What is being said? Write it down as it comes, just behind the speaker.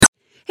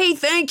Hey,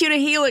 thank you to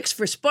Helix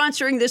for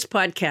sponsoring this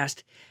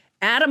podcast.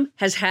 Adam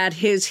has had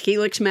his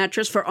Helix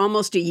mattress for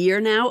almost a year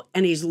now,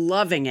 and he's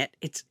loving it.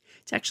 It's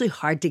actually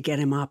hard to get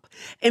him up.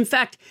 In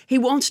fact, he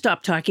won't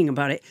stop talking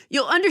about it.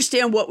 You'll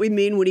understand what we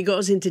mean when he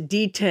goes into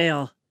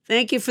detail.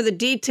 Thank you for the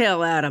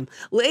detail, Adam,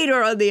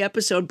 later on the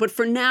episode. But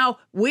for now,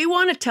 we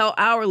want to tell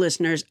our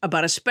listeners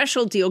about a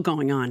special deal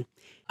going on.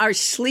 Our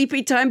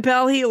Sleepy Time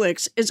pal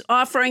Helix is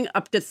offering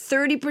up to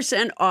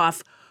 30%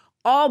 off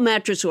all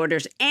mattress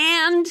orders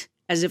and,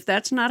 as if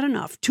that's not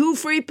enough, 2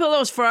 free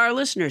pillows for our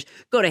listeners.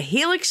 Go to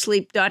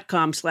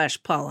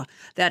helixsleep.com/Paula.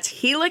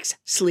 That's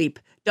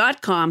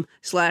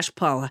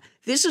helixsleep.com/Paula.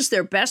 This is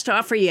their best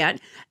offer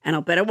yet, and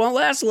I'll bet it won't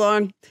last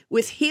long.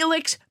 With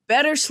Helix,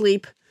 better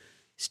sleep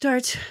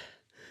starts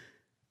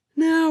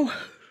now.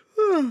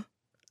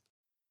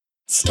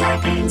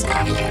 Starbane's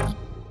Avenue.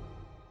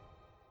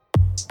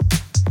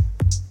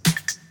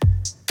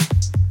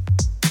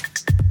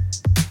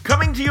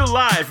 Coming to you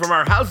live from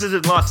our houses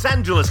in Los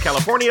Angeles,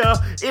 California,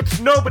 it's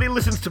Nobody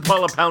Listens to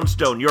Paula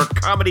Poundstone, your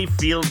comedy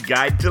field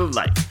guide to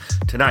life.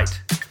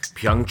 Tonight,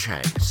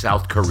 Pyeongchang,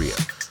 South Korea,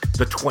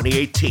 the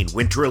 2018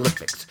 Winter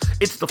Olympics.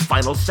 It's the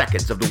final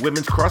seconds of the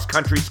women's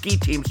cross-country ski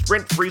team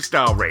sprint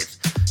freestyle race.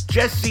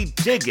 Jessie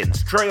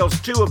Diggins trails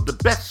 2 of the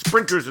best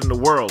sprinters in the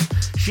world.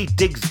 She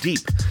digs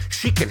deep.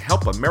 She can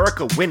help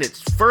America win its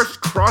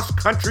first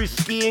cross-country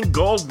skiing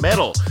gold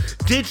medal.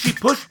 Did she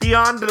push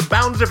beyond the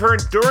bounds of her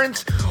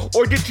endurance,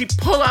 or did she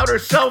pull out her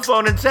cell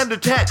phone and send a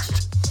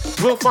text?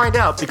 We'll find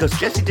out because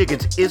Jessie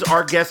Diggins is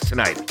our guest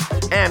tonight,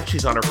 and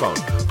she's on her phone.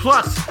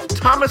 Plus,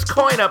 Thomas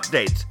Coyne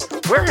updates.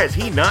 Where has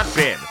he not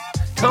been?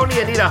 Tony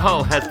Anita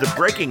Hull has the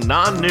breaking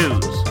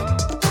non-news.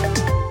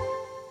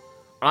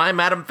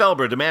 I'm Adam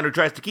Felber, the man who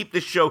tries to keep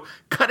this show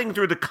cutting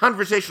through the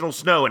conversational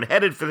snow and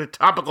headed for the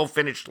topical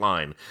finish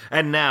line.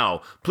 And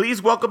now,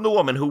 please welcome the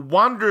woman who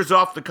wanders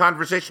off the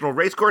conversational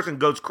racecourse and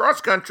goes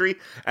cross-country,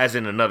 as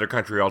in another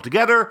country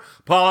altogether,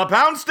 Paula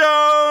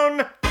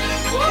Poundstone!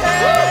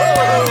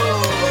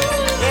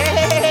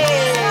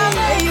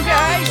 Hey, you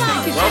guys.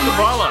 Thank you so Welcome, much.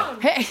 Paula.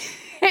 Hey,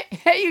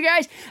 you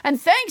guys.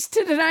 And thanks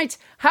to tonight's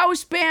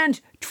house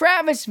band,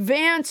 Travis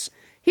Vance.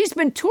 He's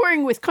been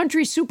touring with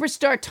country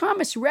superstar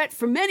Thomas Rhett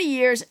for many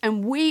years,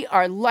 and we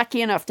are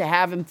lucky enough to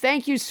have him.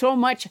 Thank you so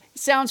much.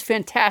 Sounds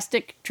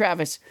fantastic,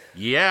 Travis.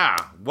 Yeah,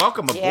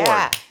 welcome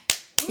aboard.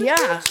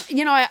 Yeah.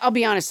 You know, I'll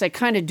be honest, I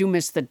kind of do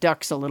miss the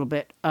Ducks a little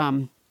bit.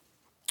 But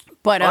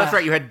that's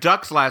right, you had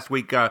Ducks last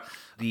week.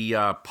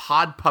 The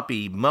pod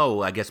puppy,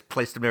 Mo, I guess,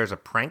 placed them there as a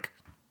prank.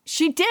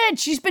 She did.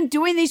 She's been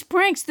doing these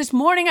pranks. This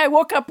morning I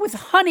woke up with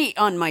honey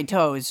on my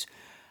toes.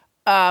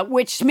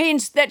 Which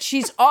means that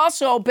she's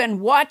also been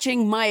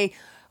watching my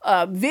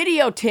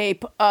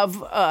videotape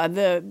of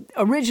the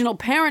original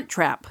Parent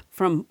Trap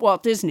from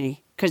Walt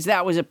Disney, because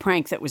that was a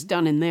prank that was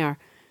done in there.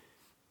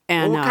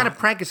 And what kind of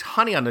prank is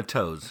honey on the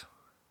toes?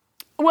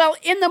 Well,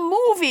 in the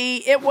movie,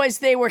 it was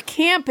they were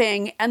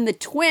camping, and the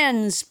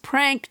twins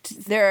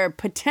pranked their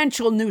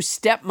potential new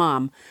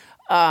stepmom.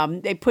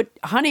 They put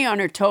honey on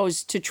her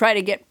toes to try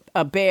to get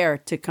a bear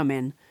to come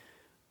in.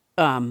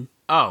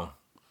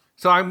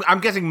 So I'm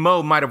guessing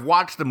Mo might have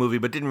watched the movie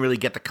but didn't really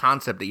get the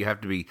concept that you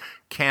have to be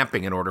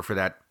camping in order for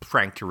that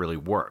prank to really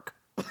work.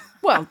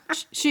 Well,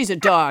 she's a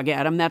dog,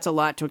 Adam. That's a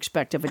lot to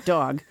expect of a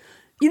dog.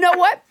 You know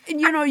what?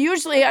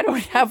 Usually I don't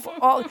have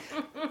all...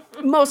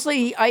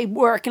 Mostly I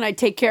work and I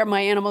take care of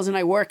my animals, and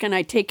I work and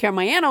I take care of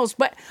my animals.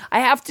 But I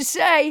have to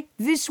say,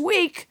 this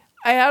week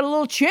I had a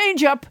little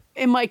change up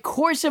in my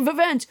course of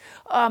events.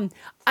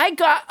 I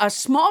got a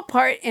small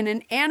part in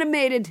an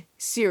animated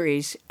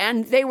series,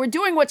 and they were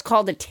doing what's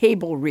called a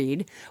table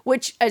read,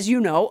 which, as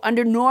you know,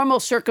 under normal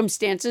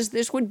circumstances,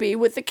 this would be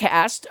with the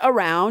cast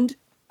around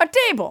a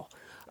table.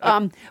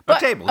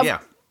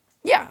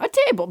 Yeah, a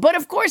table. But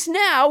of course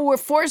now we're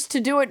forced to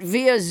do it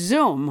via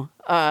Zoom.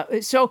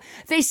 So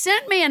they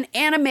sent me an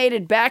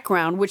animated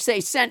background, which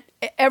they sent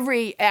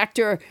every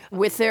actor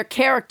with their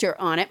character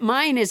on it.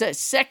 Mine is a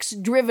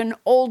sex-driven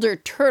older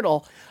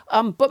turtle,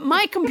 but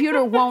my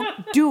computer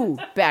won't do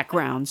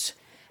backgrounds.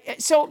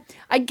 So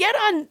I get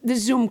on the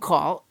Zoom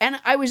call,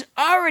 and I was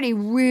already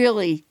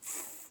really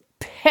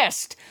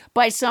pissed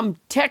by some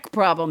tech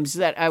problems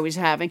that I was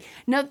having.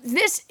 Now,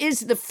 this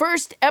is the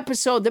first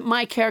episode that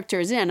my character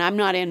is in. I'm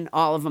not in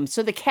all of them.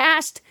 So the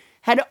cast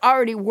had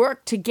already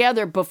worked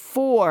together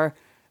before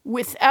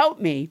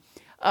without me.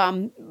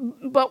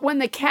 But when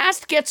the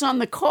cast gets on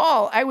the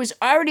call, I was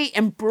already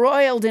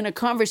embroiled in a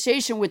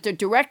conversation with the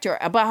director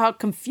about how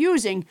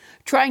confusing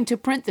trying to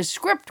print the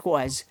script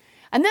was.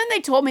 And then they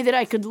told me that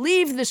I could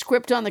leave the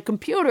script on the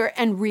computer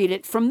and read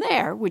it from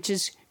there, which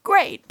is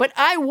great. But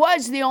I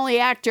was the only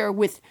actor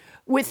with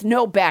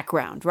no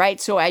background, right?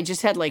 So I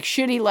just had like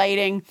shitty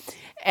lighting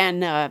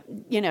and,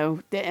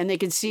 and they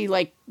could see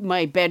like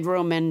my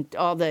bedroom and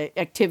all the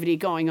activity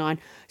going on.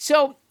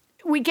 So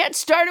we get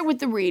started with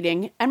the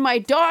reading, and my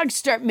dogs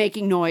start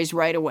making noise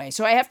right away.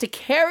 So I have to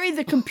carry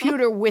the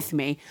computer with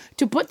me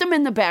to put them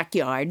in the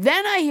backyard.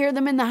 Then I hear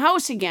them in the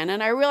house again,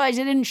 and I realize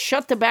I didn't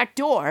shut the back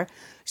door.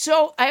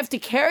 So I have to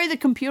carry the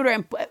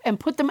computer and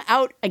put them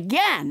out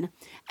again.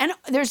 And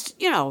there's,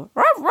 ruff,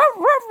 ruff,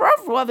 ruff,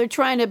 ruff, while they're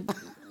trying to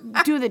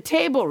do the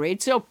table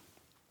read. So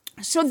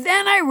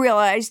then I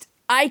realized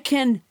I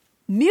can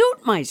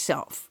mute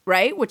myself,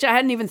 right? Which I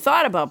hadn't even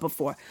thought about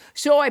before.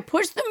 So I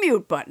pushed the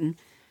mute button,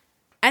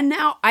 and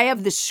now I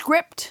have the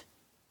script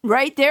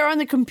right there on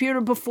the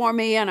computer before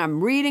me, and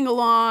I'm reading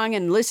along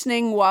and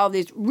listening while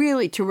this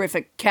really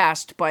terrific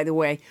cast, by the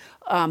way,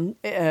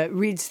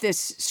 reads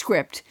this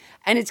script.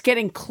 And it's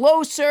getting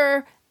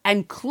closer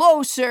and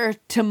closer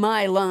to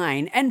my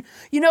line. And,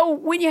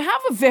 when you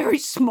have a very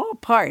small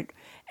part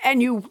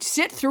and you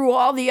sit through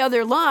all the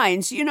other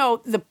lines,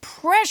 the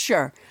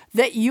pressure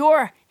that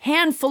your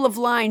handful of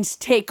lines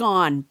take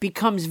on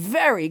becomes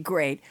very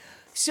great.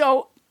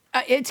 So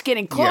it's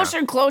getting closer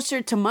and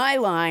closer to my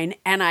line,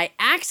 and I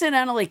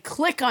accidentally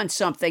click on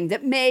something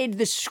that made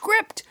the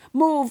script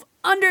move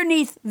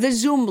underneath the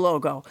Zoom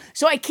logo.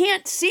 So I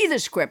can't see the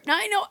script. Now,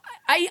 I know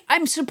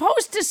I'm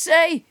supposed to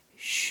say,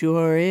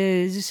 sure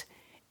is,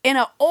 in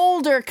an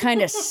older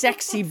kind of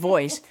sexy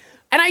voice.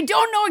 And I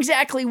don't know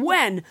exactly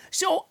when,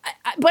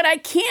 but I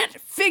can't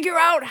figure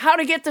out how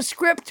to get the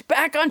script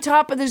back on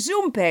top of the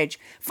Zoom page.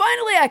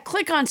 Finally, I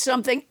click on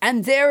something,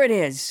 and there it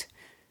is.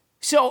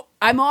 So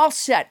I'm all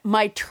set.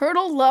 My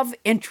turtle love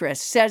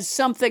interest says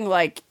something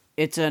like,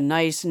 it's a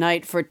nice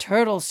night for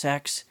turtle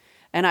sex.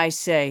 And I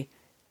say,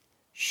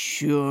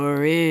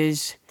 sure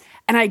is.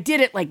 And I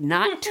did it like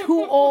not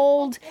too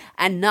old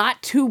and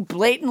not too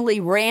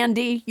blatantly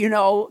randy,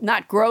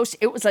 not gross.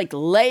 It was like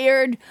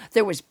layered.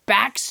 There was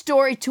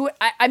backstory to it.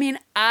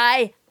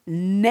 I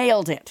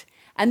nailed it.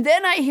 And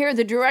then I hear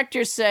the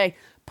director say,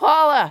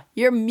 Paula,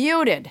 you're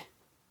muted.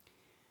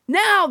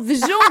 Now the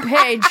Zoom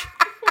page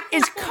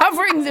is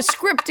covering the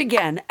script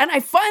again. And I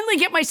finally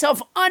get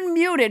myself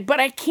unmuted, but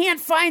I can't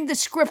find the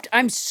script.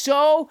 I'm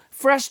so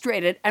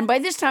frustrated. And by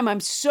this time, I'm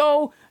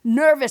so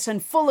nervous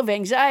and full of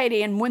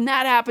anxiety. And when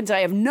that happens, I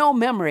have no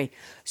memory.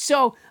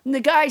 So the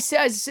guy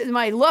says,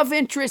 my love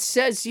interest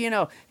says,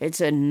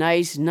 it's a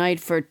nice night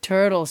for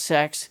turtle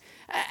sex.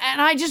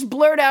 And I just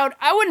blurt out,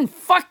 I wouldn't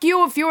fuck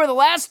you if you were the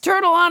last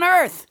turtle on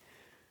Earth.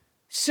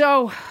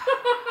 So.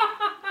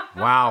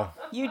 Wow.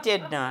 You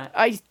did not.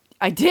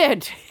 I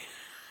did.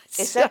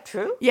 Is that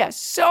true? Yes.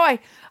 So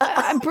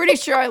I'm pretty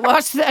sure I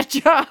lost that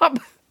job.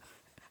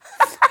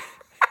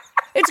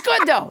 It's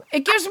good, though.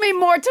 It gives me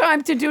more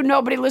time to do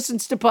Nobody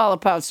Listens to Paula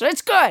Poundstone.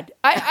 It's good.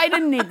 I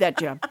didn't need that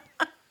job.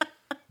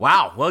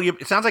 Wow. Well,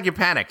 it sounds like you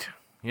panicked.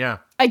 Yeah.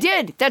 I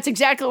did. That's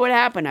exactly what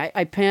happened.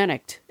 I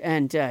panicked.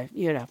 And,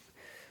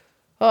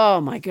 oh,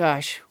 my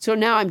gosh. So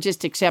now I'm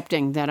just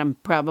accepting that I'm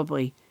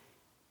probably,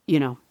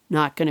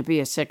 not going to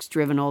be a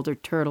sex-driven older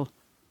turtle.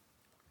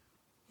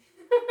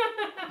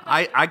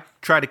 I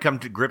try to come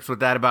to grips with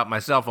that about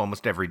myself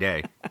almost every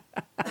day.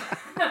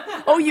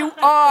 Oh, you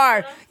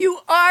are. You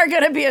are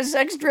going to be a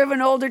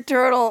sex-driven older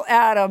turtle,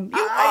 Adam.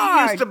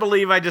 I used to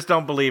believe. I just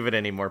don't believe it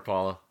anymore,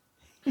 Paula.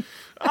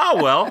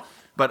 Oh, well.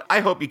 But I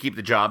hope you keep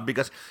the job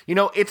because,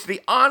 it's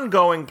the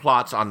ongoing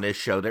plots on this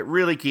show that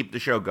really keep the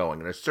show going.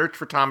 The search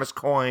for Thomas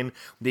Coyne,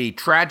 the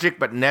tragic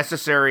but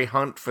necessary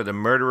hunt for the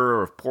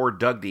murderer of poor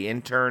Doug the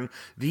intern.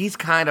 These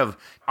kind of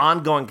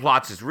ongoing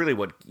plots is really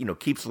what,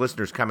 keeps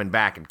listeners coming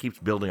back and keeps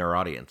building our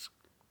audience.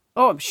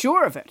 Oh, I'm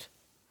sure of it.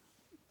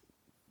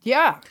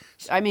 Yeah.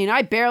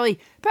 I barely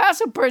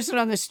pass a person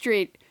on the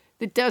street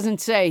that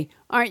doesn't say,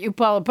 aren't you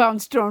Paula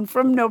Poundstone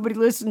from Nobody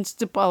Listens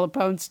to Paula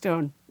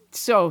Poundstone?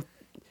 So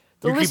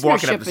you keep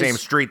walking up the same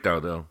street,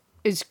 though.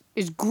 Is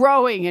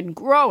growing and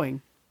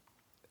growing.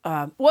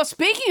 Well,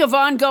 speaking of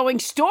ongoing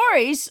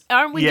stories,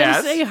 aren't we going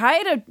to say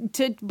hi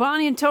to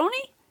Bonnie and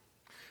Tony?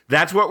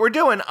 That's what we're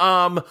doing.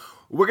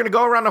 We're going to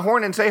go around the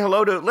horn and say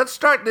hello to... Let's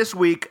start this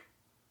week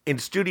in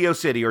Studio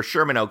City or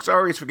Sherman Oaks. I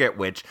always forget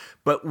which.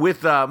 But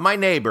with my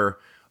neighbor,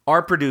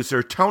 our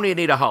producer, Tony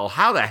Anita Hull.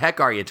 How the heck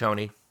are you,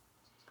 Tony?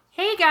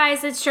 Hey,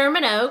 guys. It's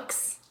Sherman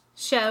Oaks.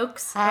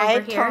 Shokes Hi,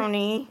 over here.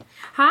 Tony.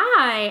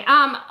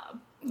 Hi.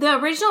 The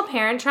original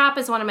Parent Trap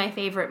is one of my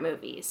favorite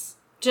movies.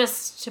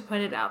 Just to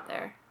put it out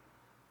there.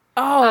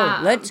 Oh,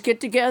 let's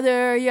get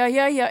together.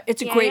 Yeah.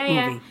 It's a great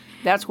movie.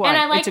 That's why. And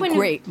I like it's a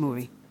great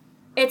movie.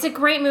 It's a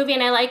great movie,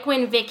 and I like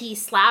when Vicky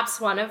slaps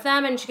one of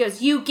them, and she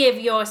goes, "You give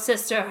your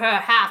sister her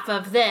half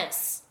of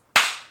this."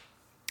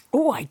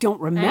 Oh, I don't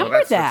remember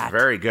that. That's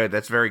very good.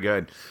 That's very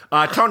good.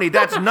 Tony,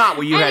 that's not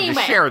what you had to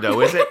share,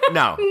 though, is it?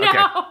 No. No. Okay.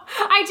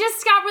 I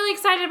just got really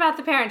excited about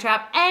The Parent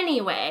Trap.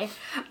 Anyway,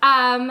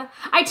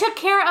 I took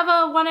care of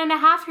a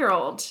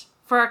 1.5-year-old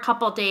for a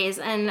couple days,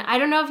 and I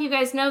don't know if you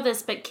guys know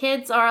this, but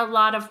kids are a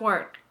lot of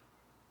work.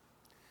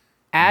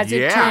 As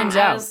it turns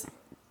out.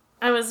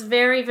 I was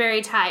very,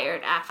 very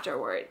tired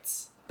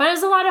afterwards. But it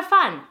was a lot of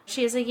fun.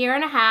 She's 1.5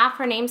 years.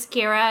 Her name's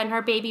Kira, and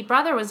her baby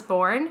brother was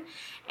born.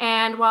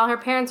 And while her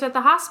parents were at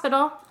the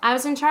hospital, I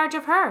was in charge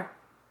of her.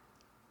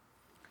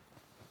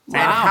 Wow.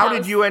 And how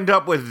did you end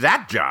up with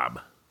that job?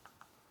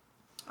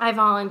 I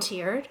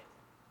volunteered.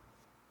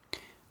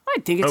 I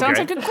think it sounds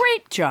like a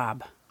great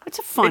job. It's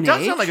a fun It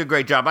does age. sound like a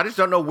great job. I just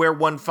don't know where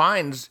one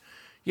finds,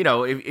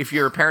 if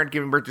you're a parent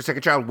giving birth to a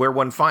second child, where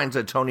one finds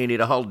a Tony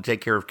Anita Hull to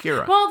take care of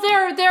Kira. Well,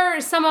 they're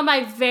some of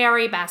my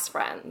very best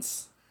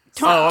friends.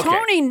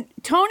 Okay.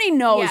 Tony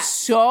knows Yeah.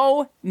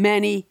 so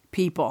many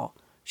people.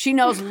 She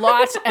knows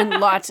lots and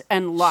lots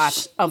and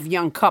lots of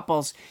young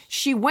couples.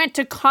 She went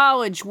to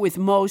college with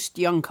most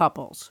young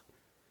couples.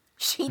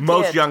 She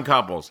Most did. young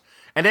couples.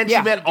 And then Yeah,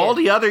 she met she all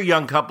did. the other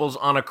young couples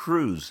on a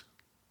cruise.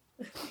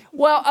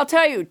 Well, I'll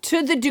tell you,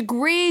 to the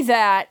degree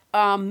that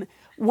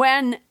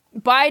when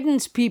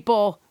Biden's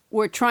people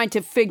were trying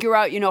to figure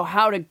out,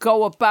 how to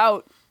go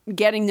about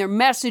getting their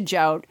message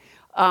out,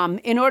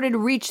 in order to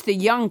reach the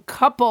young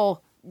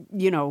couple,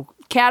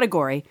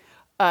 category,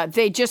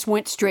 they just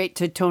went straight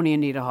to Tony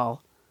Anita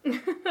Hull.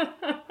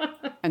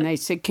 And they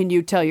said, can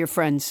you tell your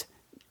friends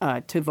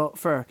to vote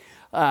for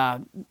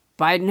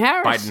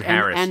Biden-Harris?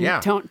 Biden-Harris, and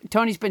yeah.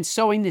 Tony's been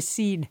sowing the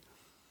seed.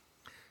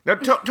 Now,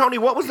 Tony,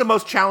 what was the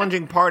most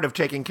challenging part of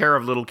taking care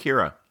of little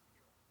Kira?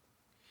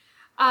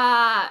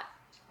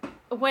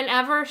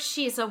 Whenever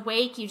she's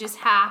awake, you just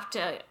have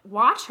to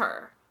watch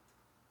her.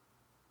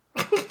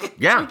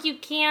 Yeah. Like you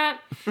can't.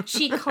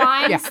 She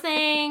climbs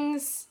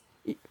things.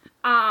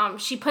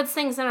 She puts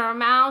things in her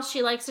mouth.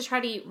 She likes to try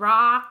to eat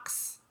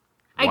rocks.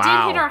 I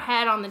Wow. did hit her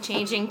head on the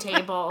changing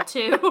table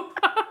too.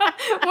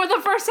 Well,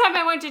 the first time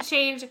I went to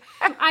change,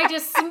 I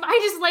just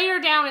laid her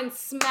down and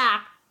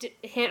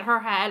hit her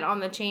head on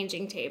the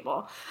changing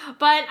table.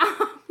 But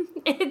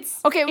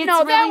it's Okay, it's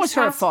no, that really was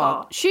her stressful.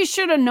 fault. She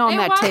should have known It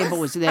that was. table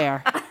was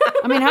there.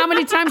 I mean, how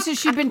many times has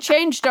she been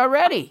changed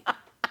already?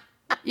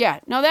 Yeah,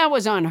 no, that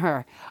was on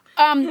her.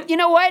 You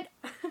know what?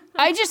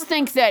 I just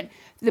think that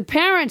the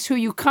parents who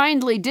you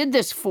kindly did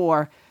this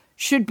for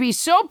should be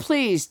so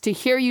pleased to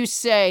hear you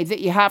say that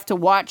you have to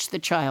watch the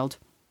child.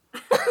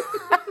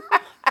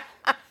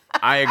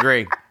 I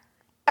agree.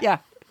 Yeah.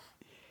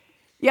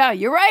 Yeah,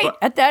 you're right.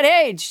 At that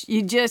age,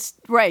 you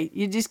just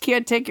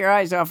can't take your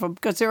eyes off them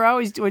because they're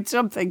always doing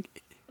something.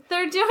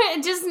 They're doing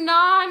it just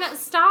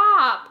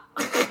non-stop.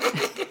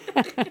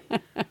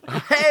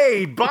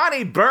 Hey,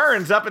 Bonnie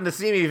Burns up in the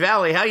Simi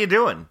Valley. How you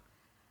doing?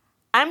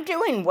 I'm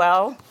doing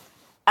well.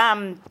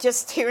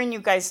 Just hearing you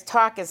guys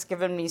talk has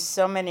given me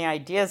so many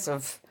ideas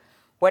of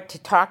what to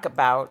talk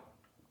about.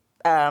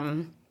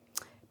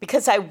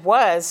 Because I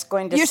was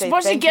going to You're say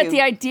supposed to thank get you.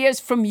 the ideas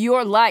from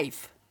your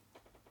life.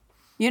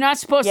 You're not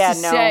supposed Yeah,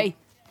 to no. say.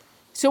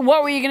 So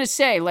what were you going to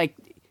say? Like,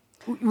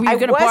 were you I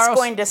going to was borrow?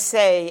 going to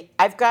say,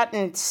 I've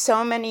gotten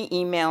so many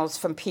emails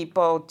from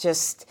people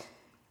just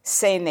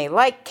saying they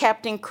like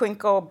Captain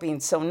Crinkle, being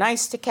so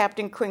nice to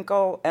Captain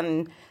Crinkle,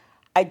 and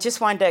I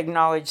just wanted to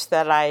acknowledge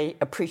that I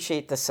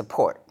appreciate the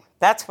support.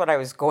 That's what I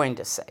was going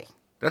to say.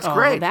 That's Oh,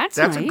 great. that's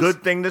a nice.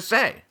 good thing to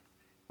say.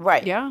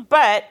 Right. Yeah.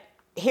 But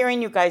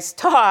hearing you guys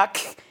talk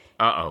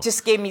Uh-oh.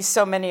 just gave me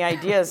so many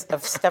ideas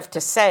of stuff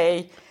to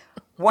say.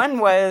 One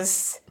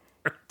was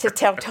to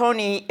tell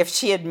Tony if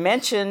she had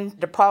mentioned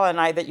to Paula and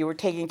I that you were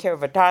taking care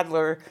of a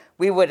toddler,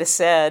 we would have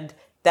said,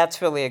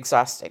 that's really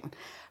exhausting.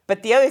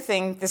 But the other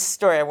thing, this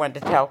story I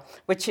wanted to tell,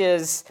 which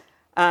is,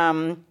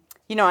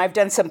 I've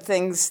done some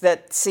things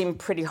that seem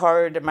pretty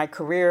hard in my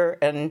career.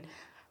 And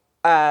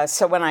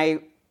so when I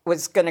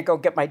was going to go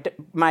get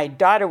my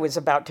daughter was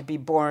about to be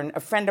born,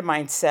 a friend of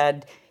mine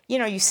said,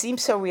 you seem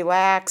so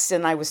relaxed.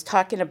 And I was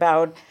talking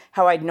about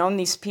how I'd known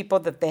these people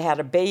that they had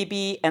a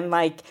baby and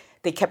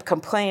they kept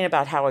complaining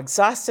about how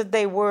exhausted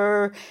they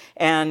were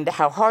and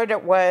how hard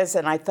it was.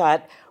 And I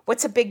thought,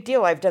 what's a big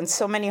deal? I've done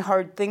so many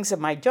hard things in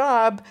my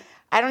job.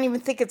 I don't even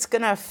think it's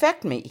going to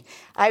affect me.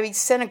 I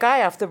sent a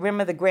guy off the rim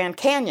of the Grand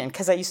Canyon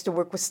because I used to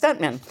work with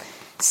stuntmen.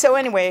 So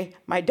anyway,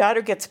 my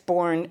daughter gets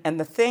born, and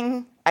the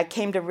thing I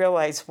came to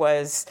realize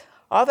was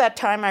all that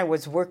time I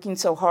was working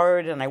so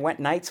hard and I went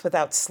nights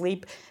without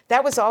sleep,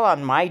 that was all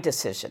on my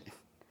decision.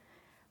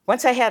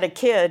 Once I had a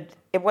kid,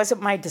 it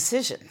wasn't my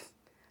decision.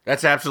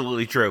 That's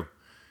absolutely true.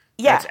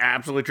 Yeah. That's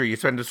absolutely true. You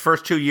spend those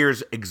first 2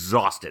 years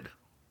exhausted.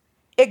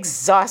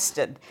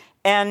 Exhausted.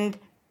 And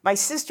my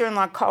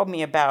sister-in-law called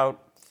me about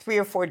 3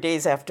 or 4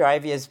 days after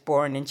Ivy is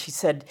born, and she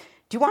said,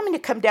 do you want me to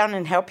come down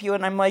and help you?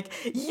 And I'm like,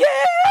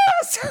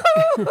 yes!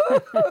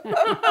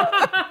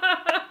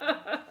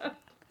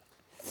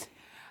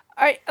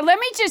 All right, let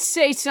me just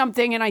say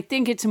something, and I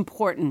think it's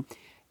important.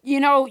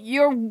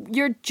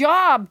 Your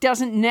job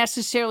doesn't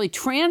necessarily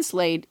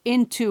translate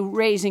into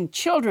raising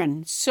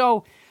children.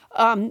 So,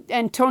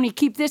 and Tony,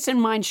 keep this in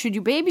mind should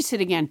you babysit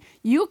again.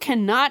 You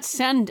cannot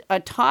send a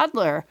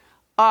toddler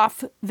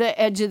off the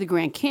edge of the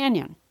Grand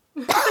Canyon.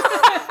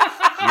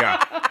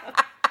 Yeah.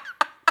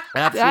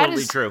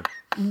 Absolutely is true.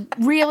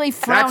 Really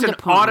That's frowned an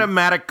upon.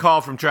 automatic call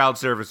from Child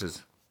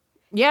Services.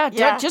 Yeah,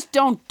 Yeah. just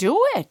don't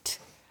do it.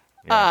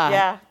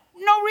 Yeah.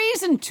 No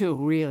reason to,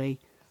 really.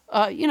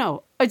 A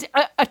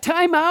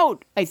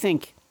timeout, I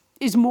think,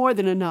 is more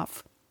than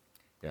enough.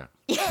 Yeah.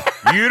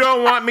 You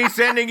don't want me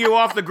sending you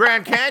off the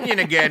Grand Canyon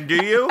again,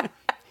 do you?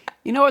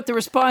 You know what the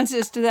response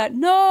is to that?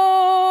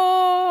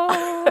 No!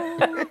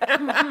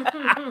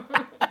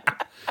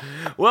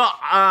 Well,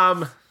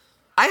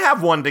 I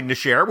have one thing to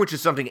share, which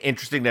is something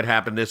interesting that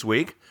happened this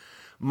week.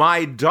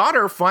 my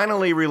daughter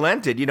finally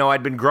relented. You know,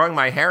 I'd been growing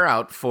my hair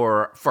out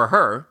for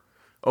her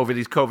over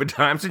these COVID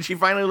times, and she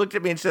finally looked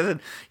at me and said,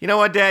 "You know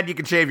what, Dad? You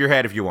can shave your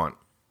head if you want."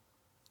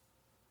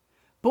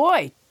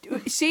 Boy,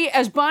 see,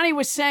 as Bonnie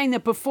was saying,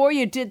 that before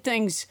you did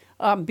things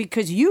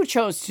because you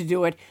chose to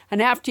do it,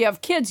 and after you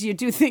have kids, you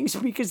do things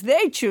because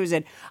they choose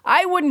it.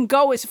 I wouldn't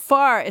go as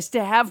far as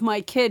to have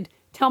my kid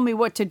tell me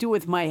what to do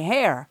with my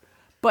hair,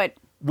 but...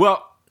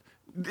 Well,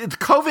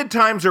 COVID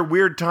times are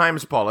weird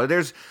times, Paula.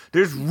 There's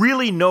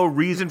really no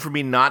reason for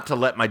me not to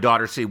let my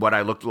daughter see what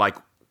I looked like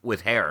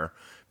with hair,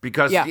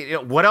 because you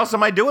know, what else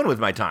am I doing with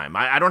my time?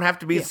 I don't have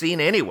to be seen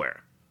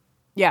anywhere.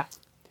 Yeah.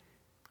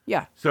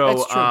 So,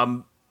 that's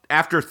true.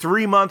 After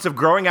 3 months of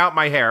growing out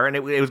my hair, and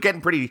it was getting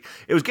pretty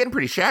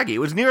shaggy. It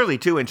was nearly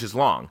 2 inches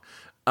long.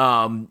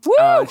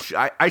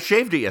 I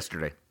shaved it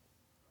yesterday.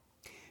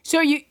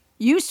 So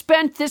you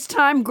spent this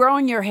time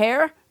growing your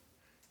hair?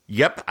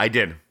 Yep, I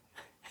did.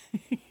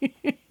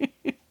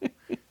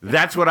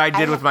 That's what I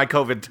did with my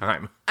COVID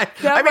time.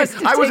 I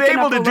was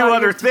able to do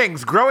other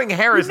things. Growing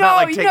hair is not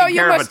like taking care of a toddler.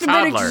 You must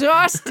have been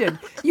exhausted.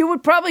 You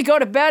would probably go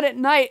to bed at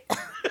night.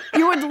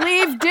 You would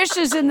leave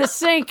dishes in the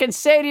sink and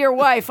say to your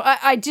wife,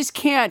 I just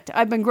can't.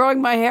 I've been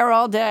growing my hair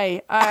all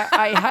day.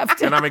 I have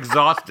to. And I'm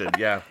exhausted,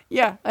 yeah.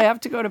 Yeah, I have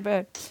to go to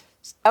bed.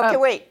 Okay,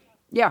 wait.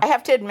 Yeah. I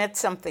have to admit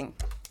something.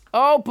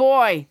 Oh,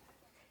 boy.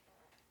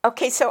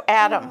 Okay, so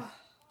Adam.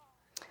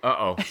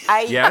 Uh-oh.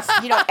 Yes?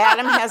 You know,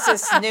 Adam has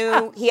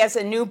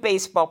a new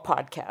baseball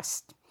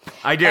podcast.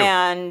 I do.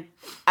 And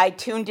I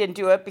tuned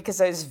into it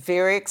because I was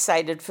very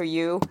excited for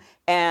you,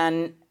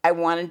 and I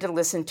wanted to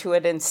listen to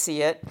it and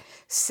see it.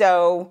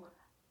 So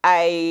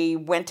I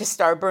went to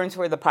Starburns,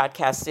 where the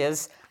podcast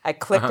is. I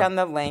clicked on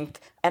the link,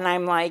 and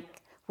I'm like,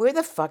 where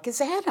the fuck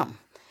is Adam?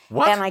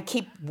 What? And I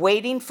keep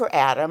waiting for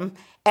Adam.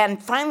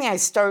 And finally I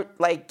start,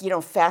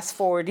 fast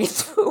forwarding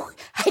through.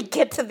 I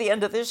get to the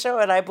end of the show,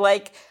 and I'm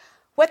like,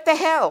 what the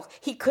hell?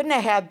 He couldn't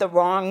have had the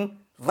wrong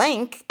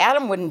link.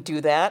 Adam wouldn't do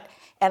that.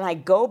 And I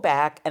go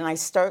back and I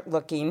start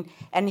looking,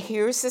 and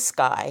here's this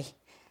guy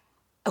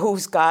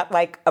who's got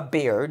like a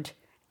beard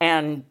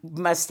and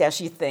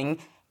mustachy thing,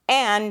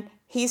 and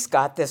he's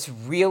got this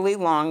really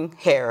long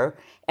hair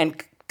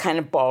and kind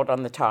of bald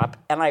on the top,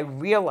 and I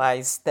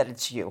realize that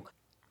it's you.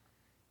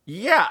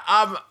 Yeah,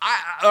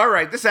 all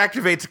right, this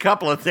activates a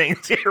couple of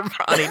things here,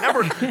 Bonnie.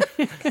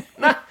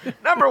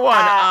 Number one,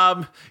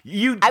 I'm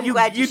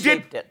glad you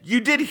shaved it. You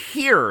did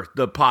hear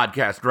the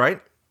podcast,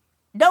 right?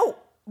 No.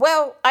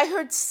 Well, I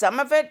heard some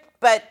of it,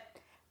 but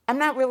I'm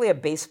not really a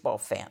baseball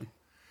fan.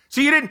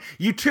 So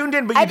you tuned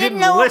in, but you didn't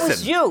know listen. It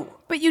was you.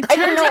 But you I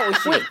didn't know it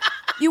was you. Wait,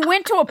 you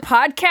went to a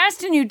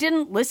podcast and you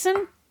didn't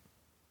listen?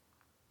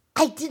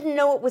 I didn't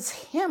know it was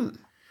him.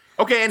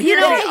 Okay, and here's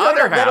the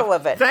other half. Little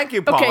of it. Thank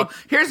you, Paula. Okay.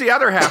 Here's the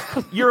other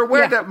half. You're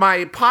aware that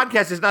my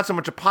podcast is not so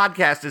much a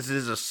podcast as it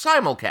is a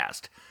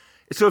simulcast.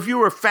 So if you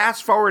were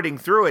fast forwarding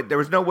through it, there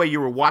was no way you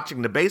were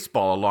watching the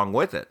baseball along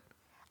with it.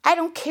 I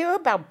don't care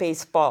about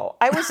baseball.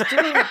 I was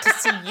doing it to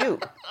see you.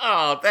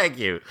 Oh, thank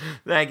you.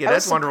 Thank you. I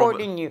That's was wonderful.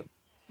 supporting you.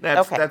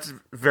 That's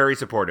very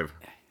supportive.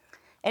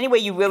 Anyway,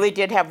 you really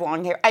did have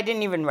long hair. I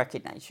didn't even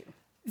recognize you.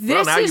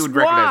 Now you would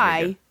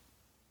recognize me.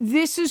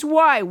 This is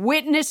why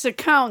witness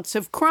accounts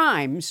of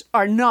crimes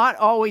are not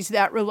always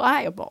that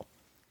reliable.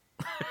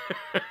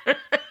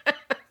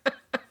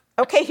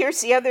 Okay,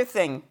 here's the other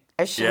thing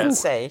I shouldn't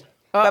say.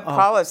 But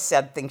Paula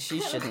said things she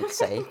shouldn't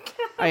say.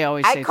 I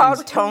always say I called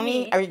things.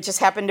 Tony. I just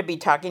happened to be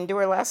talking to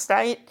her last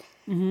night.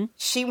 Mm-hmm.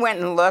 She went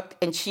and looked,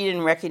 and she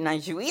didn't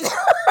recognize you either.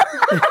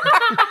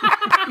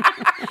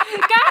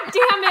 God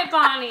damn it,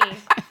 Bonnie.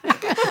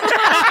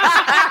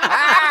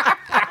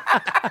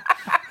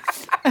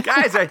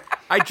 Guys,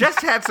 I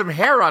just had some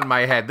hair on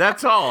my head.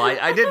 That's all.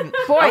 I didn't.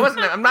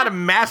 I'm not a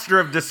master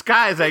of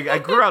disguise. I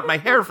grew out my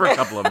hair for a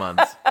couple of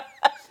months.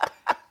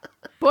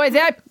 Boy,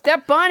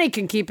 that Bonnie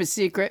can keep a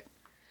secret.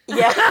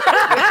 Yeah.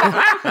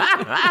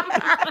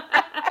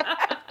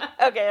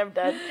 Okay, I'm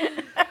done.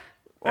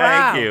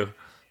 Wow. Thank you.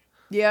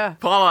 Yeah.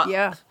 Paula.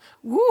 Yeah.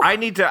 Woo. I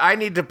need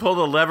to pull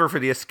the lever for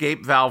the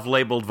escape valve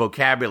labeled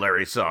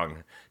vocabulary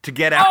song to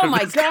get out Oh of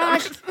my this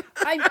gosh.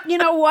 You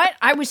know what?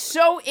 I was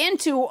so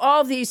into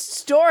all these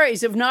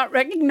stories of not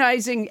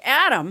recognizing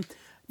Adam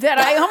that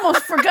I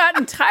almost forgot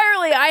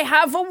entirely I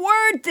have a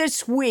word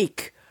this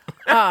week.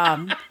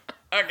 Okay.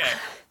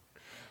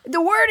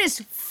 The word is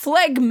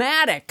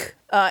phlegmatic.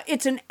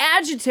 It's an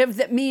adjective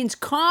that means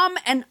calm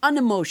and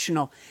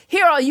unemotional.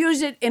 Here, I'll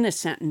use it in a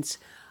sentence.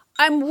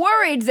 I'm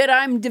worried that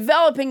I'm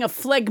developing a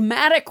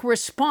phlegmatic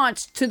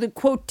response to the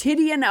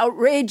quotidian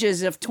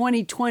outrages of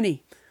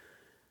 2020.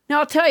 Now,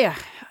 I'll tell you,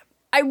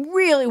 I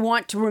really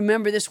want to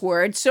remember this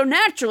word, so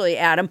naturally,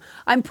 Adam,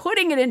 I'm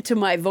putting it into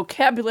my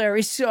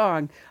vocabulary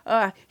song.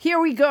 Here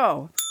we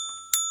go.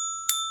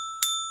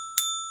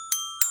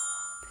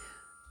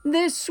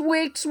 This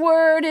week's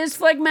word is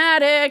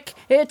phlegmatic.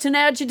 It's an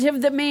adjective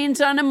that means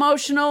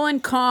unemotional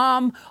and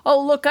calm. Oh,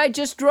 look, I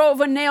just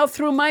drove a nail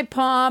through my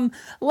palm.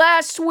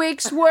 Last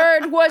week's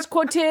word was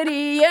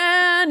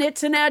quotidian.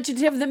 It's an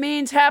adjective that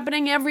means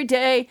happening every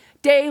day.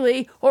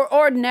 daily or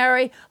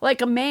ordinary,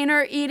 like a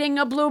Mainer eating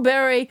a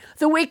blueberry.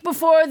 The week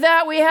before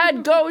that, we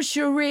had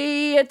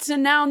gaucherie. It's a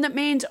noun that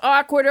means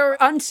awkward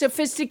or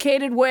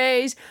unsophisticated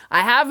ways.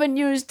 I haven't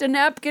used a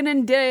napkin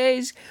in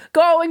days.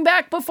 Going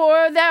back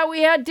before that,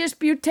 we had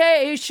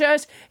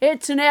disputatious.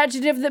 It's an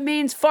adjective that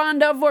means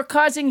fond of or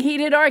causing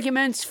heated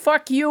arguments.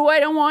 Fuck you, I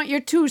don't want your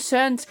 2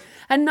 cents.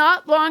 And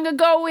not long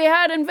ago, we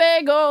had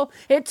inveigle.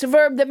 It's a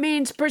verb that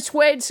means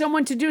persuade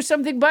someone to do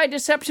something by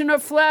deception or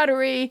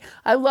flattery.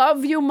 I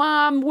love you,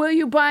 Mom. Will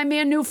you buy me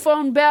a new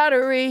phone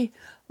battery?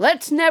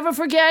 Let's never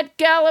forget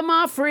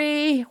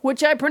gallimaufry,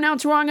 which I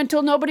pronounced wrong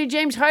until nobody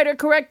James Hyder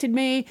corrected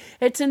me.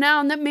 It's a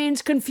noun that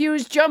means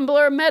confused jumble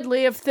or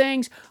medley of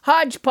things.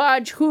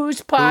 Hodgepodge,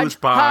 who's podge,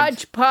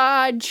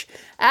 hodgepodge.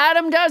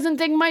 Adam doesn't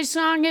think my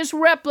song is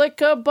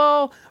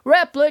replicable,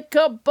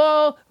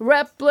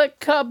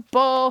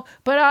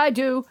 but I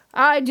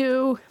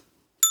do.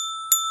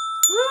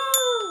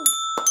 Woo!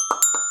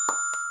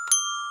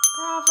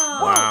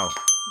 Bravo. Wow.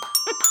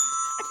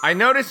 I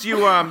noticed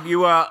you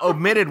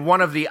omitted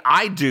one of the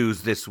I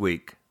do's this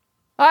week.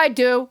 I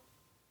do.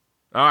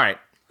 All right.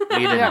 You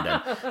didn't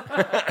then.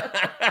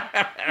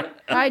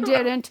 I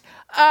didn't.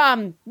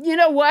 You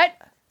know what?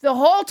 The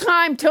whole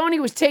time Tony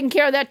was taking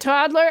care of that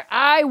toddler,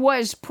 I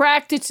was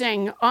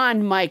practicing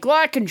on my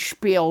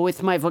glockenspiel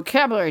with my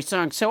vocabulary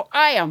song, so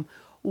I am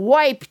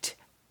wiped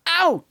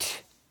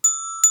out.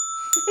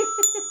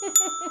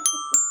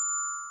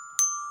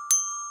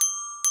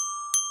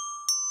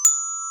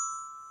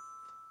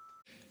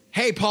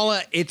 Hey,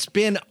 Paula, it's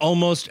been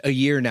almost a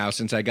year now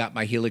since I got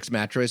my Helix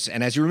mattress.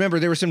 And as you remember,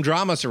 there was some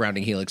drama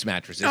surrounding Helix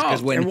mattresses.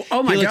 Because when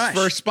Helix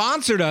first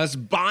sponsored us,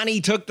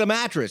 Bonnie took the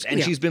mattress.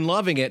 And she's been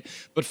loving it.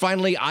 But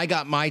finally, I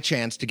got my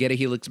chance to get a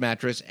Helix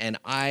mattress. And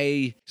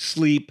I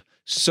sleep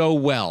so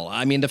well.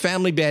 I mean, the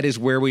family bed is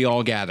where we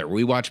all gather.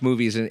 We watch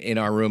movies in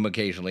our room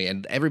occasionally.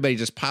 And everybody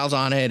just piles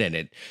on it.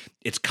 And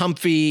it's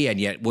comfy. And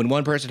yet, when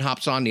one person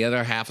hops on, the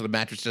other half of the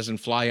mattress doesn't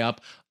fly up.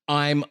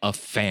 I'm a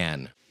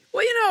fan.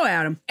 Well, you know,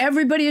 Adam,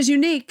 everybody is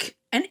unique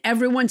and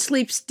everyone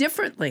sleeps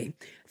differently.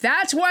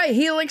 That's why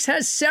Helix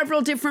has several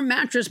different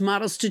mattress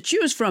models to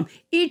choose from,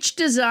 each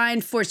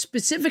designed for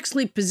specific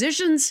sleep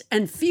positions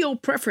and feel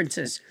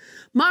preferences.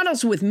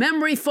 Models with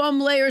memory foam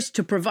layers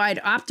to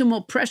provide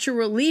optimal pressure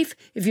relief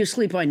if you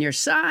sleep on your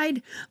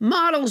side.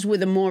 Models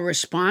with a more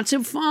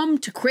responsive foam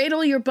to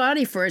cradle your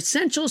body for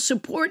essential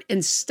support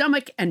in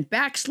stomach and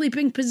back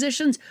sleeping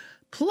positions.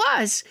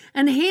 Plus,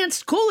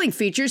 enhanced cooling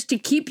features to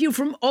keep you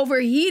from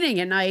overheating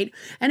at night.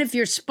 And if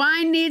your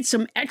spine needs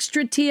some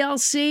extra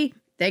TLC,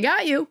 they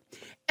got you.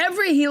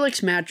 Every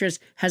Helix mattress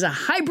has a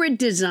hybrid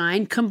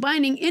design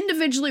combining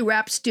individually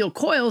wrapped steel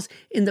coils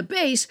in the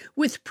base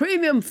with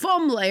premium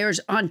foam layers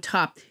on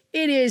top.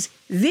 It is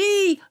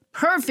the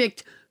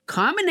perfect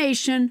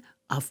combination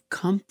of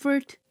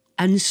comfort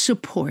and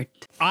support.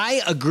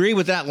 I agree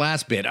with that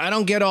last bit. I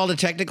don't get all the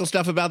technical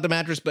stuff about the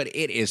mattress, but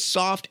it is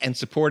soft and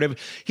supportive.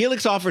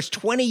 Helix offers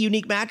 20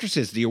 unique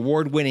mattresses, the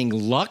award-winning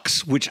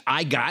Luxe, which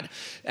I got,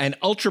 and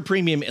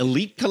ultra-premium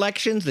Elite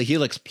collections, the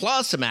Helix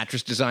Plus, a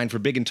mattress designed for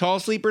big and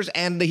tall sleepers,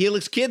 and the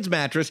Helix Kids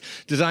mattress,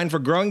 designed for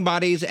growing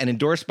bodies and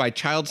endorsed by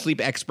child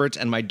sleep experts,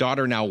 and my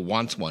daughter now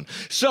wants one.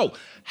 So,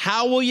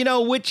 how will you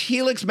know which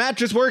Helix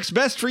mattress works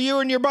best for you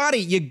and your body?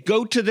 You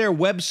go to their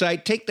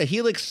website, take the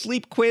Helix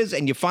sleep quiz,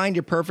 and you find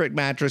your perfect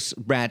mattress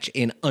match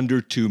in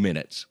under 2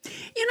 minutes.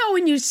 You know,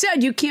 when you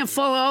said you can't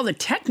follow all the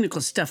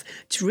technical stuff,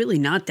 it's really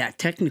not that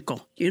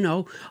technical. You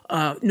know,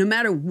 no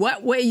matter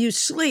what way you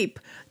sleep,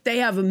 they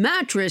have a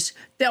mattress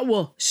that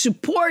will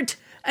support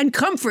and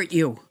comfort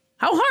you.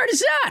 How hard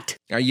is that?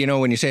 You know,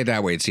 when you say it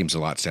that way, it seems a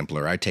lot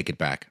simpler. I take it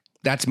back.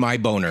 That's my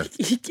boner.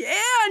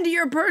 And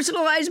your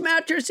personalized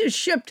mattress is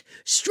shipped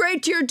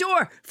straight to your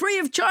door, free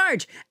of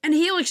charge. And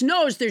Helix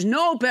knows there's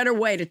no better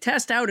way to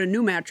test out a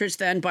new mattress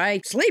than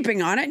by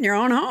sleeping on it in your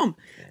own home.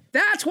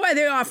 That's why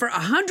they offer a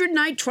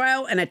 100-night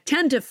trial and a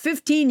 10 to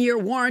 15-year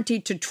warranty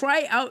to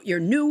try out your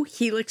new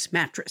Helix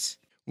mattress.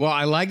 Well,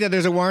 I like that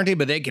there's a warranty,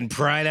 but they can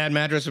pry that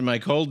mattress with my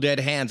cold, dead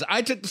hands.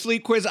 I took the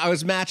sleep quiz. I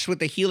was matched with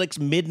the Helix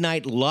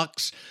Midnight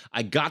Luxe.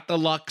 I got the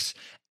Luxe,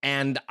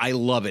 and I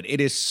love it. It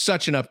is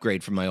such an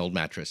upgrade from my old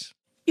mattress.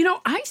 You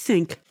know, I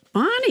think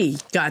Bonnie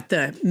got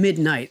the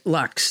Midnight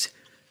Luxe.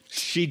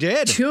 She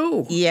did.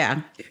 Too.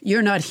 Yeah.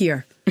 You're not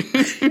here.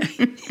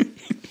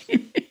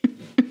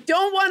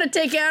 Don't want to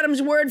take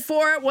Adam's word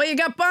for it? Well, you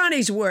got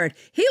Bonnie's word.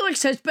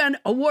 Helix has been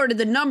awarded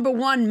the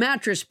 #1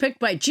 mattress picked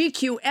by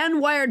GQ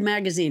and Wired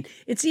magazine.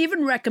 It's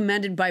even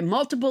recommended by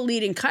multiple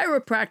leading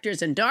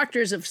chiropractors and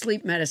doctors of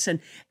sleep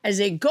medicine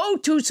as a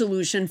go-to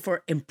solution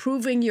for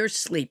improving your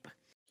sleep.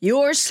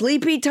 Your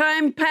sleepy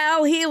time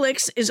pal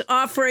Helix is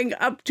offering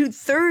up to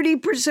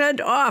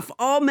 30% off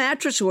all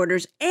mattress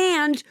orders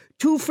and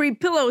 2 free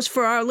pillows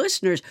for our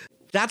listeners.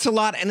 That's a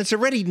lot, and it's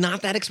already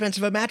not that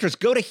expensive a mattress.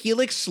 Go to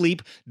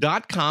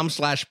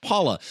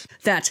helixsleep.com/Paula.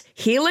 That's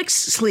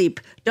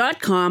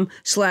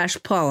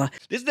helixsleep.com/Paula.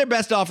 This is their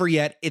best offer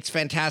yet. It's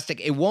fantastic.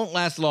 It won't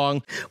last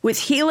long. With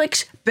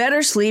Helix,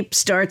 better sleep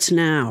starts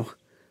now.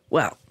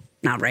 Well,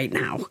 Not right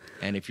now.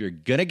 And if you're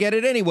going to get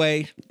it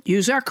anyway,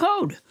 Use our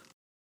code.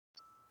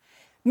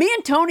 Me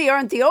and Tony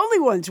aren't the only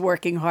ones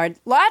working hard.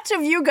 Lots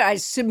of you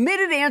guys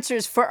submitted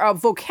answers for our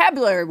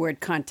vocabulary word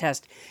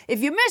contest.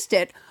 If you missed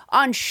it,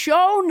 on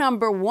show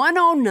number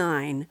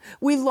 109,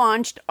 we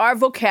launched our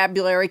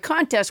vocabulary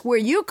contest where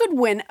you could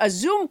win a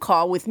Zoom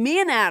call with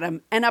me and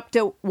Adam and up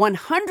to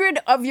 100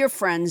 of your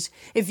friends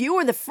if you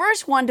were the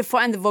first one to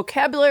find the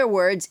vocabulary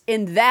words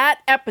in that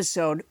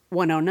episode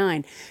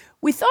 109.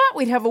 We thought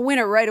we'd have a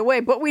winner right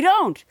away, but we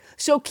don't.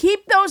 So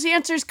keep those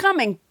answers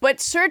coming, but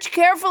search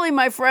carefully,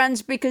 my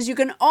friends, because you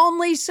can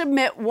only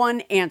submit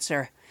one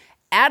answer.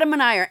 Adam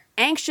and I are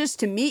anxious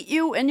to meet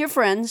you and your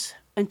friends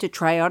and to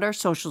try out our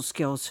social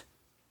skills.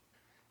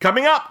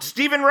 Coming up,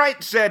 Stephen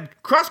Wright said,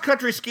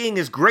 cross-country skiing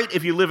is great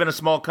if you live in a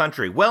small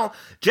country. Well,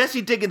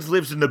 Jessie Diggins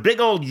lives in the big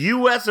old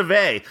US of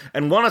A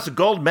and won us a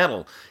gold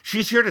medal.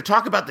 She's here to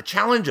talk about the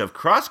challenge of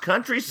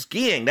cross-country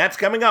skiing. That's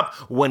coming up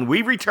when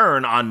we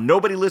return on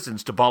Nobody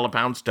Listens to Paula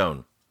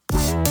Poundstone.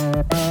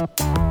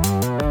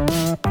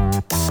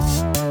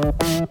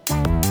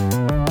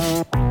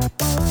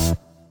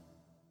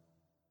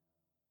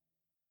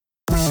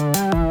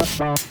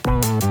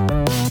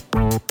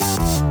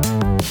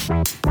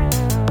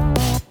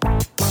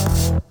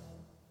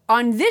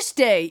 On this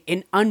day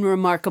in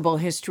unremarkable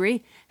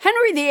history,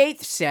 Henry VIII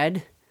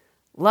said,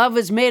 "Love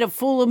has made a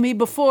fool of me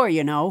before,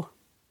 you know."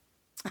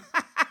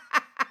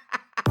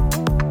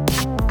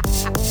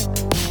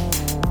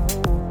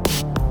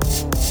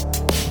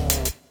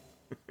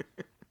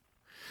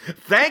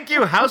 Thank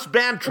you, house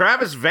band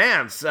Travis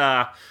Vance.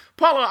 Paula,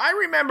 I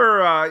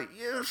remember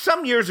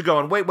some years ago,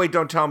 and wait,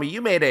 don't tell me, you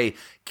made a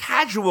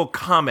casual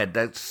comment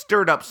that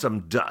stirred up some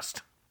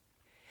dust.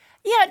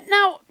 Yeah,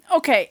 now,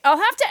 okay, I'll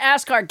have to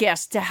ask our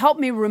guest to help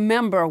me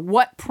remember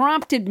what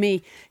prompted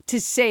me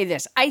to say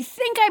this. I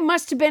think I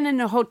must have been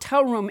in a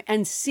hotel room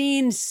and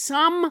seen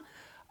some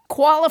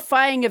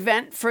qualifying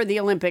event for the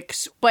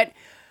Olympics, but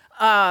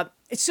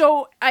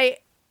so I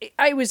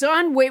was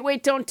on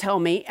Wait, Don't Tell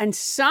Me, and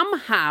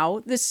somehow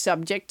the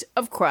subject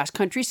of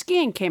cross-country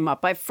skiing came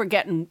up. I've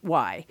forgotten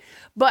why.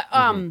 But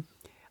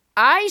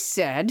I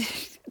said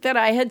that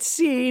I had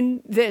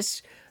seen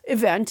this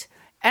event,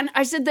 and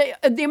I said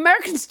the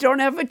Americans don't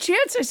have a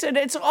chance. I said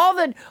it's all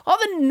the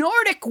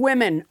Nordic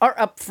women are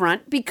up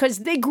front because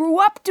they grew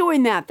up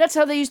doing that. That's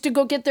how they used to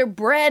go get their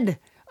bread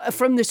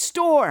from the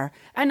store.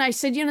 And I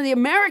said, the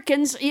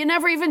Americans, you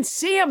never even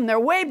see them. They're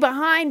way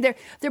behind.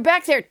 They're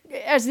back there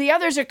as the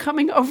others are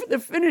coming over the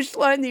finish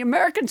line. The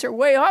Americans are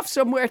way off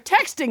somewhere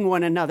texting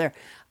one another.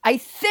 I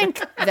think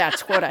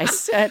that's what I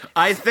said.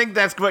 I think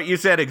that's what you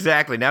said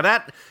exactly. Now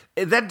that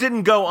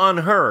didn't go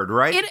unheard,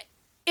 right?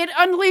 It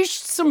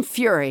unleashed some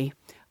fury.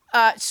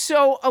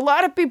 So a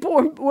lot of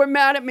people were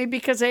mad at me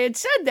because I had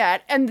said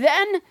that. And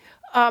then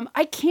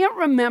I can't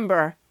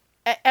remember,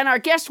 and our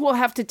guest will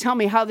have to tell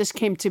me how this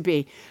came to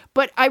be.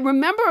 But I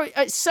remember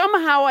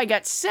somehow I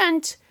got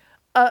sent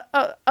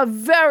a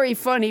very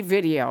funny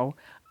video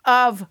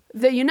of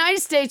the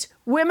United States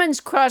women's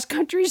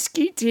cross-country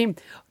ski team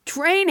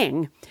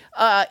training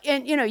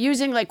and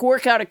using like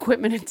workout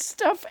equipment and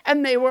stuff,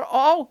 and they were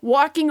all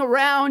walking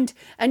around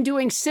and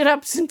doing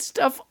sit-ups and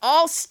stuff,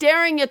 all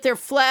staring at their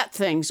flat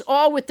things,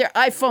 all with their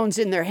iPhones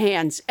in their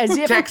hands, as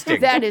if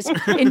texting. That is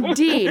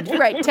indeed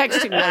right.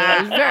 Texting,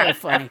 it was very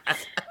funny.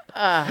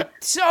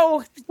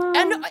 So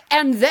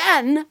and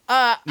then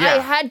I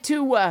had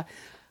to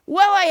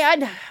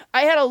I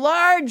had a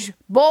large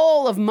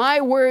bowl of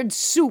my word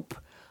soup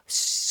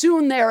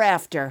soon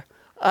thereafter,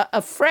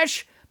 a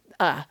fresh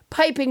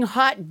piping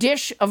hot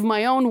dish of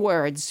my own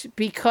words,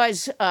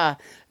 because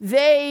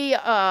the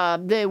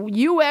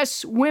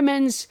U.S.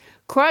 women's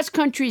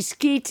cross-country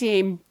ski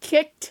team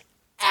kicked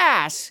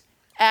ass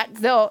at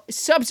the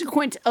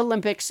subsequent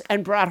Olympics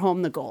and brought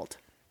home the gold.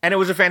 And it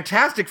was a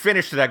fantastic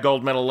finish to that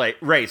gold medal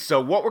race.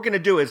 So what we're going to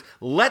do is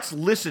let's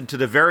listen to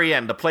the very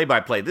end, the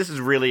play-by-play. This is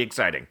really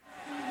exciting.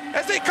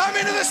 As they come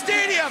into the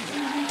stadium,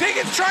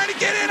 Diggins trying to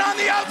get in on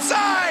the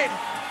outside.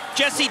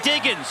 Jessie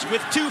Diggins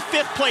with 2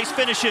 fifth-place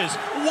finishes,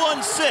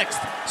 1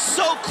 sixth.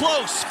 So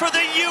close for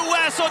the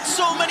U.S. on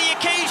so many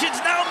occasions.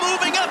 Now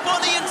moving up on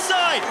the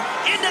inside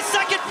into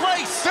second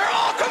place. They're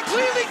all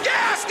completely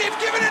gassed. They've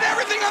given it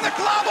everything on the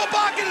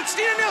Klavlbach, and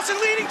Stina Nilsson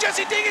leading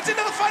Jessie Diggins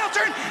into the final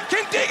turn.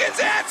 Can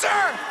Diggins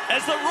answer?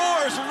 As the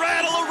roars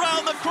rattle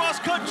around the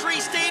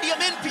cross-country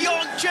stadium in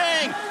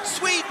Pyeongchang,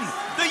 Sweden,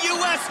 the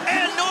U.S.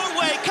 and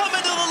Norway come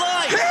into the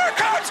line. Here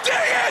comes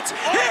Diggins!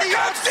 Here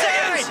comes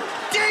Diggins!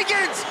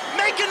 Diggins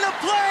making the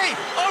play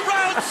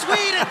around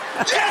Sweden.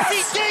 Yes!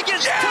 Jessie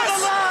Diggins Yes! to the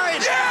line.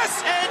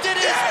 Yes! And it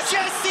is Yes!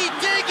 Jessie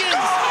Diggins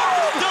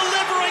Gold!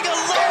 delivering a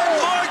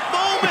landmark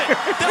moment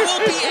that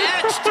will be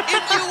etched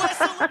in U.S.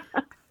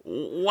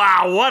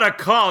 Wow, what a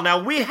call.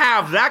 Now, we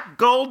have that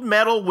gold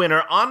medal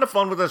winner on the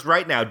phone with us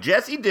right now.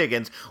 Jessie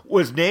Diggins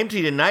was named to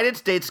the United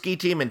States ski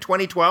team in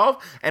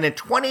 2012, and in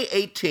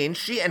 2018,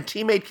 she and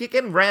teammate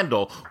Kiken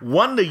Randall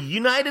won the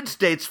United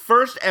States'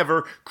 first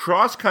ever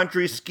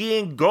cross-country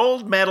skiing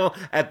gold medal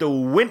at the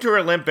Winter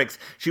Olympics.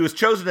 She was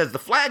chosen as the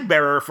flag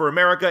bearer for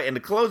America in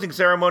the closing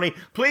ceremony.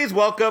 Please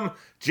welcome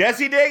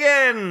Jessie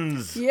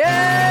Diggins! Yay!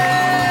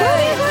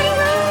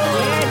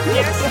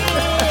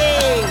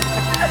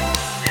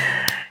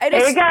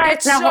 Hey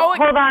guys, now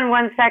hold on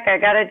one sec. I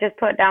gotta just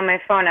put down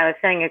my phone. I was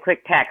sending a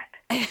quick text.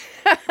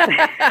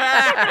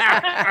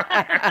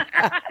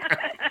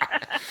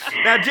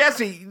 Now,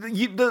 Jessie,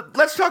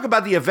 let's talk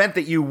about the event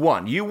that you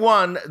won. You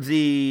won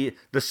the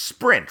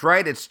sprint,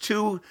 right? It's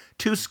two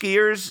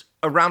skiers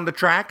around the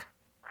track.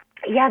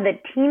 Yeah, the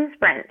team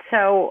sprint.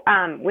 So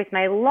with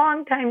my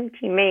longtime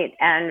teammate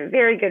and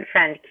very good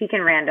friend,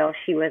 Kiken Randall,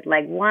 she was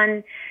leg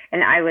 1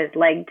 and I was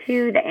leg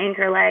 2, the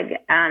anchor leg.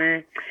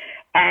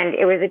 And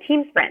it was a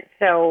team sprint.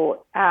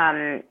 So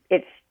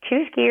it's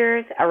 2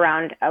 skiers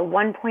around a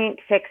 1.6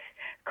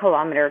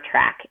 kilometer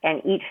track, and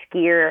each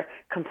skier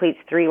completes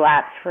 3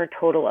 laps for a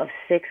total of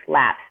 6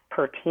 laps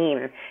per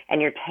team.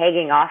 And you're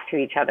tagging off to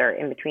each other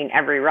in between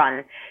every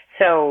run.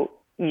 So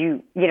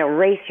you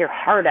race your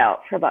heart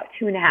out for about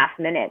 2.5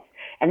 minutes.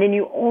 And then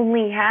you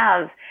only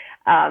have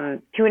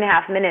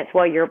 2.5 minutes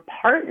while your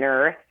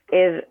partner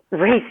is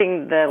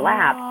racing the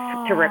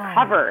laps to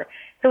recover.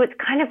 So it's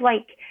kind of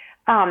like,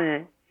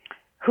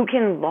 who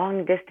can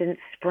long distance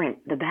sprint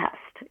the best?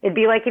 It'd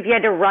be like if you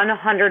had to run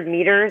 100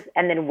 meters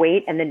and then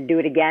wait and then do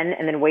it again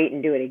and then wait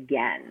and do it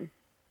again.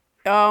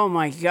 Oh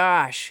my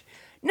gosh.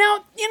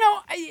 Now,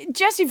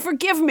 Jessie,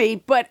 forgive me,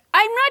 but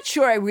I'm not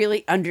sure I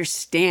really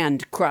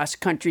understand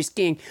cross-country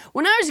skiing.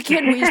 When I was a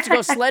kid, we used to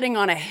go sledding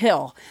on a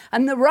hill,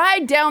 and the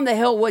ride down the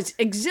hill was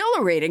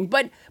exhilarating,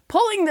 but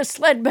pulling the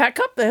sled back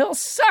up the hill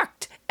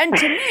sucked. And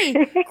to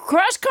me,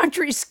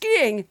 cross-country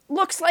skiing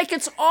looks like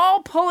it's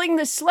all pulling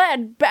the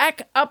sled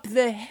back up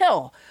the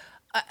hill.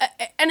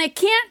 And it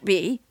can't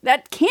be.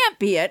 That can't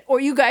be it, or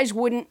you guys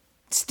wouldn't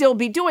still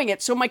be doing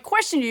it. So my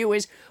question to you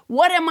is,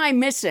 what am I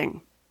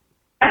missing?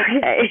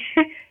 Okay,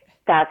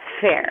 that's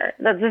fair.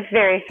 That's a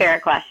very fair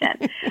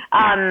question.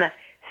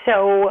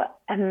 So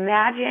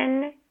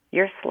imagine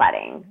you're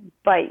sledding,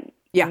 but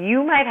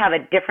you might have a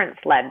different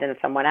sled than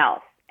someone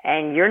else,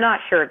 and you're not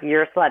sure if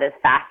your sled is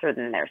faster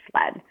than their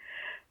sled.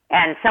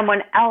 And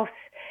someone else,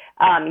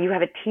 you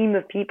have a team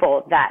of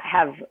people that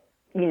have,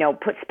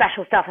 put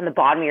special stuff on the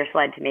bottom of your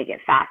sled to make it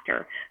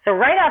faster. So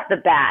right off the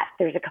bat,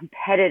 there's a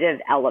competitive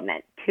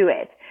element to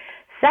it.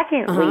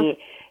 Secondly,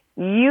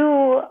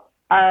 you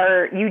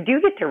do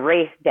get to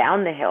race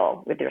down the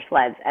hill with your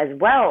sleds as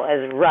well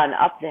as run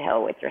up the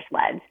hill with your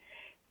sleds.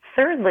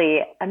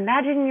 Thirdly,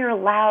 imagine you're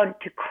allowed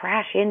to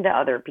crash into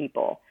other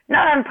people.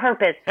 Not on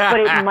purpose,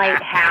 but it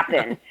might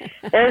happen.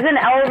 There's an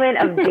element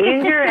of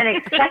danger and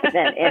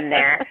excitement in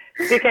there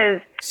because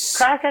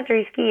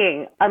cross-country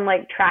skiing,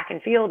 unlike track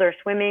and field or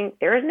swimming,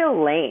 there is no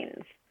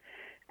lanes.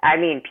 I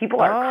mean,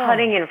 people are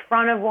cutting in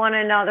front of one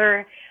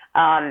another,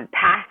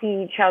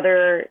 passing each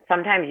other.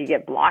 Sometimes you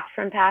get blocked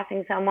from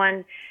passing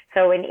someone.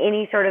 So in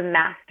any sort of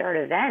mass start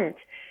event,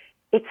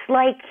 it's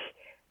like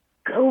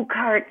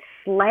go-kart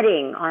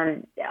sledding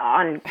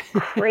on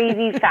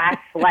crazy fast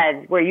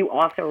sleds where you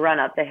also run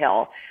up the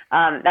hill.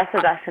 That's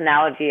the best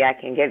analogy I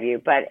can give you.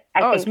 But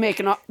I think it's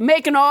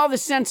making all the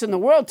sense in the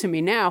world to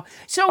me now.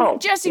 So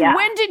Jessie,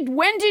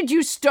 when did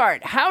you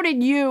start? How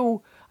did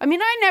you? I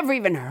mean, I never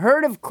even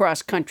heard of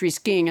cross-country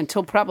skiing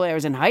until probably I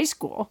was in high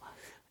school.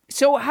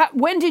 So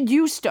when did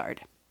you start?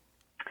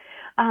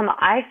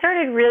 I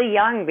started really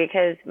young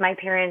because my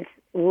parents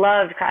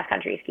loved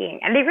cross-country skiing,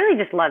 and they really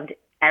just loved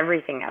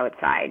everything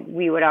outside.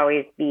 We would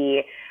always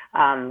be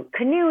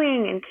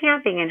canoeing and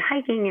camping and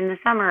hiking in the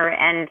summer,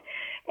 and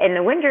in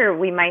the winter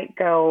we might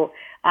go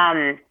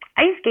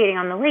ice skating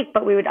on the lake,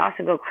 but we would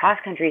also go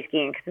cross-country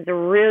skiing because it's a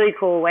really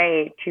cool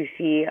way to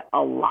see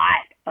a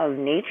lot of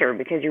nature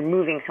because you're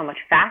moving so much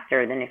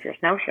faster than if you're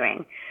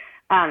snowshoeing.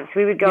 So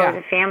we would go as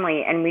a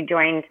family, and we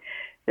joined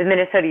the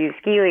Minnesota Youth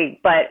Ski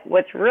League. But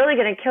what's really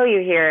going to kill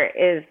you here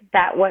is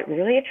that what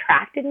really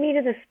attracted me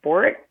to the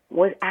sport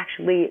was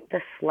actually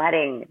the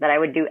sledding that I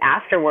would do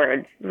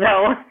afterwards.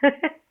 So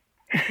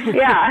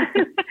yeah,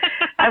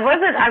 I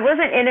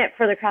wasn't in it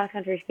for the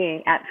cross-country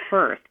skiing at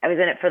first. I was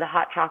in it for the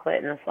hot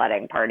chocolate and the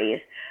sledding parties.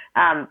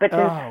 But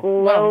then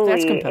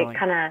slowly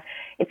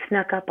it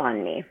snuck up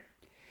on me.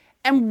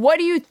 And what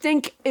do you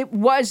think it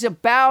was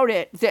about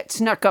it that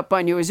snuck up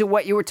on you? Is it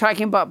what you were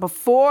talking about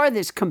before,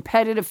 this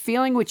competitive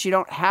feeling, which you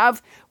don't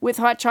have with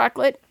hot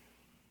chocolate?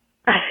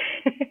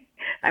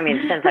 I mean,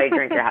 it depends how you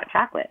drink your hot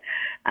chocolate.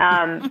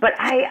 But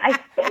I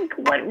think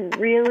what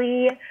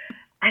really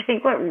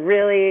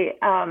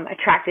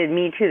attracted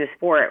me to the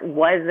sport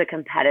was the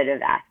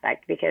competitive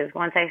aspect, because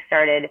once I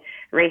started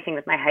racing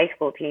with my high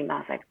school team, I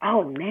was like,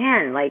 oh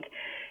man, like,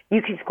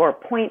 you can score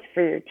points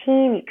for your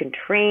team, you can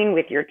train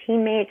with your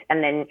teammates,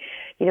 and then,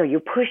 you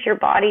push your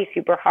body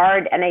super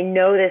hard. And I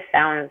know this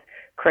sounds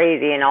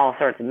crazy and all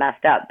sorts of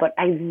messed up. But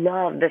I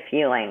love the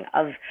feeling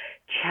of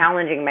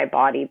challenging my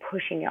body,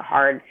 pushing it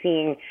hard,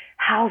 seeing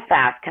how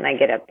fast can I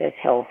get up this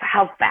hill?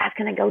 How fast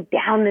can I go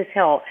down this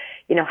hill?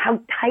 You know, how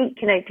tight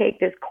can I take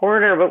this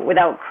corner but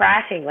without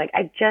crashing? Like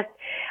I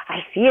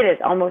see it as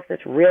almost this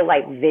real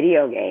life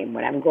video game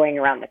when I'm going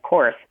around the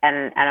course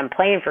and I'm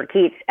playing for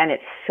keeps, and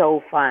it's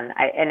so fun.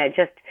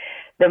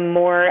 The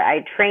more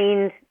I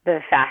trained, the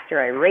faster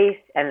I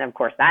raced, and of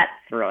course that's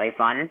really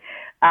fun.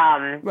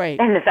 Right.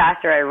 And the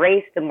faster I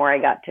raced, the more I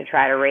got to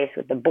try to race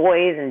with the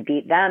boys and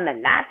beat them,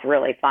 and that's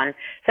really fun.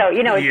 So,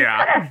 you know, it's just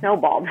kind of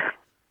snowballed.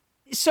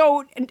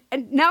 So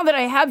and now that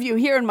I have you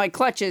here in my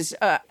clutches,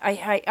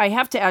 I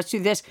have to ask you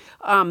this.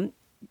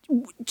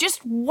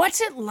 Just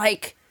what's it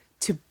like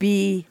to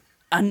be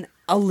an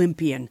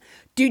Olympian?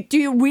 Do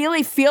you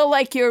really feel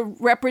like you're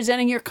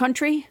representing your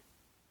country?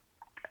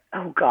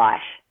 Oh,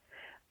 gosh.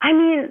 I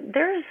mean,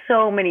 there's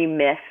so many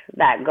myths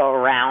that go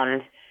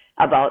around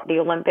about the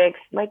Olympics.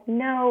 Like,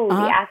 no, the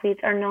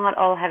athletes are not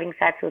all having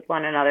sex with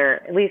one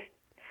another, at least,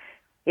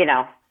 you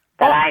know,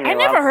 that I knew I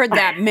never of. heard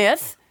that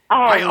myth.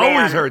 I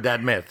always heard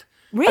that myth.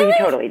 Really? Oh, you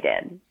totally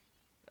did.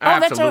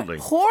 Absolutely.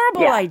 That's a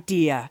horrible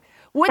idea.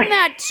 Wouldn't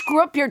that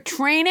screw up your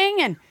training?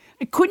 And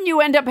couldn't you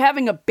end up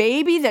having a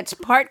baby that's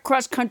part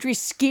cross-country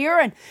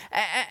skier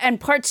and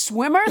part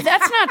swimmer?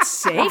 That's not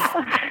safe.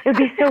 It would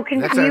be so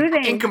That's confusing.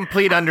 an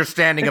incomplete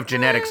understanding of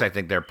genetics, I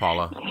think, there,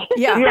 Paula.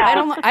 Yeah, I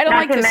don't Not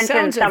like to the mention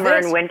sounds of summer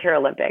this. and winter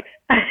Olympics.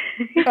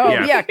 Oh,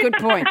 Yeah. yeah, good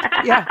point.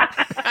 Yeah.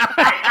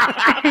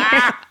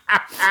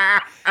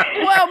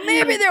 Well,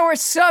 maybe there were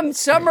some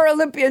summer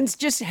Olympians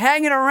just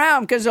hanging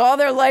around because all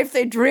their life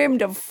they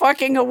dreamed of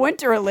fucking a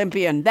winter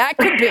Olympian. That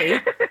could be.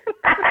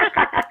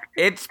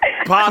 It's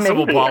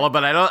possible, Maybe. Paula,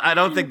 but I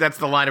don't think that's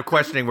the line of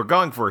questioning we're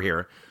going for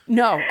here.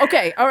 No.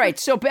 Okay. All right.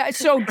 So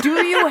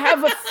do you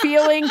have a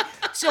feeling?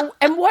 So,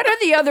 and what are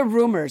the other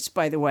rumors,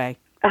 by the way?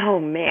 Oh,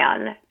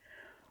 man.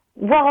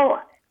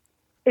 Well,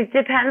 it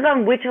depends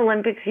on which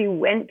Olympics you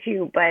went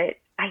to, but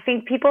I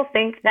think people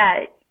think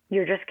that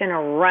you're just going to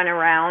run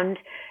around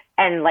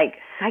and, like,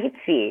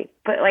 sightsee.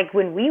 But, like,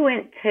 when we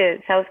went to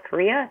South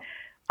Korea,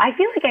 I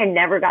feel like I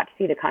never got to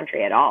see the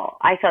country at all.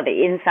 I saw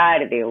the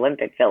inside of the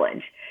Olympic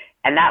Village,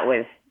 and that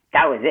was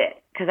it.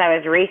 Because I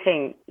was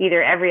racing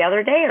either every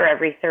other day or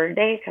every third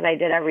day because I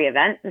did every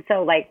event. And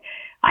so, like,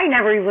 I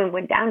never even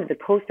went down to the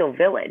coastal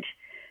village.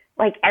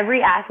 Like,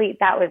 every athlete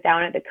that was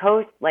down at the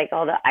coast, like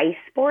all the ice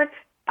sports,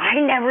 I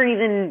never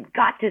even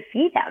got to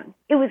see them.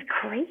 It was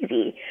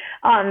crazy.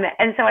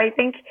 And so I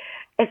think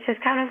it's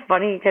just kind of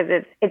funny because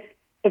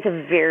it's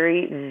a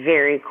very,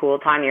 very cool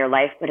time in your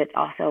life, but it's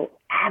also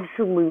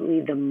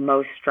absolutely the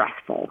most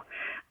stressful.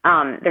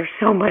 There's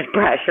so much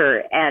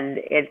pressure, and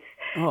it's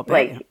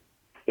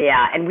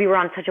yeah, and we were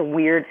on such a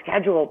weird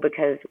schedule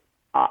because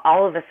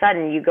all of a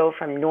sudden you go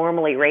from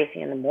normally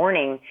racing in the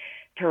morning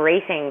to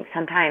racing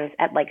sometimes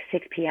at like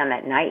 6 p.m.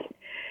 at night.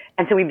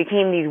 And so we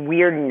became these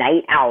weird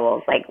night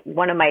owls. Like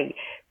one of my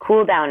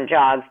cool down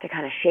jogs to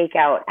kind of shake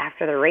out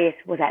after the race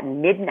was at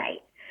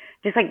midnight.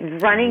 Just like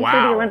running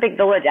through the Olympic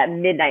Village at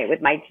midnight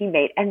with my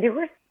teammate. And there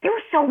were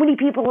so many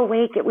people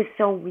awake. It was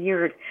so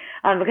weird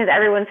because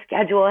everyone's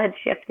schedule had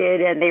shifted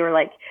and they were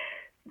like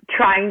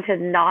trying to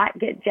not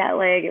get jet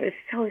lag. It was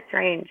so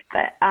strange.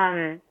 But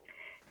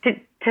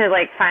to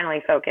like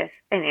finally focus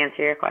and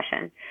answer your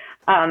question,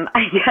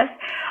 I guess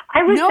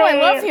I would say... No, I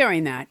love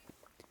hearing that.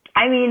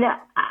 I mean,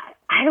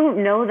 I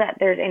don't know that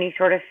there's any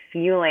sort of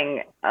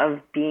feeling of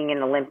being an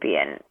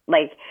Olympian.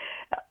 Like,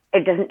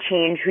 it doesn't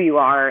change who you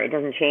are. It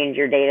doesn't change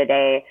your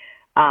day-to-day.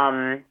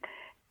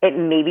 It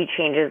maybe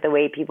changes the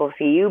way people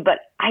see you,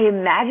 but I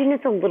imagine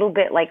it's a little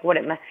bit like what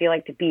it must feel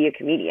like to be a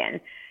comedian.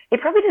 It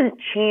probably doesn't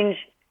change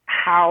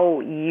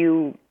how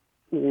you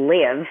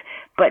live,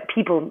 but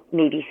people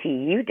maybe see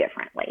you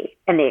differently,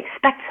 and they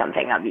expect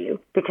something of you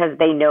because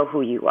they know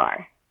who you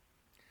are.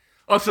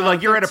 Oh, so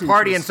like you're at a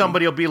party and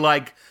somebody will be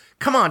like,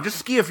 come on, just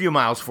ski a few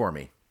miles for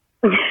me.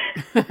 I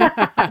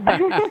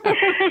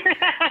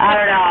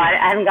don't know.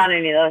 I haven't gone to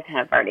any of those kind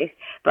of parties.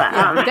 But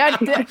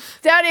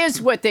that is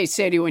what they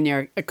say to you when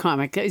you're a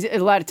comic. A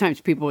lot of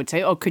times people would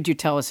say, oh, could you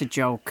tell us a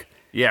joke?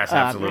 Yes,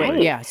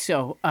 absolutely. Yeah,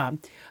 so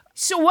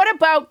what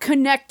about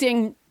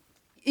connecting,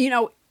 you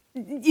know,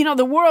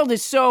 the world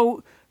is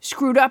so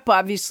screwed up,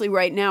 obviously,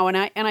 right now. And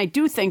I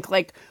do think,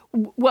 like,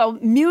 well,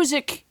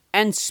 music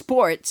and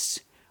sports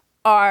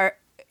are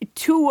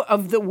two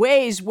of the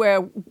ways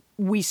where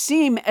we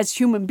seem as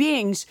human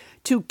beings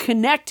to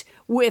connect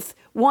with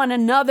one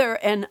another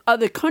and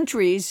other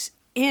countries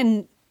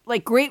in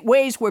like great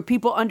ways where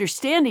people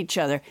understand each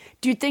other.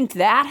 Do you think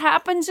that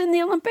happens in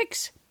the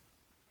Olympics?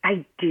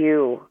 I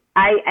do.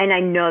 I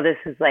know this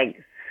is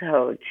like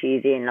so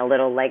cheesy and a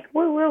little like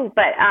woo woo,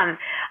 but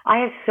I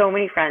have so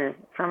many friends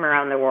from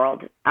around the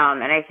world,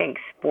 and I think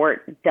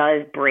sport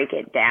does break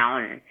it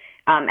down.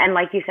 And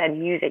like you said,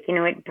 music, you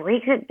know, it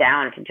breaks it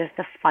down to just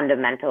the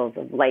fundamentals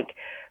of like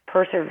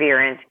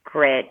perseverance,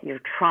 grit. You're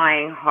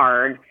trying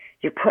hard.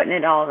 you're putting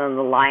it all on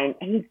the line,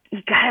 and you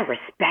gotta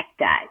respect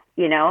that,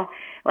 you know?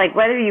 Like,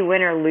 whether you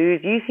win or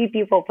lose, you see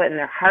people putting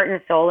their heart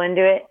and soul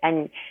into it,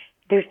 and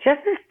there's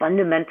just this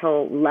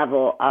fundamental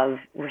level of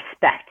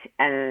respect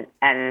and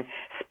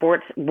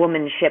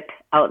sportswomanship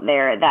out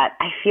there that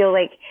I feel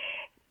like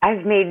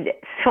I've made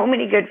so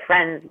many good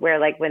friends where,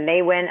 like, when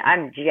they win,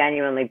 I'm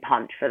genuinely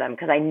pumped for them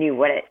because I knew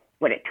what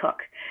it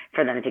took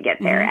for them to get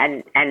there,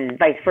 and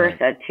vice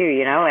versa too,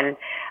 you know. And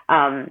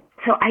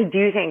so I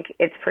do think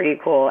it's pretty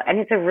cool, and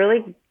it's a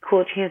really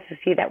cool chance to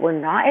see that we're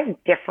not as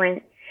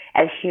different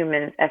as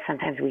humans as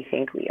sometimes we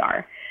think we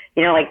are.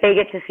 You know, like, they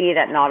get to see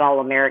that not all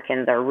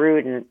Americans are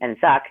rude and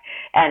suck,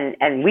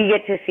 and we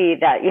get to see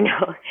that, you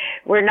know,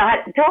 we're not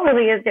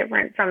totally as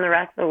different from the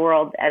rest of the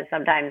world as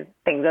sometimes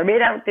things are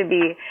made out to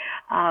be.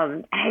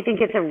 And I think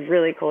it's a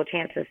really cool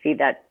chance to see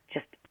that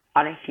just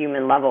on a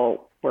human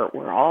level,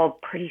 we're all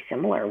pretty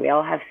similar. We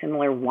all have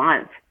similar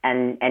wants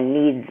and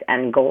needs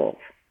and goals.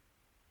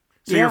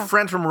 So your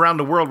friends from around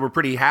the world were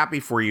pretty happy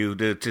for you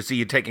to see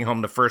you taking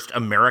home the first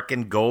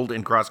American gold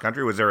in cross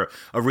country. Was there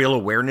a real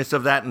awareness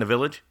of that in the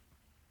village?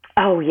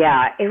 Oh,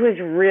 yeah. It was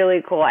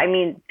really cool. I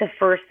mean, the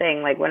first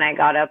thing, like, when I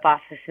got up off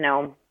the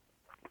snow,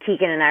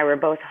 Keegan and I were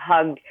both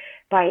hugged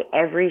by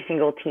every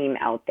single team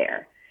out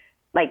there.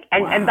 Like,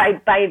 and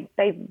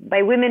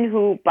by women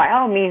who, by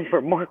all means,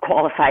 were more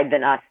qualified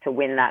than us to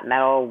win that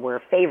medal,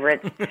 were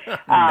favorites.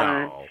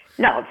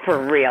 No,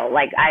 for real.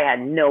 Like, I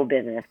had no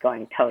business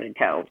going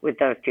toe-to-toe with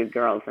those two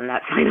girls in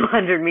that final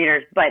 100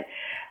 meters. But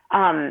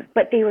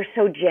they were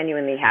so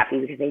genuinely happy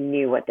because they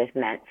knew what this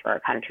meant for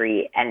our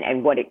country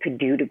and what it could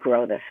do to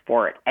grow the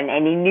sport. And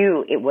they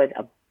knew it was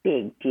a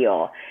big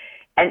deal.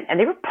 And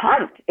they were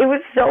pumped. It was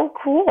so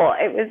cool.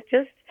 It was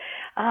just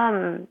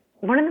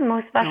one of the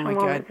most special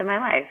moments of my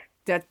life.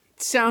 That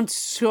sounds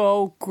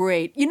so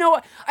great. You know,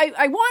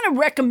 I want to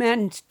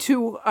recommend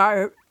to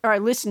our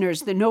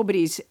listeners, the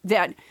nobodies,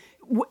 that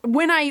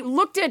when I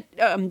looked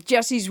at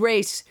Jesse's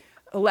race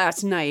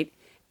last night,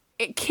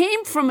 it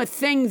came from a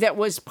thing that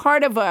was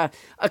part of a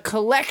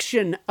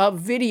collection of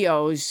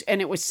videos, and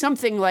it was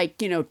something like,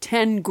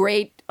 10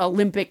 great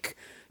Olympic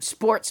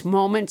sports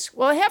moments.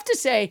 Well, I have to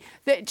say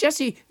that,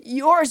 Jesse,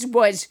 yours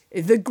was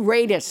the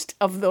greatest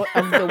of the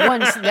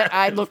ones that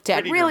I looked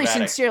at. Really,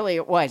 dramatic. Sincerely,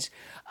 it was.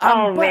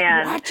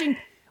 Man.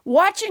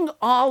 Watching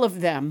all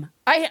of them,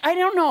 I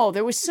don't know.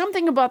 There was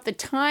something about the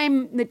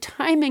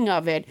timing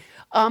of it.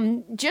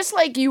 Just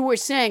like you were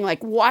saying,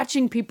 like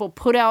watching people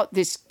put out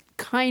this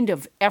kind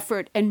of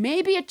effort, and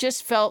maybe it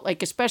just felt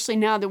like, especially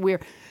now that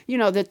we're,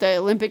 that the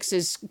Olympics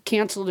is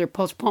canceled or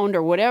postponed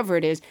or whatever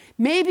it is,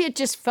 maybe it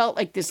just felt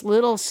like this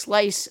little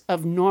slice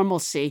of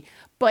normalcy.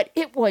 But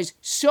it was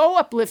so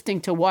uplifting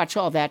to watch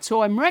all that.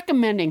 So I'm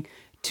recommending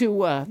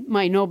to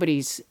my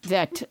nobodies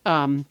that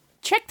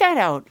check that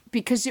out,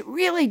 because it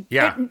really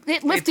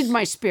it lifted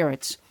my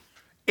spirits.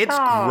 It's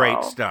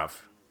great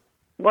stuff.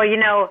 Well,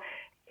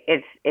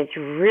 it's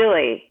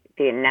really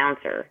the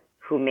announcer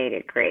who made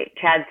it great.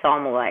 Chad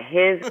Salmela,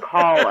 his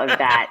call of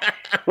that.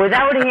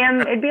 Without him,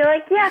 it'd be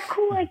like, yeah,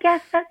 cool, I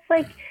guess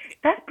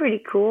that's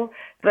pretty cool.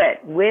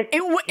 But with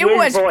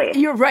his voice.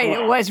 You're right,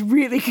 it was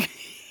really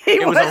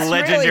It was a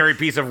legendary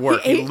piece of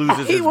work. He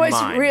loses his mind. He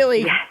was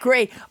really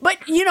great. But,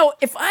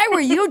 if I were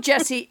you,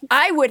 Jesse,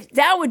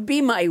 that would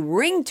be my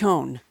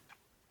ringtone.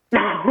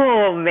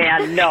 Oh,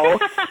 man, no.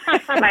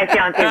 My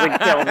fiance would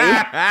kill me.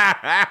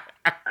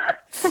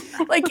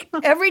 Like,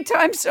 every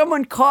time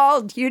someone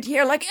called, you'd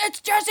hear, like, it's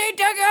Jessie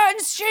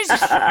Diggins. She's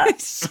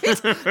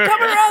coming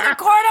around the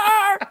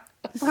corner.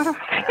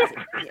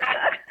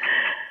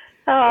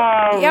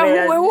 Oh, yeah,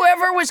 man.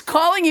 Whoever was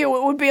calling you,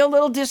 it would be a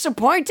little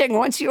disappointing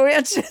once you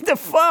answered the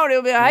phone. It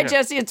would be, hi,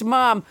 Jesse, it's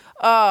Mom.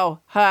 Oh,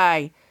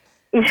 hi.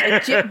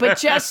 But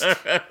just...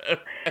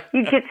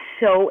 You get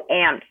so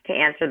amped to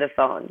answer the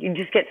phone. You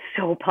just get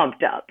so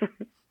pumped up.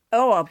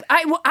 Oh,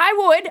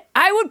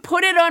 I would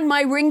put it on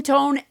my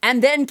ringtone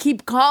and then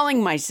keep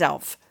calling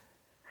myself.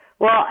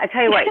 Well, I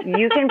tell you what,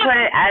 you can put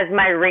it as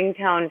my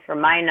ringtone for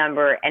my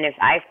number, and if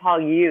I call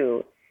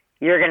you,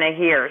 you're going to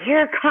hear,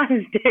 here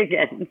comes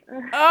Diggins.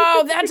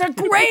 Oh, that's a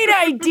great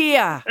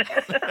idea.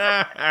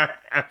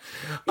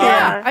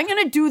 Yeah, I'm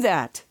going to do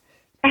that.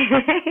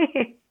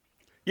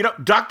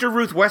 Dr.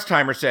 Ruth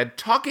Westheimer said,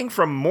 talking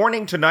from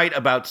morning to night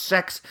about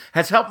sex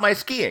has helped my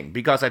skiing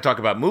because I talk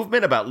about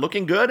movement, about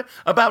looking good,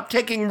 about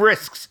taking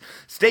risks.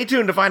 Stay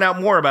tuned to find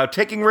out more about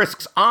taking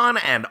risks on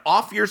and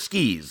off your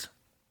skis.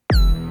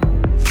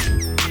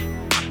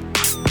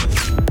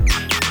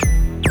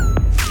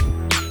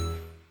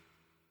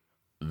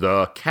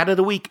 The cat of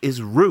the week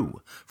is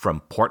Rue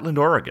from Portland,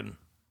 Oregon.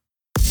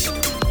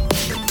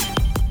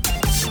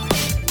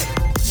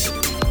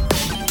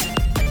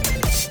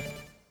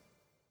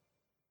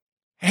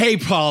 Hey,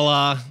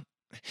 Paula.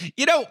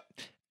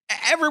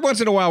 Every once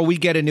in a while we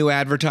get a new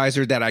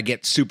advertiser that I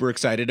get super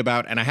excited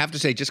about. And I have to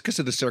say, just because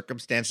of the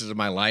circumstances of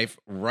my life,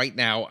 right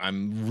now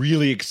I'm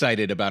really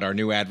excited about our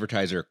new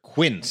advertiser,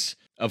 Quince,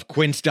 of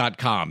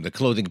Quince.com, the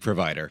clothing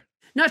provider.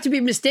 Not to be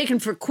mistaken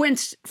for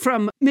Quince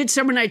from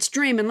Midsummer Night's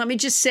Dream. And let me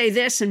just say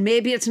this, and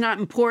maybe it's not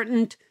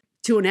important.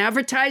 to an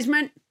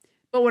advertisement.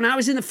 But when I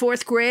was in the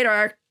 4th grade,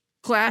 our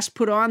class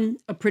put on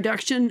a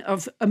production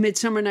of A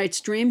Midsummer Night's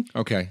Dream.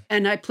 Okay.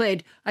 And I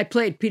played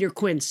Peter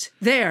Quince.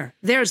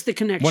 There's the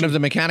connection. One of the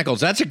mechanicals.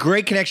 That's a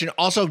great connection.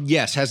 Also,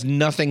 yes, has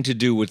nothing to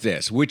do with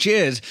this, which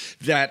is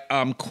that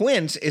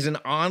Quince is an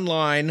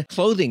online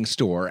clothing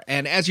store.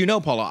 And as you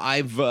know, Paula,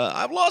 I've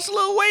lost a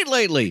little weight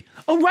lately.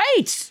 Oh,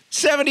 right.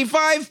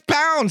 75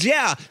 pounds,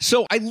 yeah.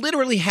 So I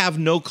literally have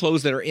no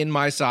clothes that are in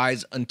my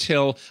size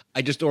until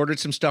I just ordered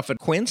some stuff at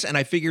Quince, and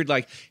I figured,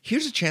 like,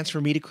 here's a chance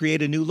for me to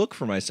create a new look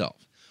for myself.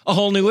 A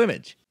whole new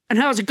image. And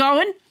how's it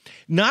going?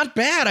 Not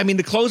bad. I mean,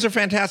 the clothes are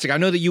fantastic. I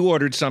know that you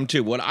ordered some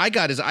too. What I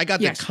got is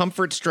the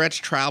Comfort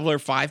Stretch Traveler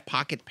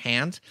 5-pocket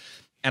pants.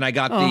 And I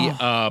got and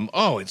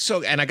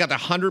I got the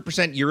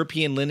 100%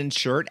 European linen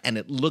shirt, and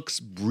it looks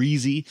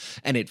breezy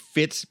and it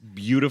fits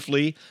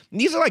beautifully.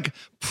 And these are like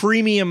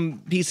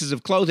premium pieces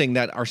of clothing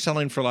that are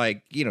selling for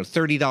like,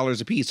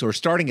 $30 a piece or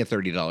starting at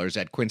 $30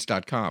 at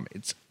quince.com.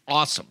 It's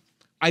awesome.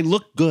 I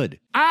look good.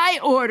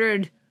 I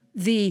ordered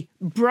the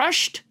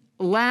brushed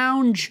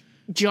lounge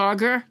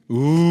jogger.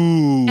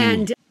 Ooh.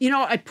 And,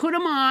 I put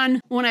them on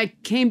when I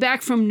came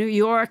back from New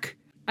York.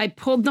 I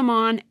pulled them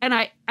on, and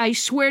I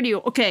swear to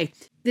you, okay,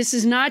 this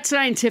is not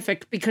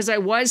scientific because I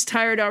was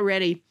tired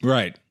already.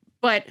 Right.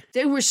 But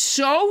they were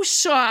so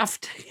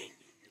soft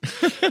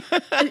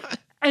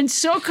and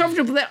so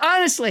comfortable that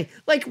honestly,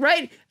 like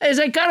right as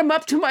I got them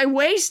up to my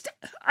waist,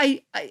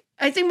 I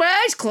think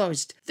my eyes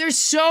closed. They're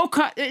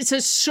it's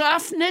a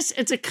softness.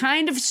 It's a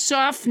kind of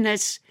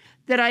softness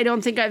that I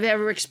don't think I've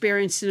ever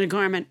experienced in a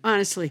garment,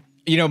 honestly.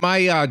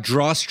 My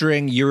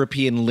drawstring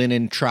European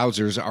linen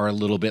trousers are a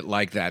little bit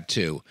like that,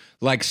 too.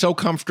 Like, so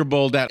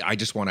comfortable that I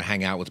just want to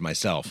hang out with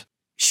myself.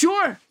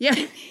 Sure.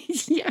 Yeah.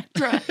 Yeah.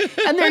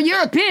 And they're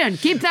European.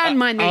 Keep that in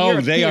mind.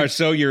 European. They are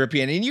so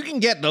European. And you can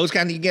get those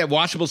you can get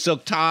washable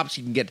silk tops.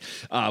 You can get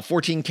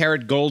 14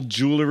 karat gold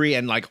jewelry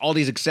and like all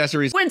these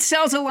accessories. Quince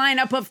sells a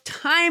lineup of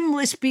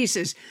timeless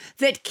pieces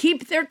that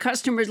keep their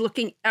customers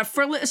looking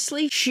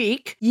effortlessly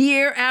chic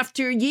year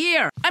after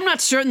year. I'm not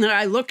certain that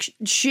I look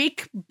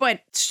chic, but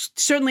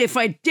certainly if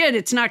I did,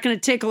 it's not going to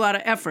take a lot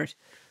of effort.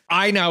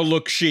 I now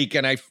look chic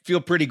and I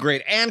feel pretty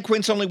great. And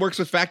Quince only works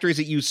with factories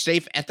that use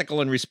safe, ethical,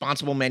 and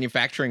responsible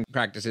manufacturing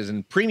practices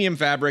and premium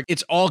fabric.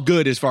 It's all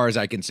good as far as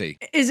I can see.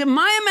 Is it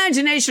my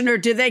imagination or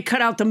did they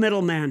cut out the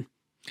middleman?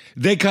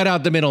 They cut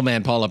out the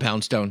middleman, Paula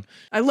Poundstone.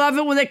 I love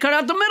it when they cut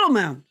out the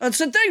middleman. That's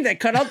the thing. They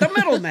cut out the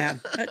middleman.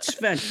 That's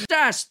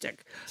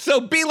fantastic.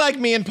 So be like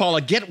me and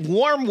Paula. Get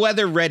warm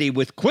weather ready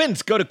with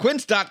Quince. Go to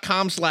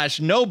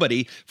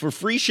quince.com/nobody for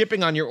free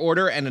shipping on your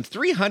order and a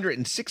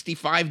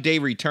 365-day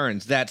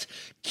returns. That's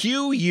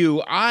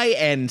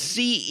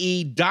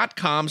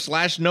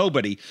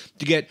QUINCE.com/nobody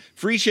to get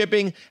free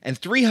shipping and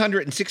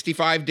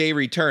 365-day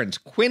returns.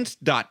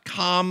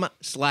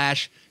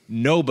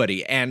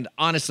 Quince.com/nobody. And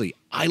honestly,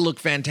 I look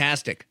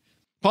fantastic.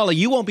 Paula,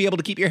 you won't be able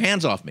to keep your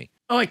hands off me.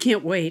 Oh, I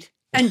can't wait.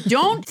 And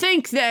don't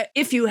think that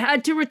if you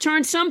had to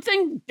return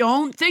something,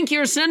 don't think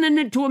you're sending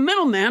it to a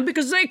middleman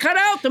because they cut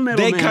out the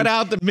middleman. They cut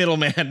out the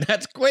middleman.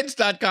 That's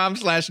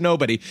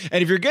quince.com/nobody.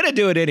 And if you're going to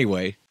do it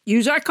anyway,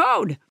 use our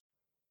code.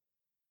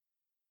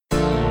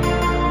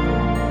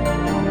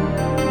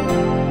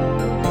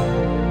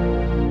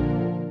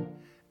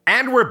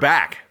 And we're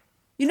back.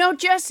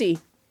 Jesse,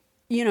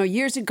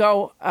 years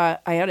ago, I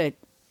had a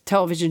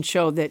television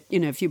show that,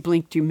 if you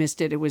blinked, you missed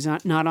it. It was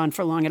not on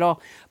for long at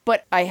all.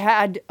 But I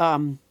had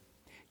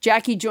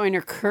Jackie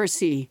Joyner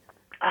Kersee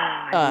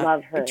I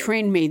love her.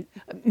 Trained me.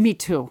 Me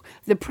too.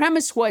 The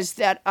premise was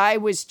that I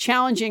was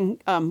challenging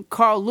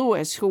Carl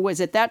Lewis, who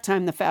was at that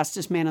time the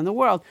fastest man in the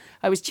world.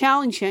 I was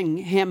challenging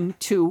him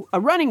to a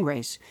running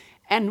race.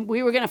 And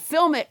we were going to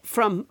film it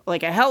from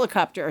like a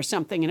helicopter or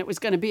something, and it was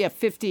going to be a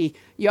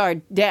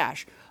 50-yard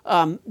dash.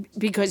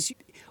 Because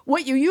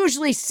what you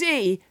usually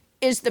see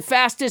is the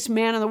fastest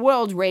man in the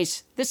world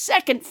race the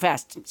second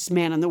fastest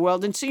man in the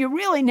world. And so you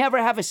really never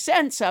have a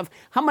sense of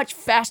how much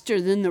faster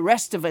than the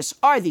rest of us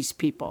are these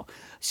people.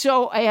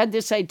 So I had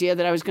this idea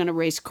that I was going to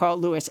race Carl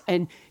Lewis.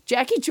 And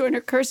Jackie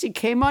Joyner Kersee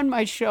came on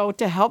my show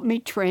to help me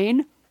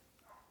train.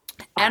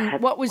 And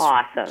what was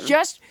awesome.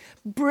 Just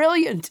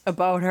brilliant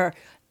about her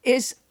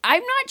is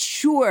I'm not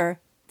sure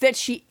that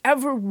she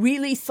ever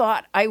really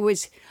thought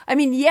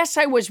yes,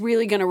 I was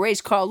really going to race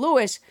Carl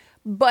Lewis,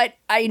 but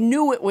I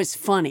knew it was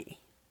funny.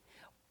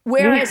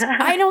 Whereas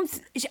I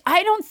don't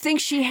think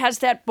she has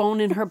that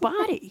bone in her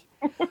body.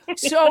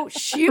 So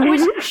she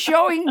was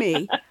showing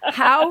me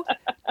how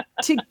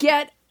to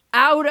get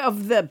out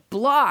of the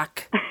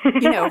block,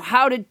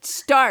 how to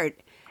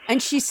start.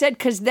 And she said,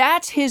 because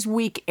that's his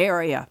weak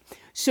area.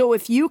 So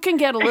if you can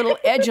get a little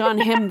edge on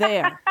him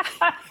there.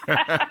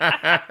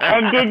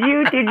 And did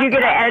you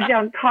get an edge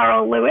on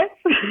Carl Lewis?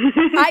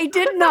 I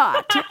did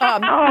not.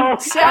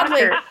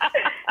 Sadly,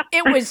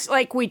 it was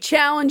like we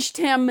challenged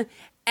him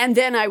And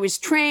then I was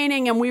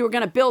training and we were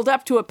going to build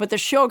up to it, but the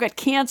show got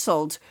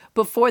canceled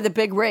before the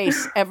big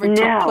race ever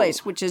took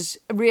place, which is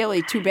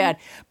really too bad.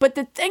 But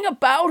the thing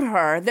about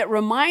her that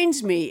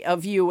reminds me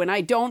of you, and I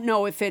don't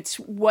know if it's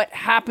what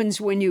happens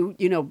when you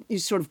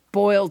sort of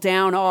boil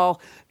down all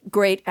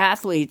great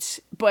athletes,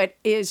 but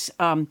is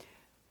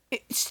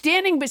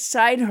standing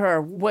beside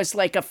her was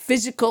like a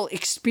physical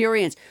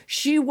experience.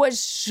 She was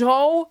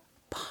so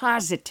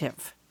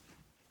positive.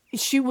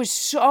 She was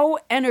so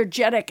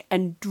energetic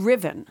and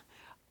driven.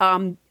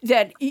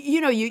 That,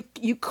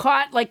 you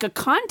caught like a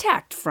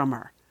contact from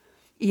her,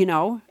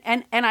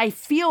 and I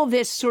feel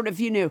this sort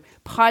of,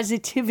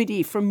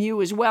 positivity from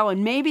you as well.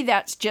 And maybe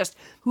that's just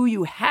who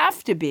you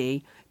have to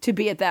be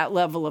at that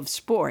level of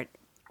sport,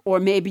 or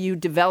maybe you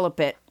develop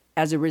it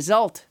as a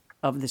result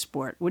of the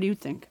sport. What do you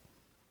think?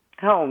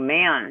 Oh,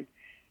 man.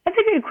 That's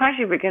a good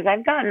question because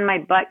I've gotten my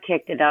butt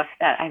kicked enough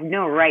that I have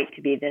no right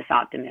to be this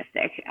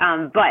optimistic.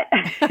 But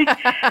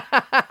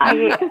I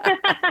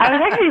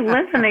was actually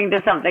listening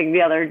to something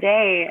the other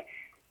day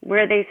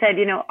where they said,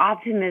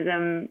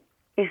 optimism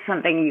is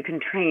something you can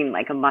train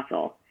like a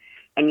muscle.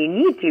 And you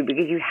need to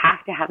because you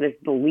have to have this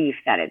belief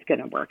that it's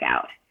going to work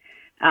out.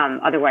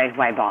 Otherwise,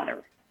 why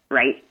bother,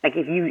 right? Like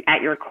if you,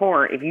 at your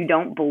core, if you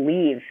don't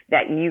believe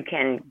that you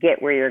can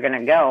get where you're going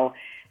to go,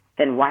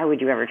 then why would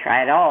you ever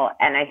try at all?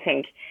 And I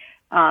think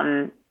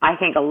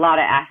a lot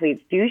of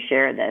athletes do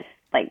share this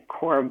like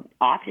core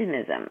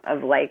optimism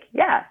of like,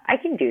 yeah, I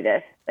can do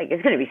this. Like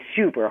it's going to be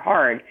super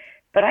hard,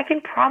 but I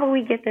can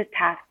probably get this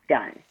task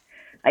done.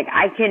 Like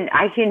I can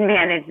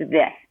manage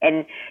this.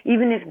 And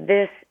even if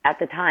this at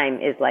the time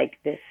is like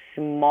this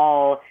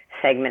small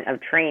segment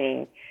of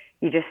training,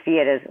 you just see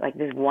it as like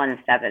this one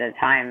step at a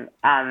time.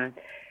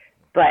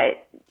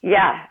 But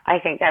yeah, I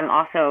think I'm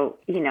also,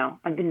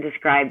 I've been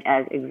described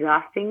as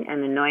exhausting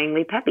and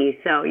annoyingly peppy.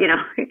 So,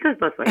 it goes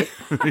both ways.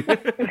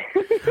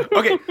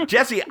 Okay,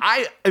 Jesse,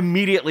 I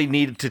immediately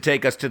need to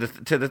take us to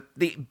the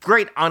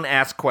great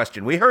unasked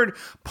question. We heard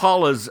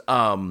Paula's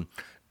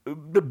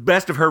the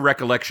best of her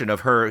recollection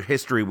of her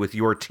history with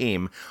your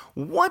team.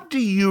 What do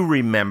you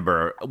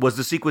remember was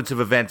the sequence of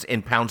events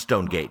in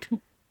Poundstone Gate?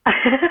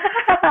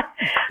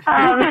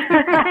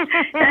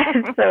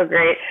 It's so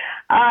great.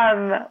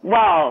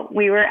 Well,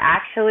 we were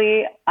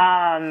actually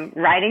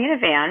riding in a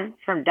van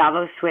from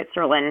Davos,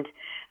 Switzerland,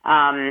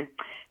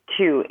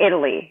 to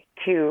Italy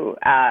to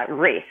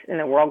race in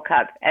the World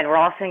Cup, and we're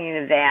all sitting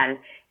in the van.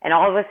 And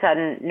all of a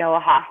sudden, Noah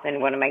Hoffman,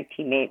 one of my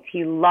teammates,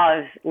 he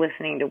loves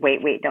listening to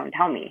Wait, Wait, Don't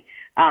Tell Me.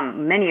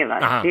 Many of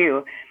us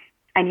do.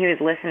 And he was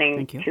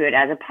listening to it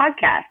as a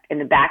podcast in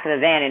the back of the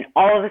van. And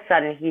all of a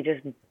sudden, he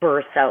just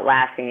bursts out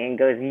laughing and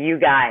goes, "You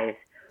guys,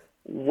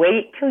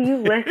 wait till you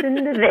listen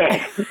to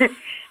this."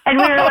 And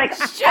we were like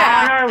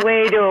on our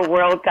way to a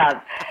World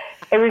Cup.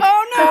 It was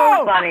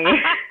so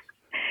funny.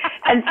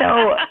 And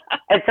so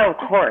of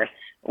course,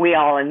 we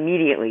all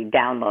immediately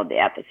download the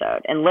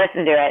episode and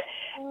listen to it.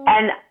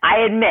 And I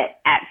admit,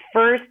 at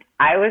first,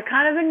 I was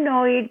kind of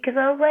annoyed because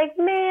I was like,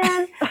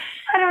 man,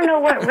 I don't know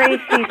what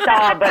race she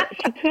saw, but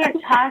she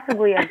can't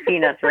possibly have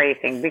seen us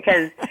racing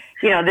because,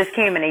 this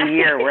came in a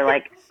year where,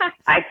 like,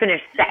 I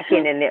finished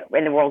second in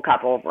the World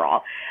Cup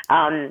overall.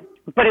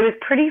 But it was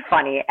pretty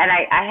funny. And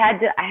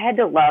I had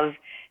to love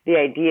the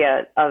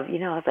idea of, I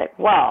was like,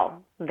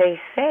 well, they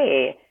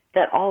say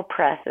that all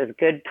press is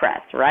good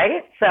press,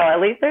 right? So at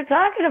least they're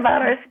talking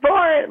about our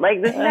sport.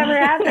 Like, this never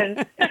happens.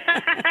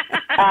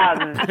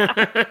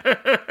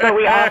 But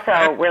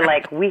we're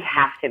like, we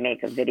have to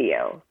make a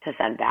video to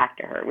send back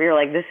to her. We were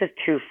like, this is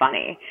too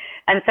funny.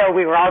 And so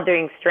we were all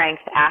doing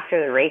strength after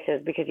the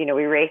races because,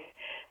 we race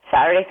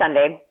Saturday,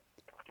 Sunday.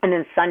 And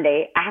then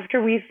Sunday,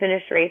 after we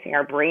finished racing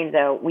our brains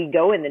out, we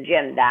go in the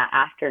gym that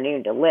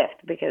afternoon to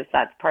lift because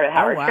that's part of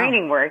how our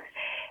training works.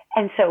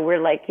 And so we're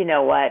like, you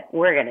know what,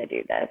 we're going to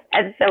do this.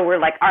 And so we're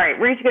like, all right,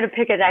 we're just going to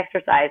pick an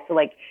exercise. So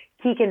like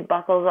Keegan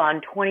buckles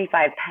on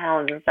 25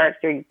 pounds and starts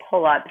doing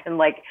pull-ups. And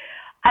like,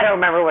 I don't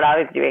remember what I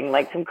was doing,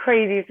 like some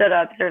crazy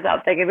sit-ups or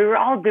something. And we were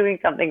all doing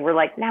something. We're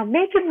like, now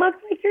make it look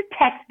like you're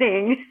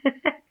texting.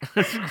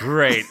 That's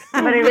great.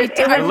 But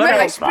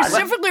I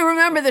specifically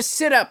remember the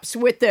sit-ups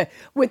with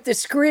the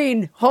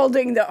screen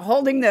holding the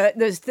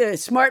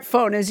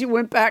smartphone as you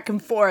went back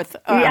and forth.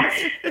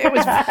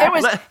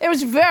 It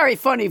was very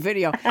funny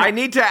video. I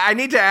need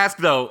to ask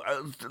though.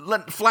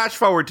 Flash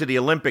forward to the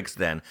Olympics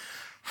then.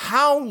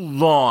 How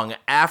long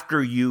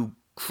after you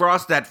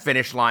crossed that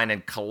finish line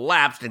and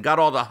collapsed and got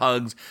all the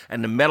hugs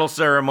and the medal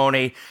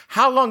ceremony,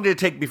 how long did it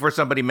take before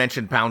somebody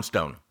mentioned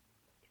Poundstone?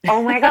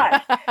 Oh my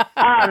gosh.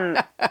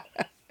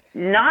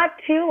 Not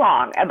too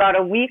long. About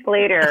a week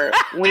later,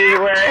 we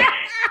were,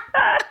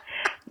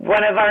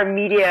 one of our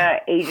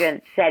media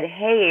agents said,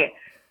 hey,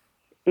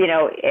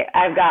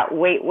 I've got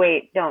Wait,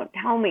 Wait, Don't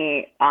Tell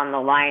Me on the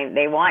line.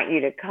 They want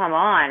you to come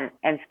on,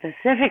 and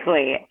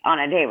specifically on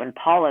a day when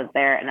Paula's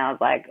there. And I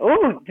was like,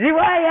 oh, do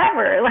I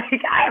ever?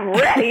 Like, I'm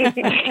ready.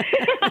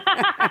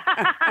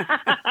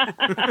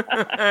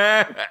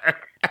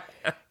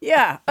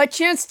 Yeah, a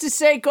chance to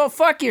say "go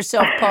fuck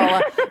yourself,"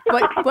 Paula,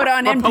 but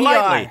on NPR.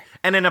 Politely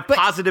and in a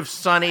positive,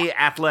 sunny,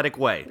 athletic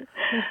way.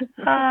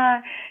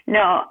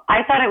 No,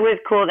 I thought it was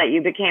cool that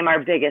you became our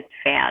biggest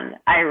fan.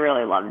 I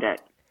really loved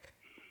it.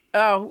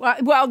 Oh,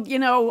 well,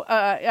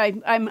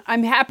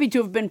 I'm happy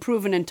to have been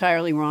proven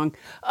entirely wrong.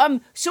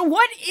 So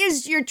what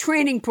is your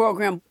training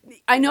program?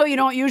 I know you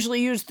don't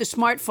usually use the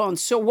smartphone,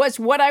 so was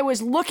what I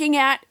was looking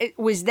at,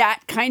 was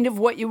that kind of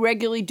what you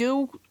regularly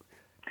do?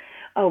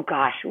 Oh,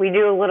 gosh, we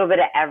do a little bit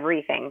of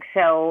everything.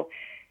 So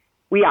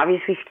we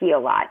obviously ski a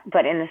lot,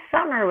 but in the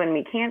summer when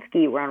we can't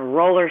ski, we're on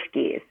roller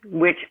skis,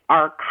 which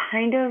are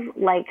kind of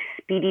like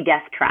speedy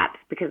death traps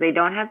because they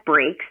don't have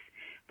brakes.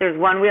 There's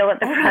one wheel at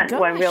the front,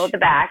 one wheel at the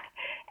back,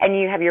 and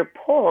you have your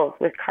poles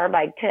with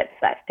carbide tips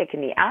that stick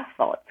in the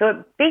asphalt. So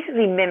it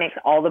basically mimics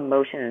all the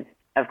motions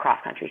of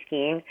cross-country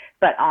skiing,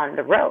 but on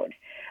the road.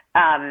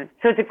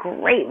 So it's a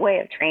great way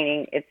of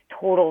training. It's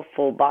total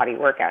full body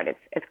workout.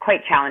 It's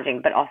quite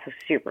challenging, but also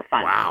super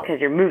fun because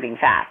you're moving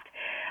fast.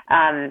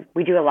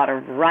 We do a lot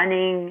of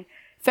running.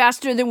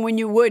 Faster than when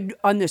you would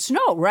on the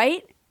snow,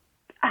 right?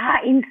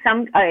 In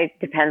some, it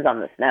depends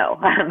on the snow,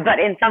 but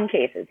in some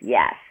cases,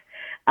 yes,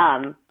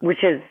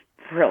 which is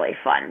really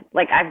fun.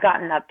 Like I've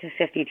gotten up to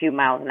 52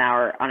 miles an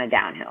hour on a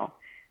downhill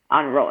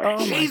on roller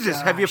skis.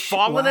 Jesus, have you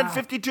fallen at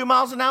 52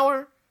 miles an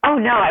hour? Oh,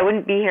 no, I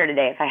wouldn't be here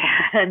today if I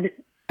had.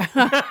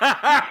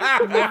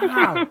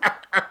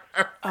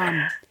 Wow.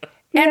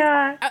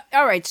 Yeah.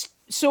 All right.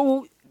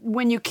 So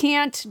when you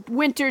can't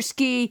winter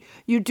ski,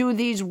 you do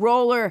these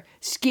roller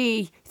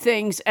ski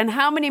things. And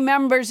how many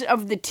members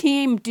of the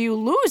team do you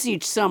lose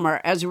each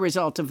summer as a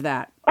result of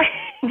that?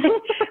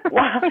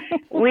 Well,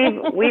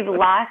 we've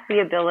lost the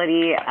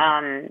ability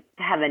to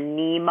have a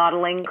knee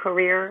modeling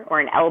career or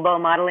an elbow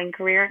modeling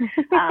career,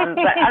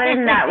 but other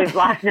than that, we've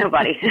lost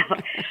nobody. So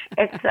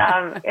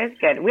it's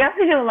good. We also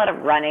do a lot of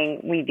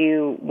running. We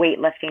do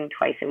weightlifting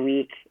twice a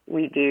week.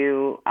 We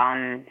do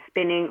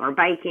spinning or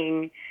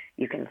biking.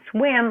 You can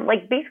swim,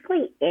 like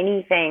basically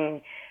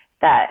anything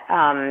that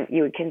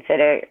you would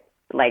consider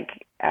like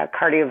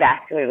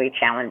cardiovascularly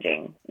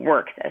challenging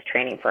works as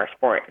training for a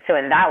sport. So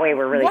in that way,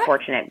 we're really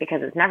fortunate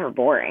because it's never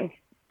boring.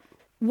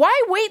 Why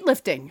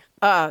weightlifting?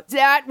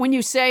 That when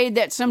you say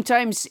that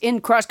sometimes in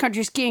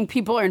cross-country skiing,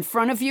 people are in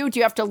front of you, do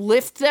you have to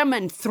lift them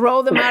and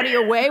throw them out of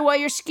your way while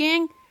you're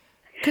skiing?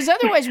 Because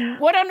otherwise,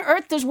 what on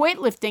earth does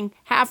weightlifting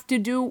have to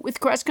do with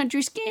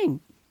cross-country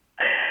skiing?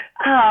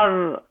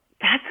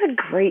 That's a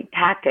great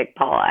tactic,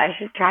 Paula. I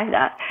should try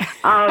that.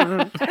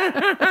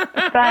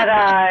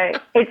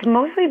 But it's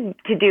mostly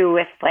to do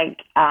with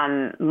like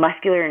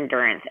muscular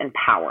endurance and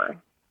power.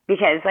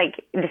 Because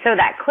so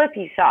that clip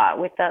you saw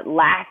with the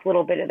last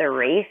little bit of the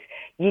race,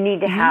 you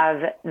need to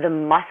have the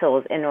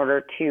muscles in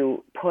order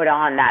to put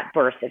on that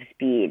burst of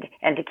speed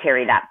and to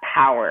carry that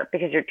power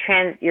because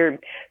you're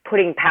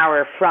putting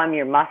power from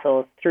your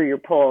muscles through your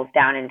poles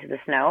down into the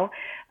snow.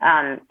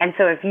 And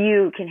so if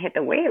you can hit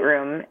the weight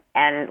room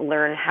and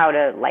learn how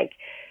to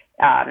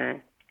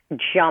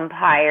jump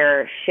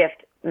higher,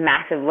 shift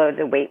massive loads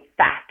of weight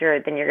faster,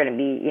 then you're going to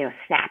be,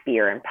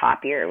 snappier and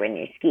poppier when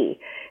you ski,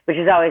 which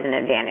is always an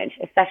advantage,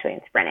 especially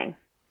in sprinting.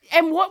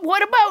 And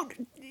what about,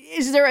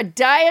 is there a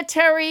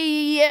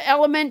dietary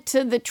element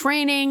to the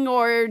training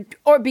or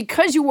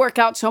because you work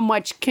out so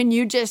much, can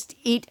you just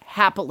eat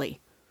happily?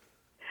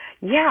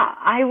 Yeah,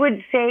 I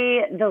would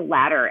say the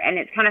latter. And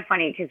it's kind of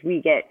funny because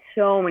we get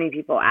so many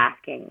people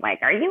asking,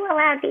 are you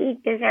allowed to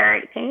eat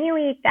dessert? Can you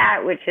eat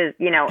that? Which is,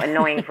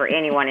 annoying for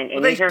anyone in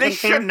any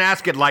circumstance. They shouldn't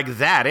ask it like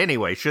that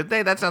anyway, should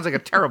they? That sounds like a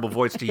terrible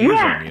voice to use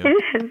on you.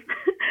 It is.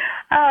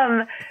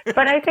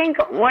 But I think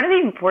one of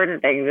the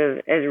important things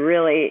is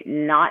really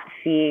not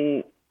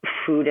seeing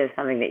food as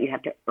something that you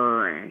have to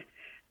earn,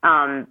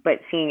 but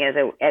seeing it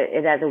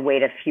as a way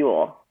to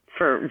fuel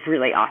for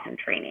really awesome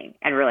training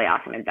and really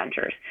awesome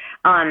adventures.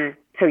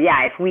 So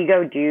yeah, if we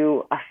go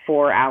do a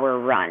 4-hour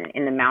run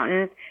in the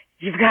mountains,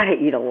 you've got to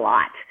eat a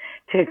lot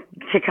to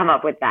come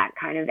up with that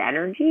kind of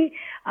energy.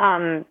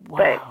 Wow.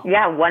 But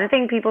yeah, one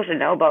thing people should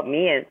know about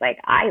me is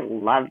I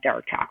love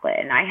dark chocolate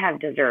and I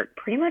have dessert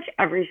pretty much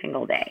every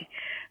single day.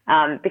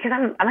 Because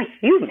I'm a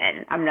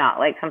human. I'm not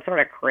some sort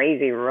of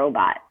crazy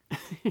robot.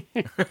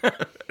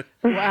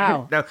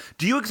 Wow. Now,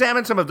 do you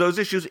examine some of those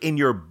issues in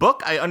your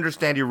book? I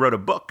understand you wrote a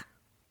book.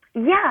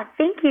 Yeah,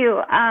 thank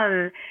you.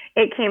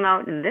 It came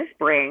out this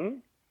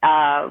spring.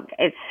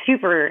 It's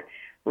super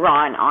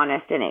raw and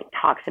honest, and it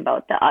talks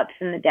about the ups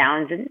and the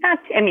downs.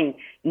 And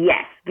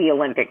yes, the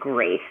Olympic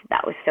race,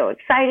 that was so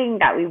exciting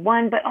that we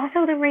won, but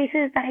also the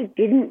races that I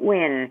didn't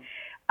win.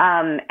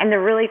 And the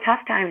really tough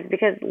times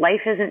because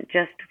life isn't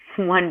just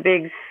one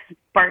big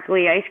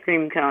sparkly ice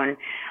cream cone.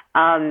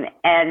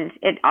 And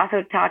it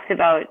also talks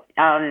about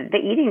the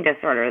eating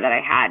disorder that I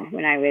had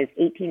when I was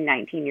 18,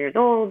 19 years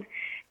old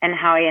and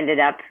how I ended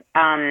up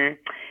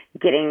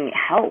getting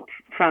help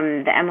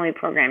from the Emily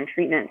Program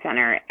Treatment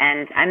Center.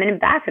 And I'm an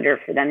ambassador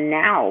for them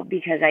now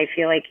because I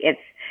feel like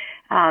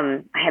I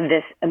have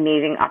this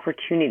amazing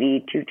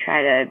opportunity to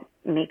try to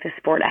make the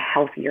sport a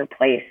healthier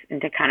place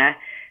and to kind of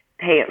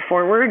pay it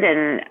forward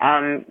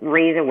and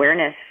raise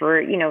awareness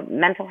for,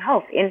 mental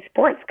health in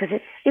sports, because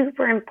it's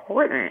super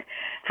important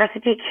for us to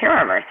take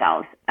care of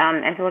ourselves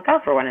and to look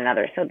out for one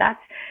another. So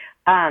that's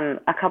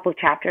a couple of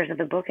chapters of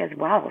the book as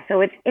well.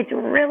 So it's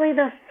really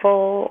the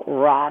full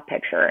raw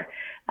picture.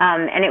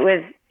 And it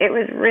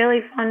was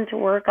really fun to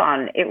work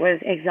on. It was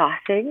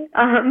exhausting,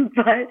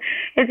 but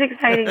it's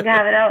exciting to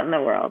have it out in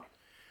the world.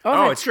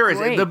 Oh, it sure is.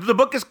 The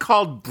book is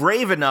called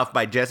Brave Enough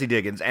by Jessie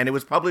Diggins, and it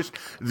was published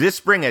this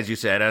spring, as you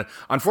said.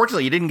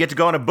 Unfortunately, you didn't get to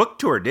go on a book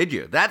tour, did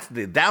you? That's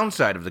the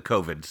downside of the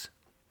COVIDs.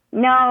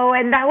 No,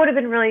 and that would have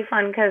been really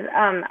fun because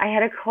I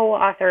had a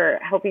co-author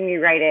helping me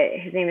write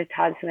it. His name is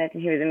Todd Smith,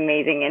 and he was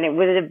amazing. And it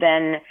would have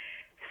been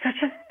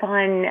such a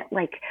fun,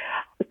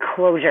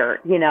 closure,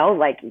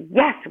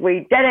 yes,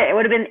 we did it. It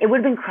would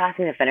have been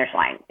crossing the finish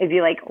line. It'd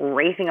be like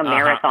racing a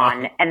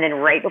marathon, and then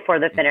right before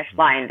the finish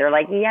line, they're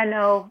like, yeah,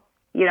 no,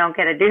 you don't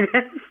get to do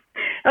this.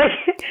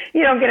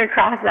 You don't get to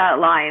cross that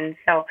line.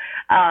 So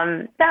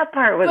that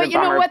part was a bummer. But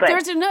you know what?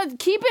 There's another.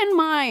 Keep in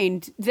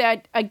mind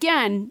that,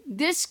 again,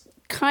 this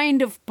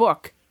kind of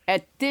book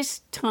at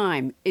this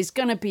time is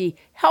going to be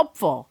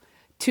helpful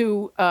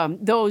to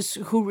those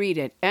who read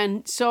it.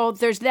 And so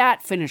there's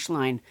that finish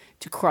line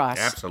to cross.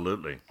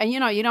 Absolutely. And,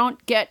 you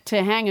don't get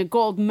to hang a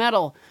gold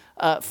medal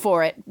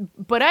for it.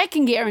 But I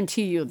can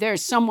guarantee you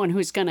there's someone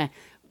who's going to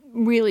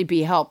really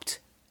be helped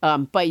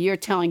by your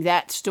telling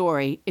that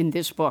story in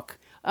this book.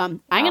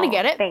 I'm going to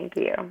get it. Thank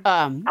you.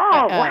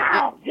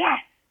 Wow. Yes.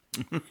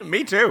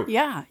 Me too.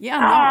 Yeah.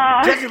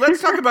 No. Jessie,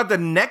 let's talk about the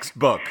next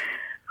book.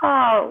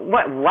 Oh,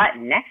 what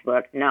next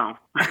book? No.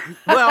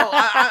 Well,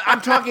 I'm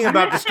talking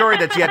about the story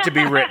that's yet to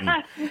be written,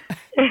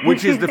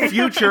 which is the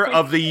future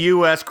of the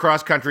U.S.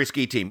 cross-country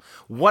ski team.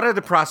 What are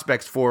the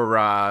prospects for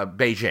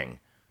Beijing?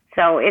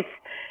 So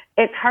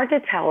it's hard to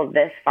tell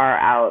this far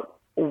out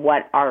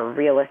what our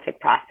realistic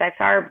prospects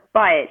are,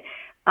 but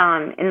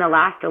in the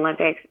last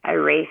Olympics, I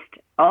raced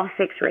all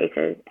 6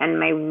 races, and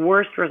my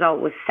worst result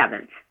was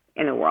 7th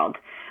in the world.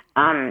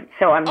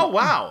 So I'm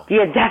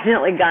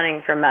definitely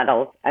gunning for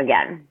medals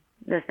again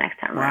this next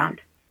time around.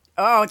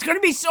 Oh, it's going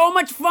to be so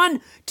much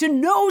fun to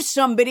know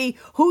somebody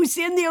who's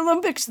in the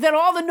Olympics that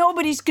all the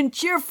nobodies can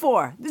cheer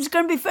for. This is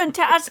going to be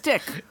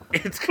fantastic.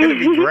 It's going to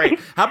be great.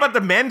 How about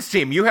the men's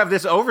team? You have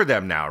this over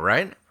them now,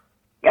 right?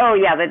 Oh,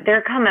 yeah, but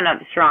they're coming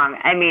up strong.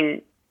 I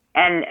mean,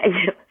 and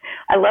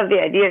I love the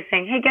idea of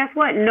saying, hey, guess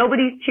what?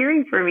 Nobody's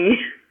cheering for me.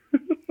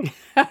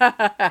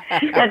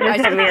 That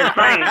just hit me as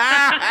funny.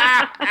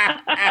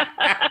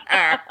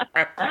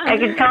 I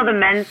can tell the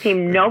men's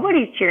team,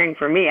 nobody's cheering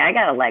for me. I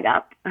got a leg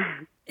up.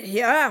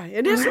 Yeah,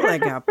 it is a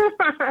leg up.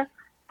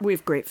 We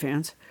have great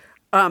fans.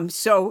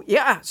 So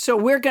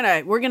we're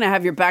gonna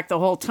have your back the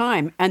whole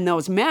time, and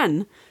those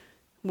men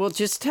will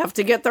just have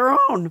to get their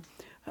own.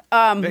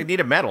 They need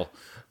a medal.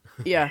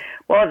 Yeah.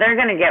 Well, they're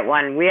gonna get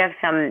one. We have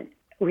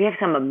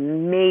some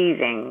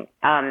amazing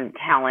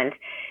talent,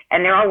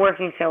 and they're all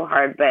working so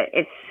hard, but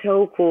it's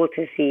so cool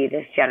to see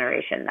this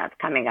generation that's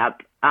coming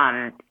up.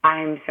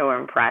 I'm so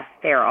impressed.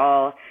 They're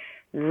all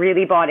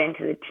really bought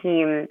into the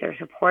team. They're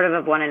supportive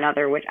of one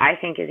another, which I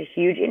think is a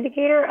huge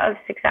indicator of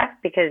success,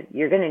 because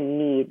you're going to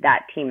need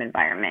that team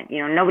environment.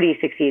 Nobody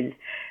succeeds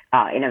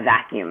in a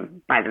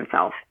vacuum by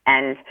themselves.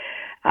 And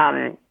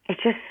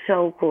it's just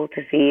so cool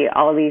to see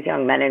all these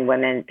young men and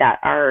women that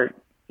are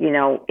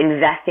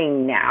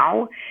investing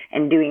now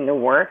and doing the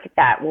work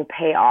that will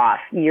pay off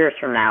years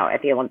from now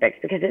at the Olympics,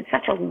 because it's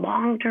such a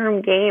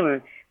long-term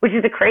game, which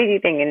is the crazy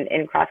thing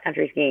in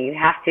cross-country skiing.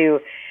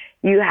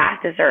 You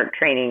have to start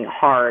training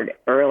hard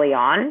early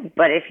on,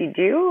 but if you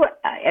do,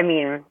 I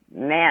mean,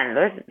 man,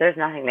 there's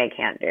nothing they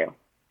can't do.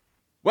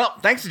 Well,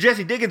 thanks to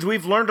Jessie Diggins,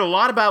 we've learned a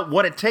lot about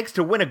what it takes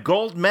to win a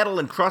gold medal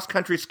in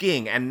cross-country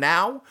skiing. And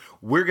now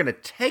we're going to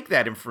take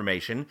that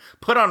information,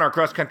 put on our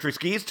cross-country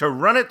skis to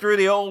run it through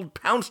the old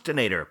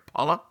Pounce-tonator.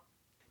 Paula?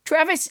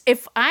 Travis,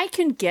 if I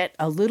can get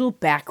a little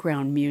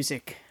background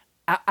music,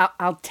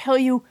 I'll tell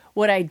you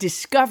what I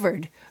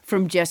discovered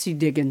from Jessie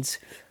Diggins.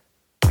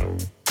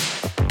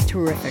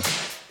 Terrific.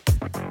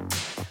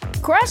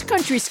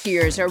 Cross-country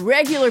skiers are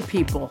regular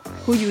people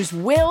who use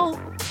will,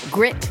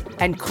 grit,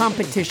 and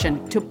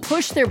competition to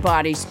push their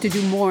bodies to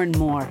do more and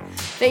more.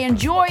 They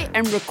enjoy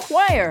and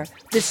require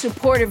the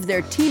support of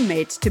their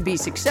teammates to be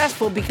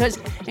successful, because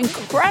in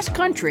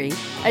cross-country,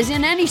 as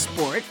in any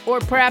sport, or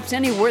perhaps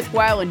any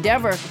worthwhile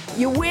endeavor,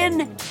 you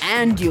win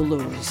and you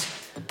lose.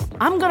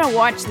 I'm going to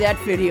watch that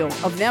video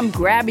of them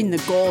grabbing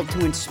the gold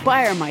to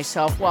inspire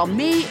myself while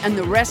me and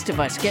the rest of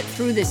us get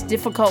through this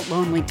difficult,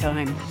 lonely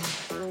time.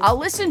 I'll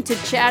listen to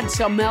Chad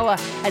Salmela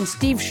and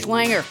Steve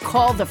Schlanger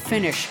call the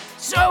finish.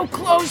 So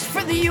close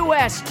for the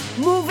U.S.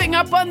 Moving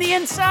up on the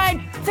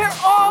inside, they're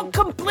all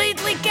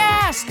completely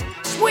gassed.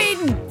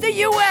 Sweden, the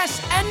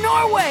U.S., and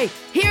Norway.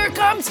 Here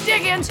comes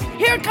Diggins.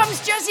 Here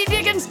comes Jessie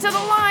Diggins to the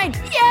line.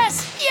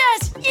 Yes,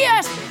 yes,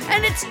 yes.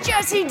 And it's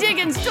Jessie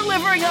Diggins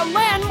delivering a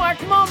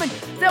landmark moment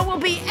that will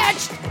be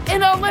etched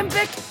in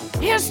Olympic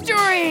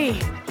history.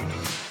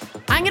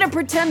 I'm going to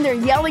pretend they're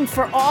yelling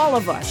for all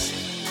of us.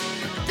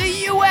 The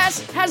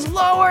U.S. has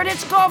lowered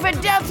its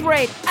COVID death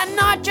rate, and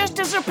not just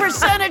as a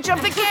percentage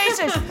of the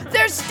cases.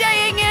 They're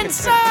staying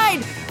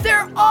inside.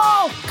 They're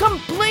all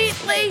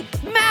completely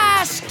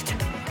masked.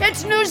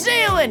 It's New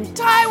Zealand,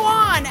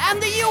 Taiwan, and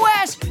the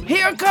U.S.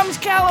 Here comes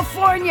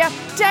California,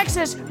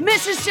 Texas,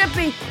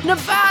 Mississippi,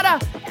 Nevada,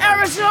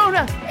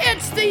 Arizona.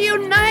 It's the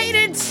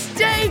United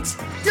States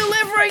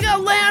delivering a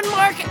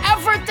landmark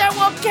effort that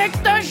will kick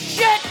the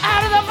shit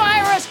out of the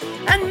virus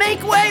and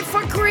make way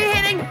for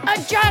creating a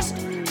just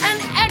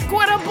and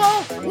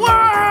equitable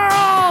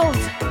world.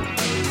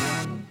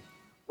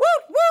 Woo,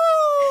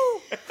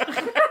 woo!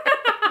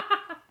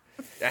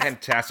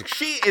 Fantastic.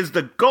 She is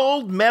the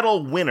gold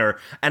medal winner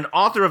and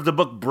author of the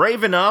book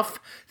Brave Enough.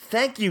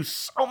 Thank you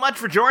so much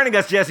for joining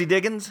us, Jessie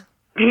Diggins.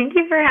 Thank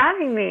you for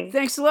having me.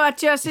 Thanks a lot,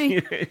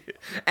 Jessie.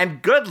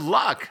 And good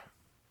luck.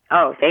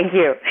 Oh, thank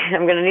you.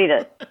 I'm going to need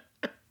it.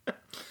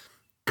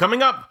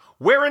 Coming up,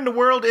 where in the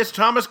world is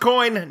Thomas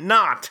Coyne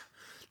not?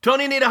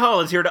 Tony Anita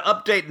Hull is here to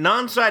update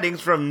non-sightings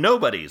from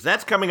nobodies.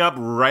 That's coming up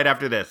right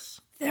after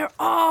this. They're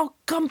all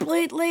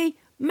completely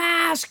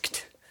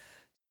masked.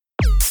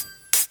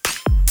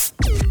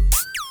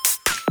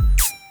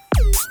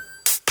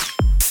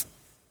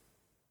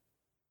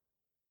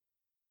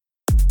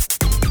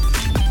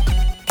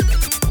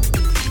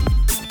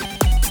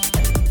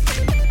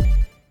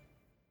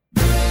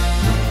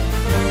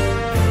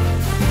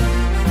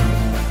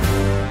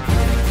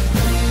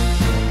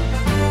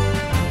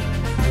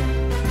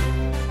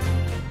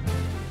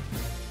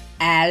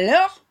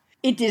 Alors,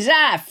 it is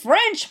I,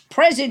 French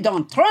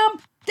President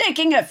Trump,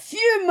 taking a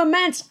few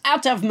moments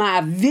out of my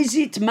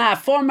visit my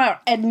former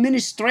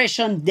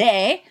administration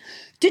day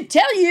to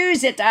tell you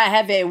that I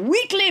have a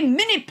weekly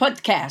mini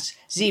podcast,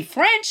 the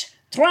French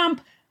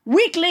Trump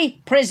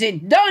Weekly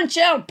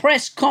Presidential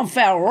Press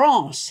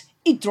Conference.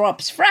 It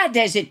drops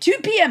Fridays at 2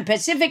 p.m.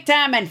 Pacific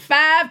Time and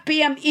 5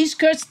 p.m. East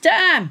Coast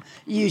Time.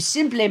 You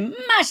simply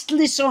must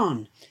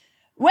listen.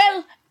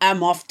 Well,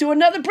 I'm off to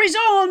another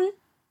prison.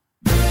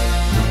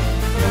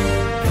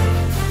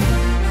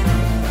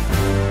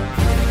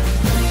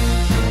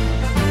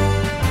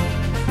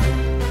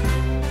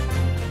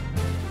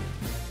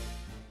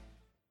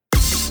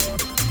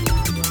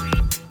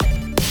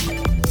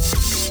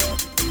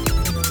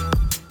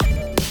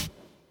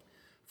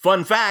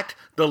 Fun fact,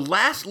 the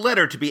last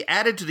letter to be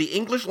added to the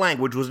English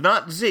language was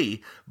not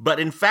Z, but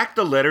in fact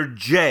the letter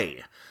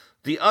J.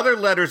 The other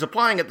letters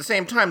applying at the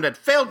same time that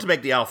failed to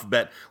make the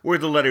alphabet were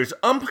the letters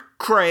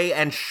cray,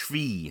 and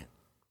schwie.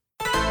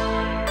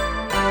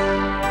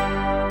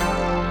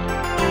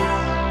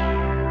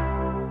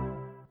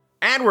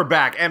 And we're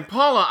back. And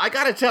Paula, I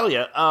gotta tell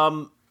you,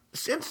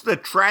 since the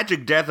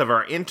tragic death of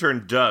our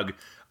intern Doug,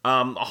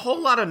 a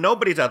whole lot of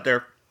nobodies out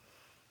there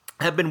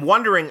have been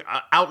wondering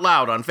out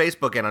loud on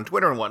Facebook and on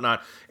Twitter and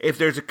whatnot if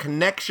there's a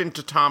connection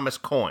to Thomas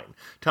Coyne.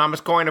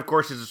 Thomas Coyne, of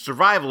course, is a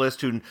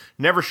survivalist who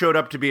never showed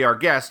up to be our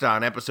guest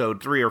on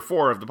episode 3 or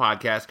 4 of the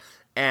podcast,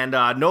 and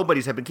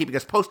nobodies have been keeping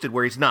us posted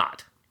where he's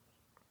not.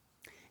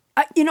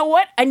 You know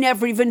what? I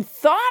never even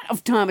thought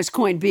of Thomas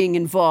Coyne being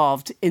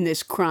involved in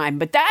this crime,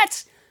 but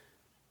that's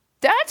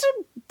a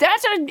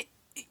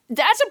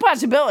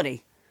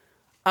possibility.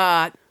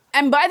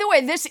 And by the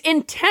way, this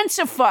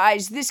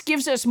intensifies, this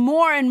gives us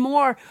more and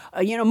more,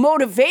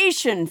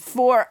 motivation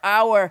for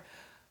our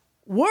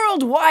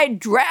worldwide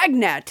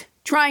dragnet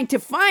trying to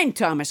find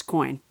Thomas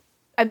Coyne.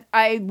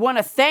 I want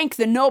to thank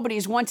the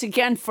nobodies once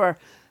again for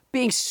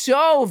being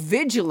so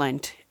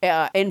vigilant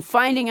in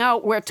finding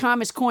out where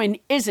Thomas Coyne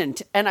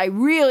isn't. And I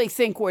really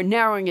think we're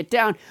narrowing it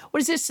down.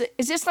 What is this?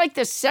 Is this like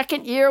the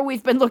second year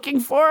we've been looking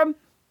for him?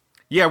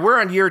 Yeah,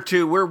 we're on year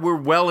 2. We're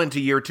well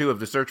into year 2 of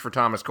the search for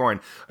Thomas Coyne,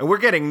 and we're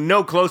getting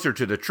no closer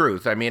to the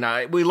truth. I mean,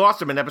 we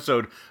lost him in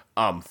episode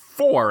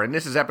 4, and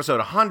this is episode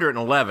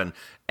 111.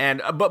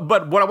 And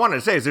but what I wanted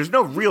to say is, there's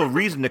no real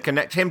reason to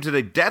connect him to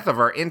the death of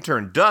our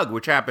intern Doug,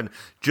 which happened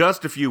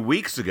just a few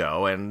weeks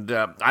ago. And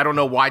I don't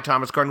know why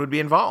Thomas Coyne would be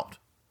involved.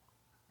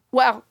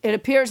 Well, it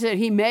appears that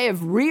he may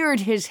have reared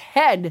his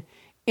head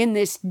in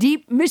this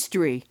deep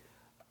mystery,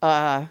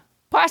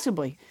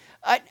 possibly.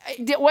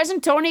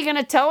 Wasn't Tony going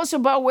to tell us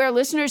about where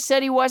listeners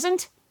said he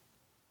wasn't?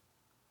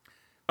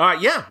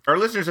 Yeah. Our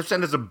listeners have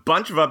sent us a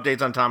bunch of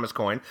updates on Thomas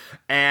Coyne,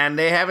 and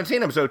they haven't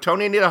seen him. So,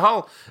 Tony Anita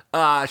Hull,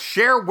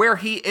 share where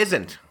he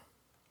isn't.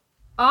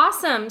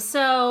 Awesome.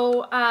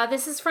 So,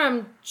 this is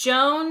from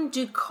Joan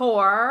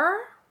Ducour.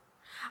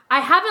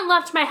 I haven't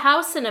left my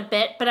house in a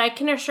bit, but I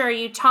can assure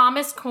you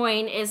Thomas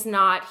Coyne is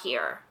not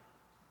here.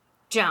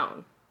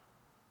 Joan,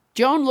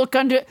 look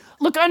under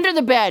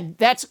the bed.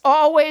 That's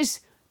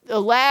always the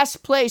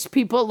last place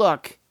people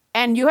look.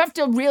 And you have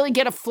to really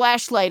get a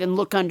flashlight and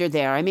look under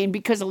there. I mean,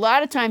 because a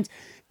lot of times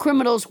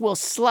criminals will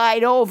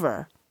slide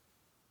over.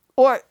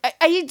 Or,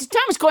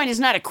 Thomas Coyne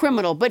is not a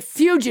criminal, but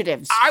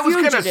fugitives. I was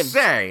going to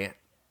say,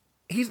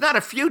 he's not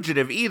a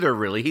fugitive either,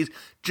 really. He's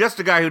just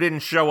a guy who didn't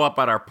show up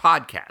on our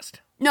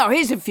podcast. No,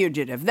 he's a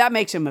fugitive. That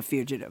makes him a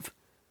fugitive.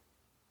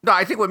 No,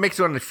 I think what makes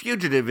one a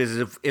fugitive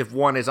is if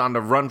one is on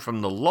the run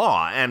from the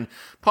law. And,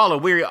 Paula,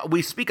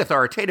 we speak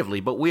authoritatively,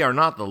 but we are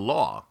not the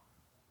law.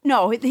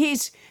 No,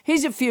 he's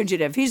a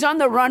fugitive. He's on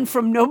the run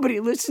from Nobody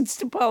Listens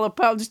to Paula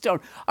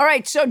Poundstone. All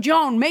right, so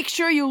Joan, make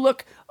sure you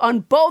look on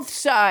both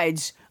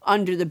sides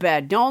under the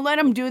bed. Don't let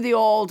him do the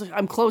old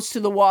I'm close to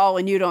the wall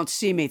and you don't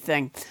see me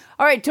thing.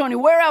 All right, Tony,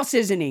 where else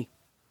isn't he?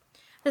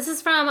 This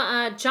is from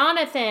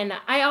Jonathan.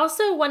 I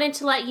also wanted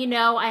to let you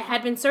know I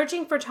had been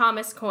searching for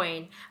Thomas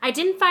Coyne. I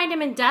didn't find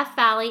him in Death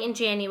Valley in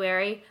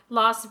January,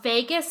 Las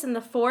Vegas in the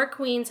Four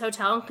Queens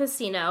Hotel and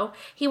Casino.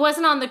 He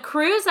wasn't on the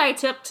cruise I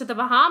took to the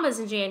Bahamas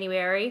in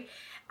January.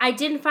 I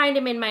didn't find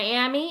him in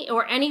Miami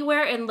or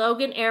anywhere in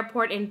Logan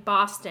Airport in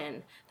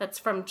Boston. That's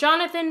from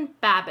Jonathan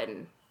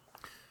Babin.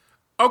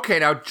 Okay,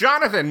 now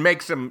Jonathan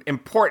makes some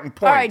important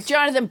points. All right,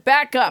 Jonathan,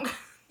 back up.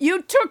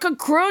 You took a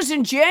cruise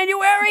in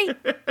January?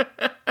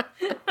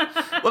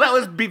 Well, that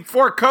was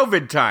before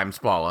COVID times,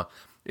 Paula.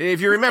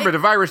 If you remember, the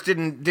virus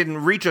didn't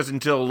reach us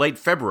until late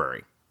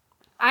February.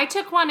 I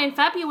took one in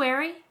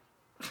February.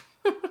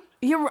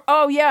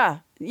 Oh,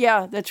 yeah.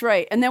 Yeah, that's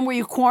right. And then were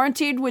you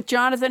quarantined with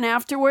Jonathan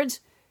afterwards?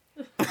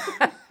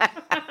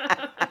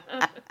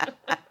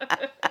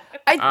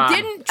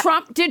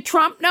 Did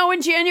Trump know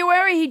in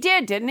January? He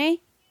did, didn't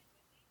he?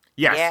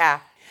 Yes. Yeah.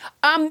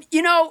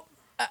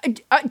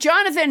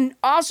 Jonathan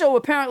also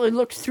apparently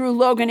looked through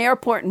Logan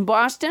Airport in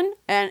Boston,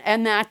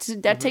 and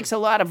that takes a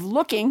lot of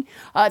looking.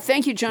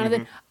 Thank you,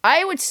 Jonathan.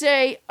 I would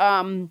say,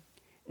 now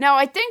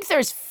I think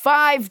there's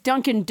 5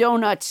 Dunkin'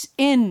 Donuts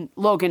in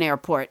Logan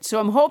Airport,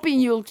 so I'm hoping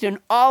you looked in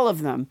all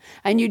of them,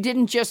 and you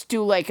didn't just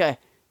do like a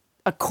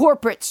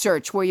corporate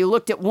search where you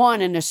looked at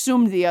one and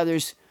assumed the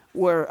others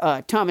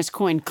were Thomas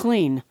Coyne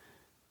clean.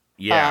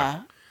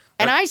 Yeah.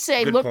 And I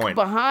say look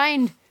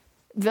behind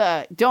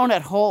the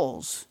donut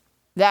holes.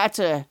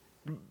 Behind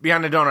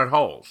the donut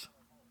holes.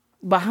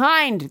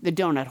 Behind the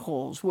donut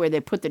holes, where they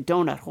put the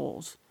donut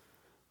holes.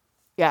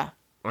 Yeah.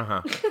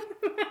 Uh-huh.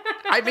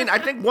 I mean, I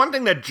think one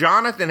thing that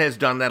Jonathan has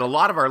done that a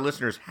lot of our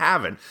listeners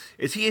haven't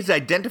is he has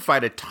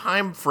identified a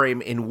time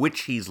frame in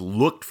which he's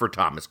looked for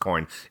Thomas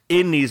Coyne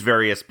in these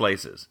various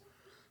places.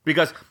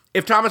 Because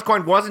if Thomas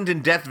Coyne wasn't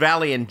in Death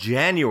Valley in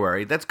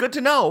January, that's good to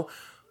know,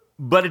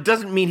 but it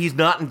doesn't mean he's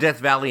not in Death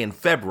Valley in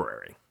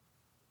February.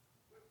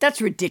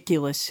 That's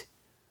ridiculous.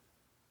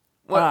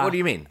 What do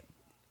you mean?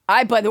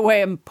 I, by the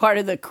way, am part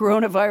of the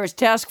coronavirus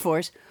task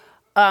force.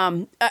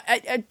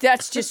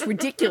 That's just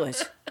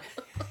ridiculous.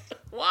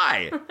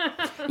 Why?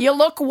 You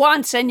look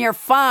once and you're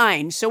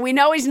fine. So we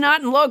know he's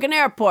not in Logan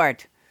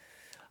Airport.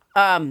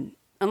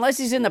 Unless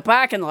he's in the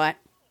parking lot.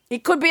 He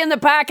could be in the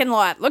parking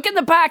lot. Look in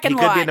the parking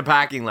lot. He could be in the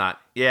parking lot.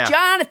 Yeah.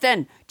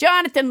 Jonathan,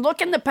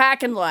 look in the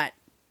parking lot.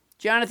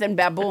 Jonathan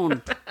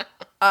Baboon.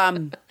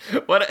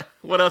 What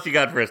else you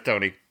got for us,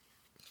 Tony?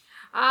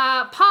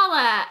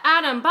 Paula,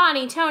 Adam,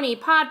 Bonnie, Tony,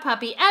 Pod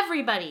Puppy,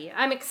 everybody.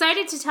 I'm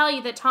excited to tell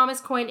you that Thomas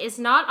Coyne is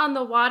not on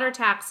the water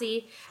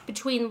taxi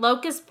between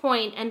Locust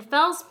Point and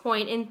Fells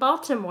Point in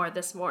Baltimore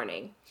this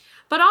morning.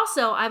 But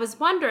also, I was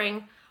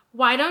wondering,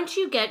 why don't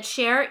you get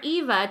Cher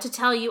Eva to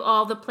tell you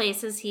all the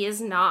places he is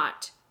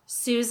not?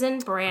 Susan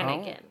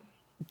Brannigan.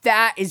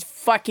 That is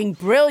fucking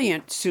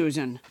brilliant,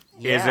 Susan.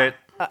 Yeah. Is it?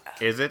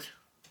 Is it?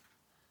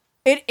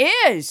 It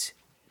is.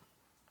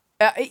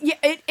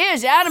 It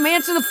is. Adam,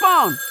 answer the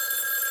phone.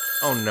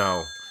 Oh,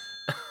 no.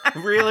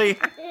 Really?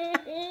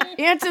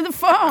 Answer the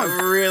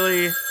phone.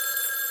 Really?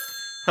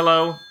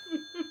 Hello?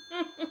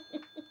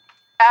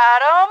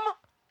 Adam?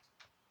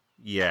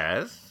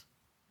 Yes?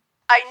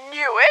 I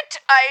knew it.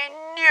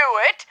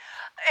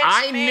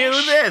 I knew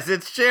this.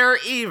 It's Cher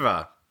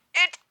Eva.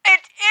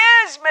 It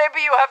is.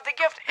 Maybe you have the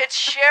gift. It's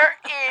Cher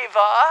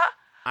Eva.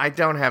 I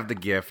don't have the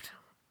gift.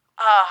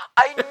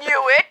 I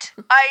knew it.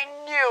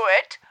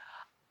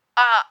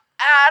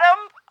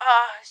 Adam,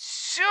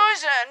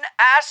 Susan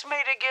asked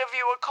me to give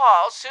you a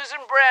call. Susan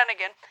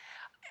Brannigan.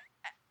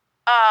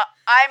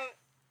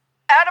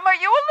 Adam, are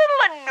you a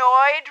little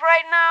annoyed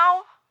right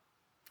now?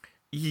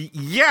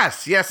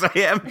 Yes, I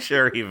am,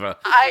 Cher Eva.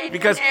 I knew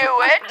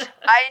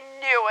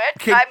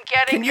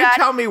it. Can you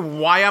tell me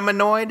why I'm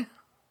annoyed?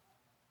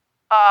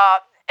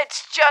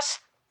 It's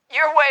just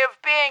your way of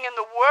being in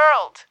the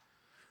world.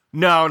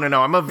 No.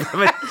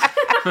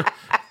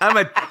 I'm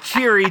a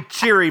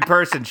cheery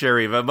person, Cher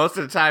Eva. Most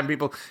of the time,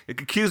 people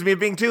accuse me of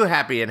being too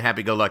happy and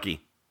happy-go-lucky.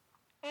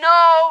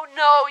 No.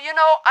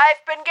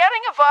 I've been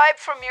getting a vibe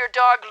from your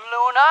dog,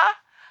 Luna,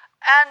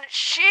 and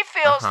she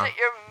feels that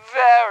you're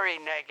very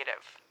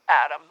negative,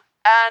 Adam.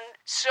 And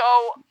so,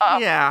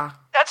 yeah.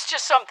 That's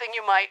just something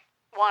you might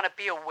want to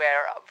be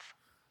aware of.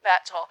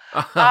 That's all.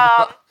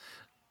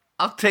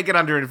 I'll take it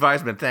under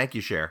advisement. Thank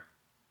you, Cher.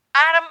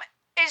 Adam,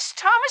 is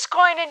Thomas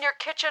Coyne in your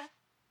kitchen?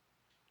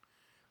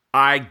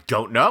 I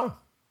don't know.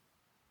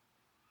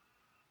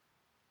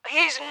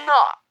 He's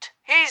not.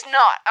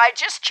 I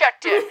just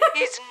checked in.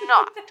 He's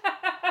not.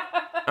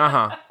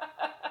 Uh-huh.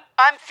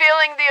 I'm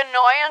feeling the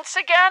annoyance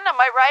again. Am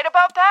I right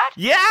about that?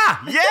 Yeah,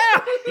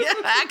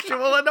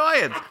 actual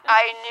annoyance.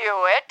 I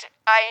knew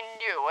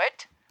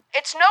it.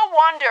 It's no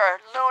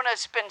wonder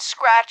Luna's been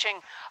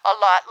scratching a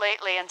lot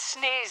lately and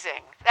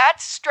sneezing.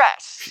 That's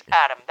stress,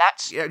 Adam.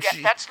 That's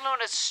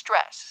Luna's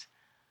stress.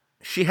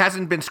 She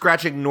hasn't been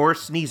scratching nor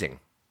sneezing.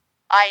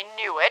 I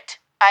knew it.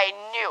 I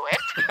knew it.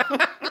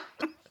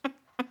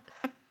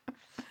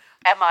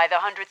 Am I the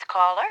 100th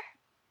caller?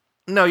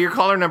 No, you're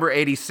caller number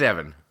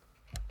 87.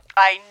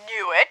 I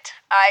knew it.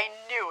 I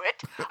knew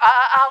it.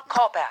 I'll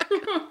call back.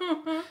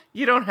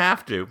 You don't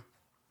have to.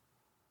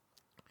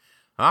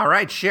 All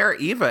right, share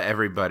Eva,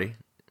 everybody.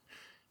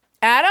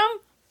 Adam?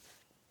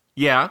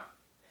 Yeah?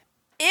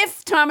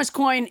 If Thomas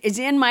Coyne is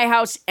in my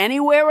house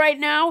anywhere right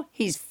now,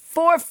 he's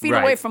 4 feet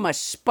away from a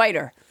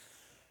spider.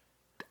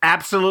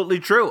 Absolutely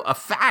true. A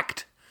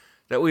fact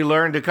that we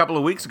learned a couple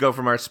of weeks ago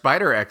from our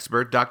spider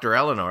expert, Dr.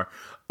 Eleanor.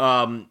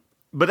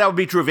 But that would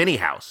be true of any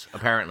house,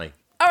 apparently.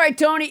 All right,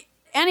 Tony.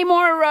 Any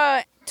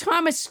more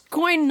Thomas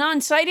Coyne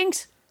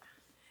non-sightings?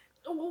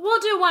 We'll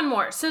do one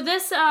more. So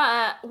this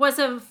was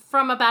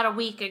from about a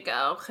week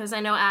ago, because I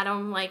know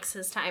Adam likes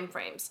his time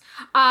frames.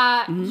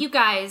 You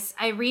guys,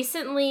 I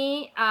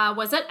recently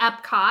was at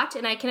Epcot,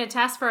 and I can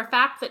attest for a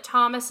fact that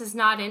Thomas is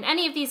not in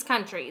any of these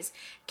countries.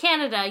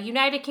 Canada,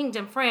 United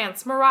Kingdom,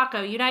 France,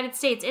 Morocco, United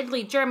States,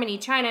 Italy, Germany,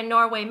 China,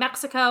 Norway,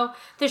 Mexico.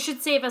 This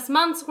should save us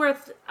months'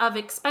 worth of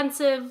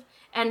expensive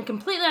and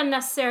completely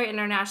unnecessary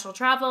international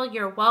travel.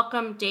 You're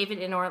welcome, David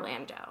in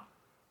Orlando.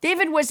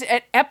 David was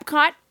at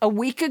Epcot a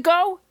week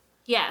ago?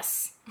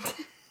 Yes.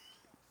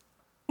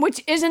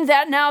 Which, isn't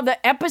that now the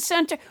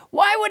epicenter?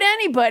 Why would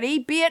anybody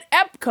be at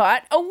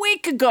Epcot a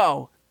week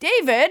ago?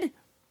 David?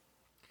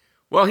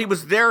 Well, he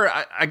was there,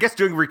 I guess,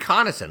 doing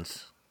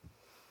reconnaissance.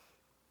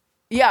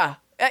 Yeah.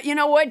 You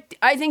know what?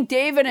 I think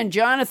David and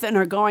Jonathan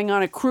are going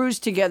on a cruise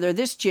together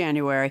this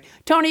January.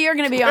 Tony, you're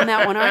going to be on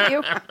that one, aren't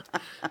you?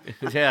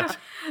 Yeah.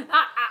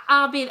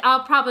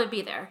 I'll probably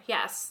be there.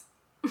 Yes.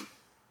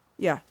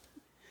 Yeah.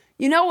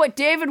 You know what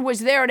David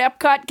was there at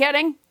Epcot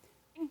getting?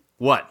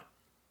 What?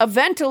 A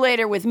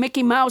ventilator with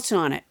Mickey Mouse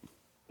on it.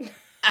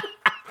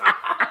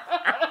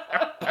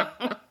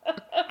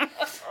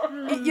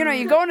 You know,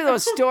 you go into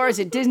those stores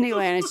at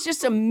Disneyland, it's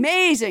just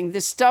amazing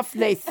the stuff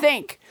they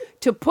think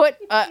to put,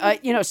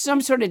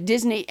 some sort of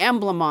Disney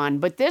emblem on.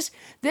 But this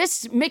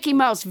Mickey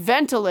Mouse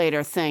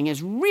ventilator thing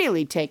is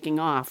really taking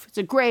off. It's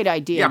a great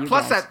idea. Yeah,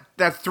 plus that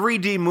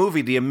 3D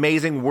movie, The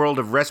Amazing World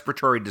of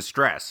Respiratory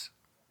Distress.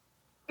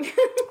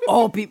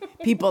 Oh,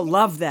 people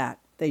love that.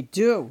 They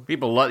do.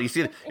 People love. You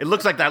see, it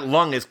looks like that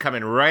lung is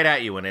coming right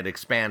at you when it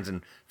expands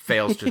and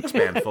fails to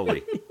expand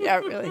fully. Yeah,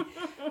 really.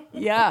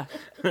 Yeah,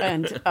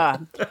 and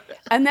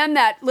then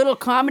that little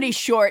comedy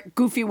short,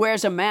 Goofy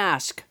Wears a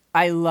Mask.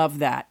 I love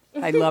that.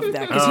 Because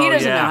he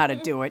doesn't know how to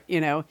do it.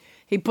 You know,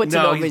 he puts it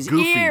over his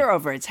ear,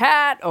 over his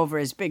hat, over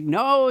his big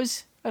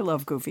nose. I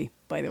love Goofy,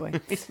 by the way.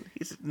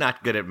 He's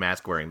not good at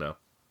mask wearing, though.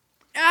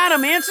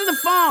 Adam, answer the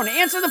phone.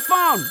 Answer the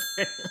phone.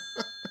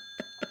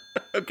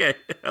 Okay.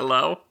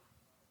 Hello.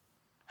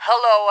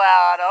 Hello,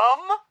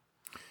 Adam.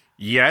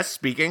 Yes,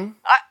 speaking.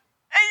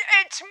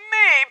 It's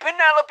me,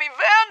 Penelope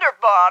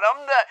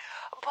Vanderbottom, the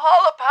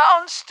Paula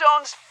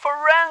Poundstone's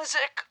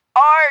forensic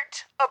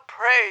art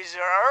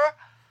appraiser.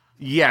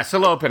 Yes,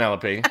 hello,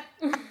 Penelope.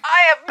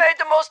 I have made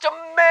the most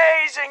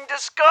amazing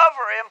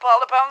discovery in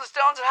Paula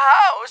Poundstone's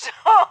house.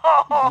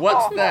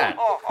 What's that?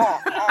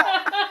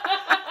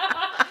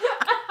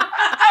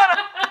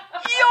 Adam,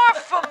 you're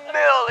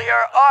familiar,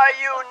 are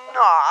you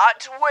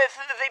not, with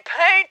the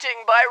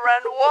painting by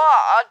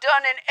Renoir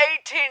done in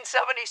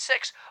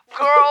 1876,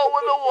 Girl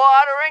with a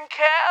Watering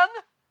Can?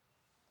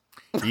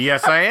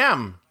 Yes, I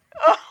am.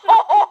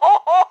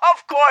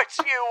 Of course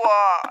you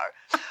are.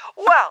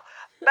 Well,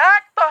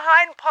 back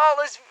behind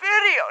Paula's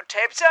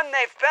videotapes, and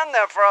they've been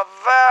there for a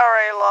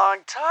very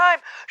long time,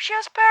 she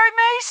has Perry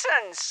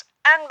Masons.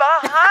 And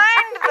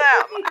behind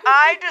them,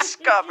 I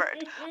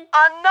discovered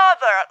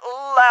another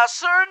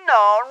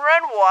lesser-known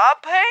Renoir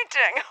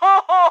painting.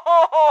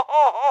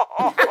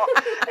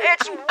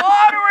 It's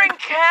Watering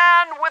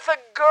Can with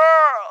a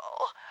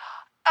Girl.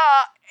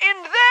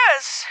 In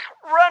this,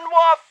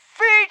 Renoir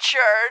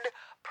featured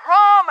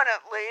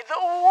prominently the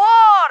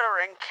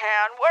watering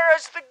can,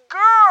 whereas the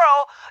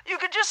girl, you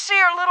could just see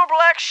her little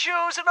black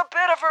shoes and a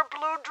bit of her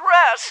blue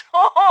dress.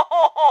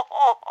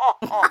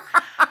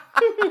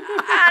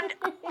 And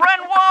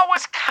Renoir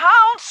was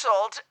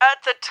counseled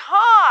at the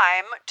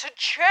time to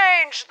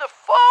change the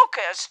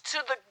focus to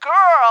the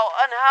girl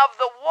and have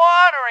the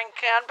watering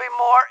can be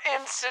more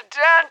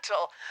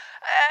incidental.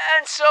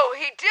 And so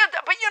he did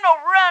that. But you know,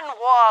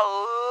 Renoir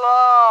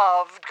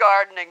loved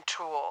gardening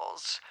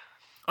tools.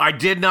 I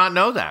did not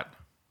know that.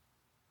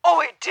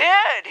 Oh, he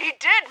did. He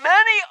did.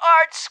 Many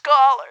art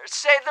scholars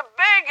say the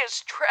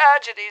biggest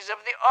tragedies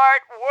of the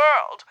art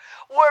world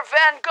were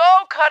Van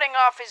Gogh cutting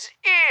off his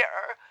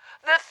ear,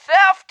 the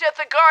theft at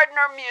the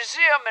Gardner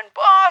Museum in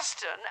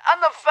Boston,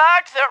 and the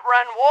fact that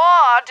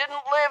Renoir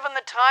didn't live in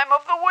the time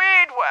of the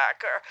Weed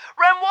Whacker.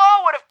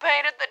 Renoir would have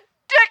painted the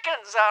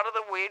dickens out of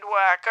the Weed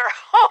Whacker.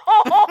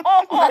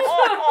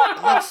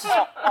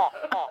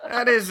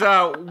 That is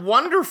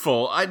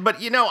wonderful.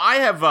 But you know,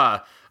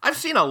 I've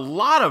seen a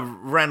lot of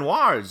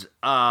Renoirs,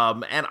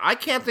 and I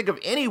can't think of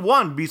any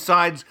one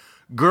besides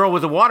Girl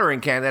with a Watering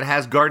Can that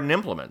has garden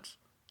implements.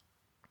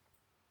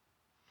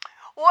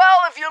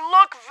 Well, if you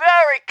look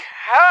very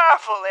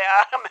carefully,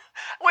 Adam,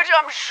 which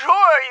I'm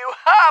sure you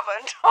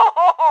haven't,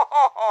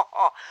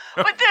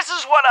 but this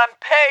is what I'm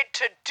paid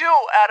to do,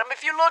 Adam.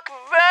 If you look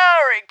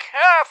very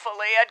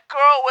carefully at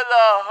Girl with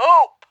a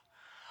Hoop,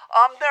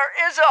 there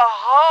is a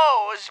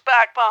hose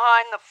back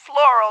behind the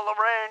floral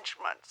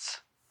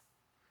arrangements.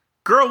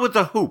 Girl with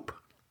a Hoop.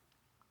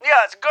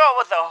 Yes, Girl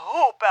with a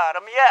Hoop,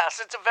 Adam. Yes,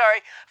 it's a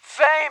very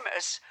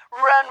famous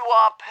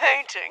Renoir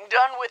painting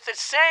done with the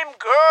same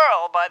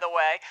girl, by the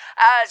way,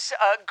 as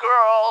a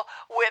Girl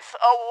with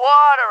a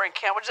Watering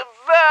Can, which is a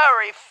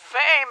very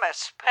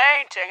famous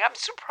painting. I'm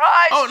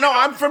surprised. Oh, no,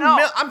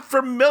 know. I'm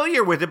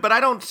familiar with it, but I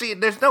don't see it.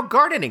 There's no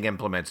gardening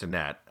implements in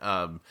that.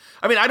 I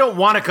mean, I don't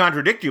want to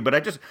contradict you, but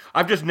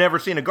I've just never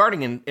seen a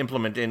gardening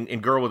implement in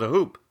Girl with a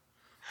Hoop.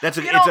 It's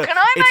a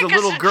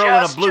little girl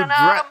in a blue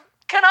dress.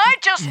 Can I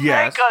just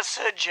make a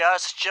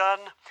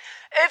suggestion?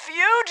 If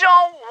you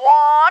don't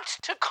want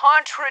to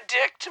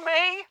contradict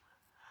me,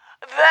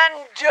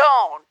 then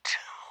don't.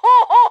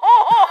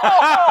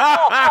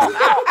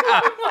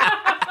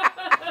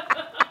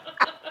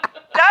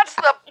 That's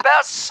the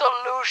best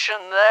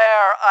solution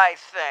there, I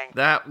think.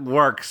 That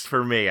works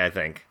for me, I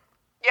think.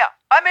 Yeah.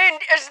 I mean,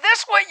 is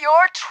this what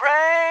you're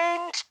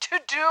trained to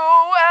do,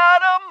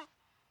 Adam?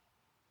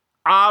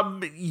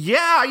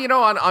 Yeah,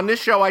 on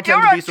this show I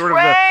tend to be sort of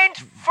You're a trained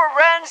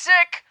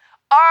forensic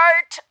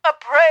art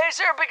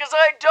appraiser because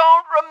I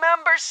don't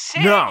remember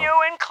seeing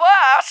you in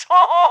class.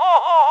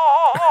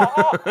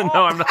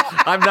 No,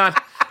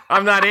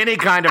 I'm not any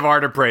kind of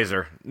art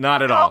appraiser.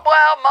 Not at all.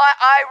 Well,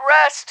 I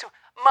rest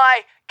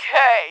my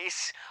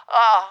case.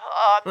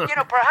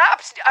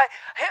 Perhaps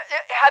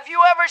have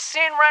you ever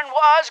seen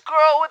Renoir's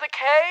Girl with a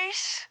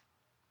Case?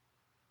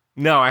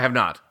 No, I have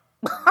not.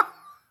 It's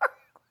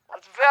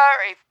a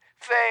very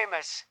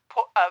famous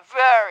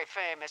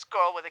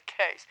Girl with a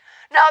Case.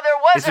 Now, there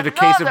was another... Is it a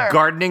case of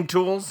gardening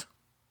tools?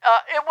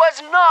 It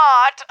was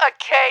not a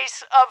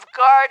case of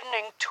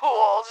gardening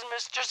tools,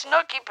 Mr.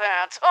 Snooky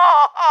Pants.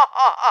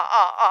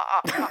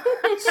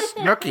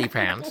 Snooky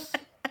Pants?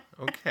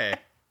 Okay.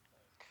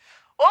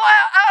 Well,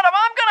 Adam,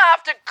 I'm going to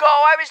have to go.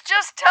 I was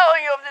just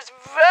telling you of this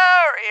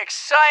very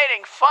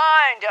exciting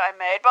find I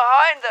made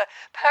behind the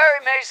Perry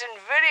Mason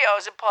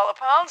videos at Paula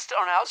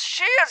Poundstone House.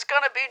 She is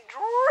going to be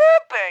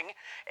dripping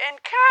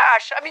in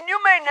cash. I mean, you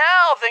may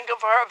now think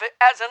of her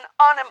as an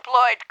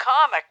unemployed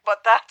comic,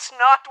 but that's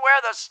not where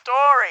the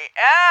story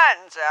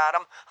ends,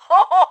 Adam.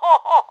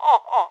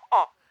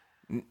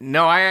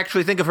 No, I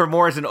actually think of her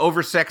more as an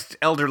oversexed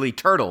elderly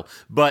turtle.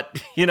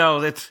 But,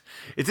 it's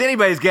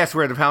anybody's guess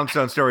where the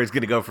Poundstone story is going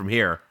to go from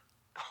here.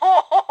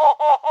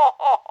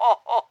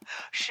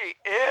 She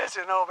is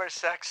an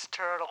oversexed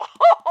turtle.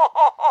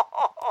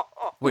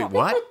 Wait,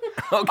 what?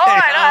 Okay. All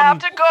right, I have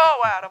to go,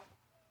 Adam.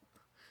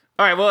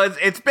 All right, well,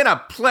 it's been a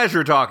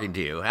pleasure talking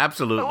to you.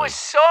 Absolutely. It was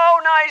so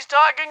nice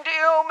talking to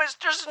you,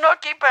 Mr.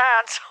 Snooky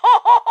Pants.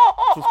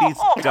 Please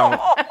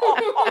don't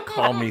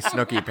call me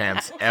Snooky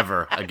Pants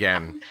ever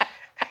again.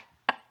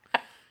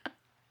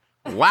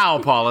 Wow,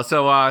 Paula.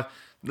 So at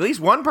least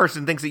one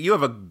person thinks that you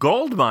have a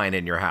gold mine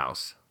in your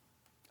house.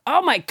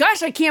 Oh, my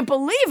gosh, I can't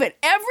believe it.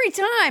 Every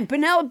time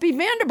Penelope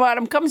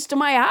Vanderbottom comes to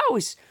my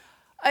house,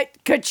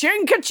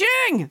 ka-ching,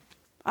 ka-ching.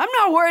 I'm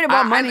not worried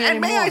about money anymore.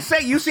 And may I say,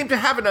 you seem to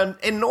have an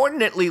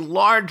inordinately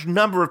large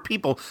number of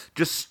people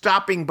just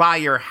stopping by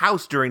your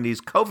house during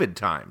these COVID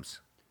times.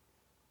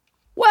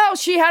 Well,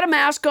 she had a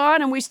mask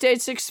on, and we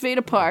stayed 6 feet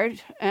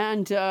apart.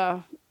 And,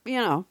 I'll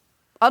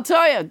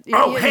tell you.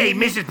 Hey,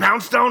 Mrs.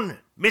 Poundstone.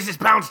 Mrs.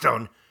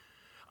 Poundstone.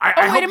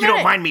 I hope you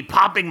don't mind me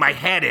popping my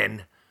head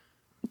in.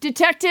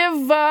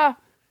 Detective,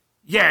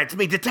 Yeah, it's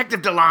me,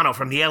 Detective Delano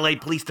from the LA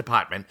Police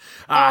Department.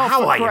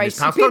 How are you, Miss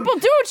Poundstone? People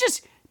do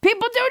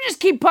just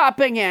keep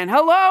popping in.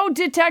 Hello,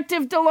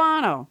 Detective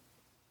Delano.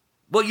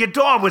 Well, your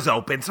door was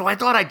open, so I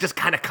thought I'd just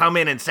kind of come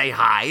in and say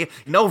hi.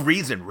 No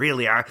reason,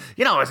 really. I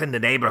was in the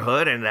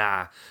neighborhood, and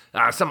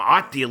some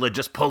art dealer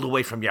just pulled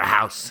away from your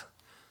house.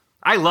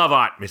 I love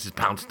art, Mrs.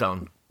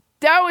 Poundstone.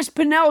 That was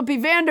Penelope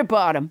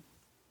Vanderbottom.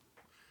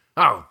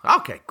 Oh,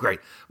 okay,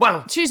 great.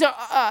 Well, she's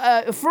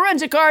a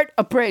forensic art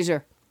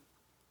appraiser.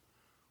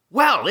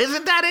 Well,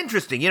 isn't that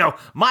interesting?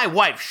 My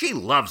wife, she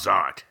loves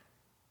art.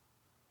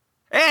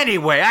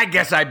 Anyway, I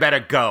guess I better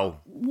go.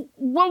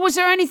 Was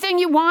there anything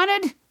you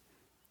wanted?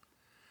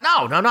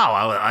 No.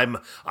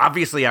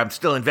 I'm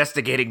still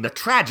investigating the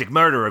tragic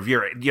murder of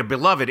your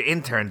beloved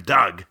intern,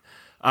 Doug.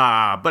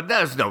 But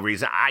there's no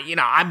reason.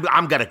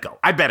 I'm gonna go.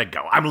 I better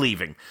go. I'm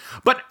leaving.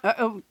 But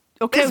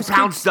okay,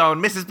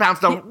 Mrs.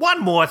 Poundstone,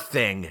 one more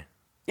thing.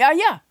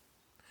 Yeah.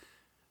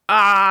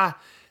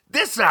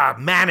 This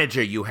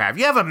manager you have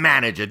a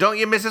manager, don't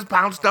you, Mrs.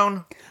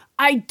 Poundstone?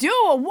 I do,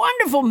 a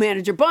wonderful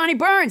manager, Bonnie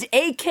Burns,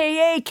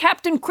 a.k.a.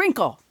 Captain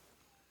Crinkle.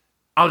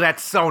 Oh,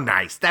 that's so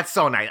nice. There's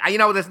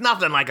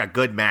nothing like a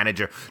good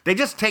manager. They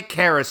just take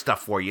care of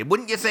stuff for you.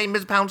 Wouldn't you say,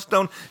 Ms.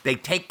 Poundstone? They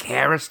take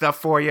care of stuff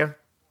for you?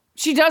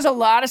 She does a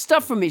lot of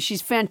stuff for me.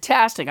 She's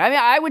fantastic. I mean,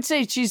 I would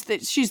say she's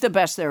the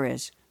best there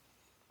is.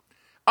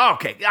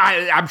 Okay,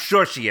 I'm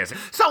sure she is.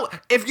 So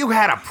if you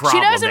had a problem, She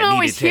doesn't that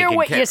always needed hear taken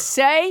what care you of-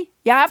 say.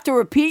 You have to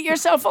repeat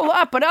yourself a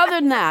lot, but other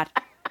than that,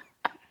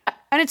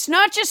 and it's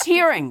not just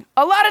hearing.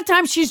 A lot of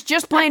times she's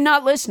just plain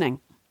not listening.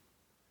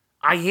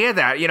 I hear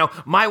that. You know,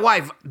 my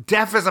wife,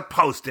 deaf as a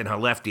post in her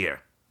left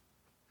ear.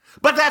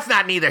 But that's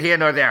not neither here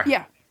nor there.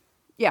 Yeah.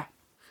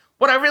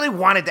 What I really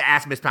wanted to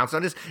ask Miss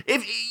Poundstone is,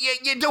 if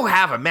you do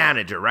have a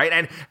manager,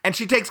 right? And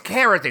she takes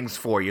care of things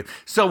for you.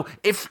 So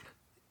if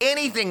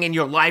anything in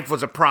your life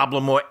was a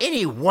problem, or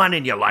anyone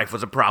in your life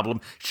was a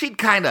problem, she'd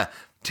kind of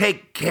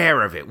take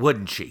care of it,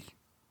 wouldn't she?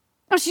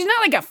 No, she's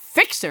not like a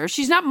fixer.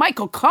 She's not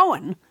Michael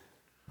Cohen.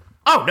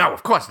 Oh no,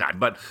 of course not.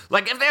 But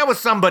like, if there was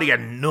somebody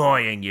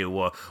annoying you,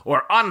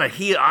 or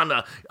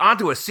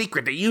onto a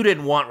secret that you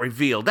didn't want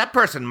revealed, that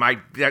person might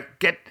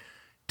get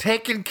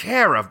taken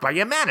care of by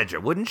your manager,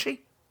 wouldn't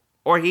she?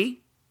 Or he?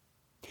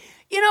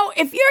 You know,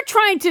 if you're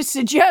trying to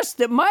suggest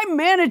that my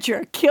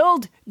manager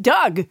killed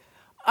Doug,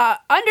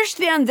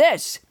 understand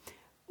this.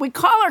 We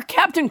call her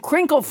Captain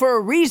Crinkle for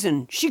a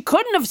reason. She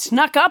couldn't have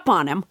snuck up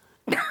on him.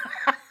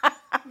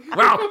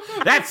 Well,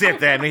 that's it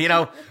then. You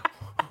know,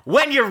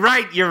 when you're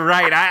right, you're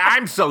right.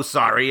 I'm so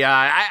sorry.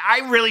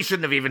 I really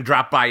shouldn't have even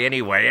dropped by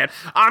anyway. And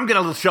I'm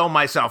going to show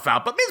myself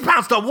out. But Miss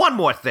Poundstone, one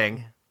more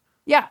thing.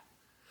 Yeah.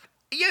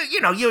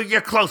 You know, you're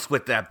close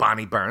with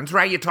Bonnie Burns,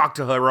 right? You talk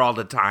to her all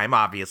the time,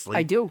 obviously.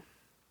 I do.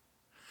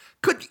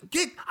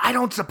 I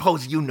don't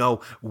suppose you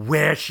know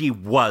where she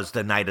was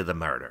the night of the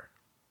murder.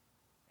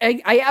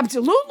 I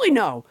absolutely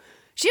know.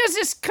 She has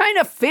this kind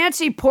of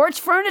fancy porch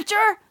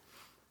furniture.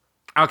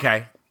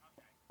 Okay.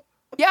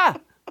 Yeah.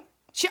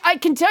 I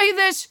can tell you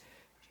this.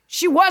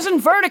 She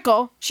wasn't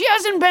vertical. She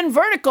hasn't been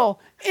vertical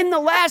in the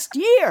last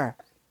year.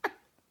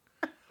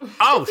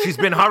 Oh, she's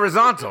been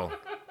horizontal.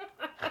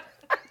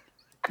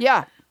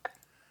 Yeah.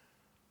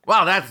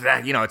 Well,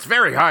 that's you know, it's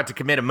very hard to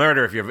commit a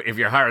murder if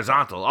you're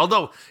horizontal,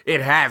 although it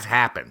has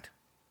happened.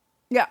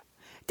 Yeah.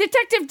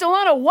 Detective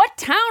Delano, what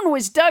town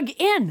was Doug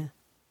in?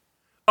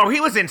 Oh, he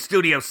was in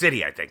Studio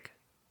City, I think.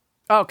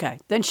 Okay,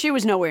 then she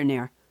was nowhere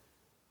near.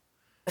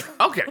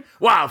 Okay.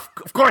 Well,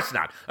 of course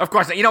not. Of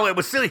course not. You know, it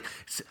was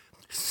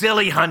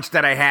silly hunch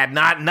that I had.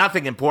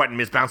 Nothing important,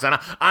 Miss Poundstone.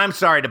 I'm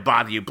sorry to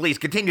bother you. Please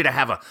continue to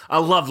have a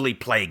lovely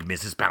plague,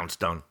 Mrs.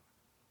 Poundstone.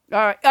 All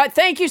right.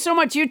 Thank you so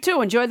much. You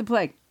too. Enjoy the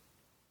plague.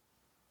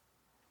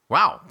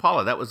 Wow,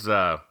 Paula, that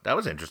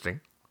was interesting.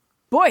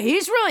 Boy,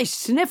 he's really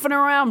sniffing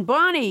around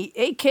Bonnie,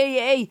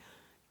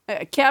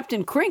 a.k.a.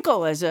 Captain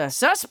Crinkle, as a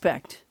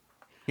suspect.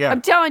 Yeah.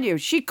 I'm telling you,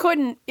 she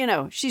couldn't,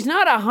 she's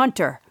not a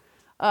hunter.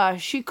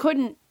 She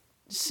couldn't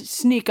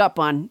sneak up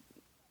on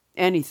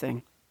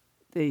anything.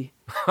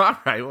 All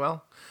right,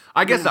 well,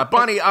 I guess not.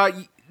 Bonnie,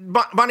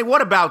 Bonnie,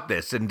 what about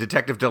this and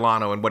Detective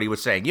Delano and what he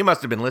was saying? You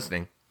must have been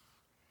listening.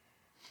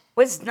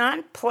 Was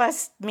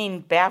nonplussed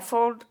mean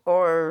baffled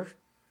or?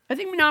 I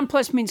think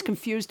nonplussed means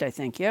confused, I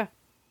think, yeah.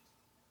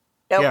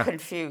 No, Yeah.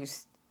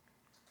 confused.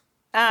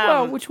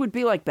 Well, which would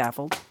be like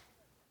baffled.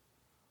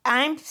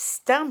 I'm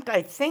stumped.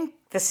 I think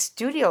the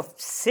Studio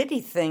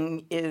City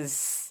thing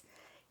is,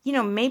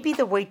 maybe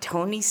the way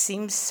Tony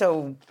seems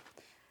so,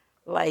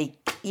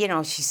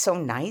 she's so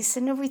nice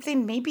and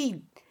everything.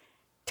 Maybe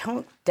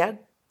Doug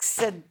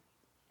said,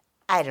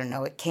 I don't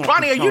know, it can't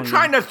Bonnie, be are you Tony.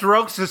 trying to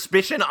throw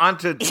suspicion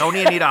onto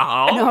Tony Anita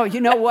Hall? No, you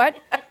know what?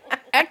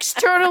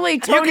 Externally,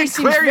 Tony you seems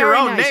can clear your very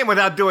own nice. name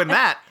without doing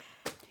that.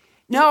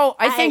 No,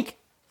 I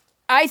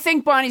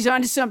think Bonnie's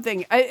onto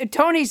something.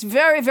 Tony's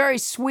very, very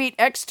sweet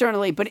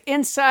externally, but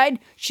inside,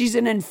 she's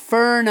an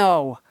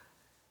inferno.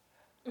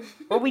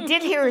 Well, we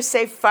did hear her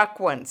say fuck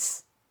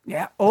once.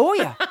 Yeah. Oh,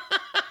 yeah.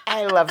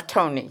 I love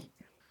Tony.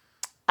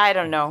 I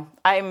don't know.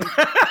 I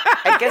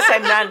guess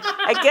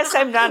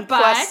I'm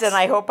nonplussed, But- and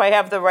I hope I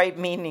have the right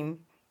meaning.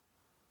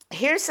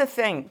 Here's the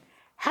thing.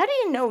 How do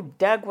you know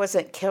Doug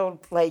wasn't killed?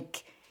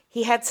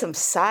 He had some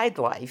side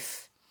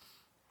life,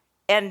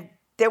 and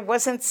there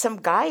wasn't some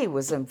guy he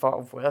was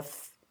involved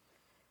with.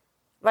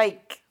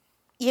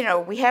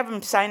 We have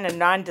him sign a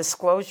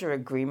non-disclosure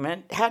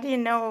agreement. How do you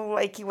know,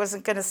 he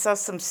wasn't going to sell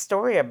some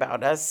story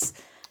about us?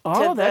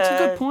 Oh, that's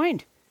a good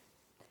point.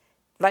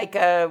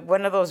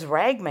 One of those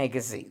rag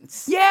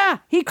magazines. Yeah,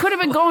 he could have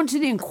been going to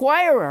the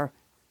Inquirer.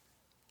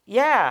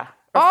 Yeah.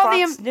 Or All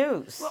Fox the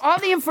News. All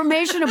the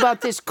information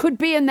about this could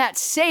be in that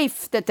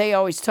safe that they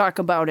always talk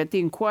about at the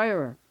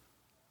Inquirer.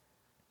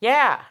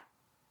 Yeah.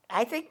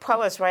 I think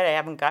Paula's right. I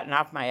haven't gotten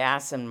off my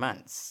ass in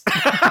months.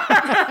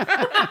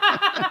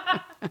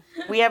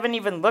 We haven't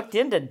even looked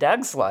into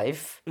Doug's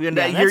life.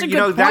 that's a good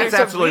point. That's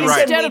absolutely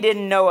right. We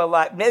didn't know a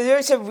lot.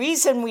 There's a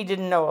reason we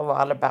didn't know a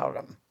lot about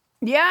him.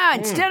 Yeah,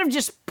 instead of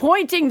just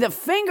pointing the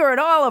finger at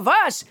all of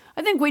us,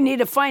 I think we need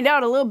to find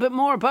out a little bit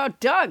more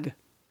about Doug.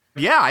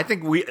 Yeah, I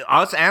think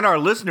us and our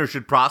listeners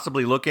should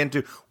possibly look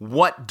into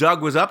what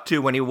Doug was up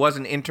to when he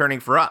wasn't interning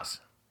for us.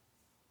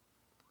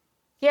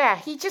 Yeah,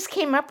 he just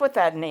came up with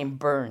that name,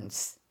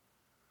 Burns.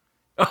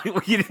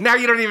 Now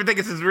you don't even think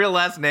it's his real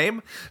last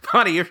name?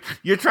 Bonnie,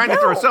 you're trying to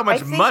throw so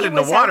much mud in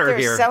the He was water out there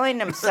here. selling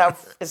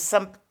himself as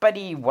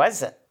somebody he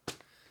wasn't.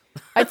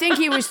 I think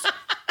he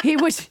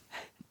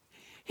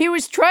He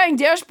was trying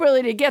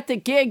desperately to get the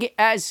gig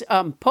as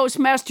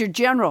Postmaster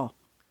General.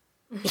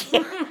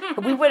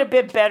 We would have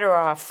been better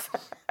off.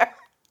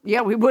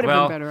 Yeah, we would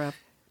have been better off.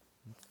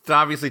 It's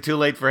obviously too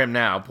late for him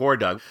now. Poor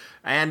Doug.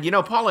 And,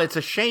 Paula, it's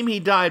a shame he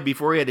died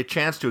before he had a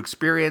chance to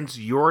experience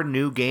your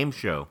new game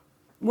show.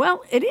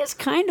 Well, it is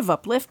kind of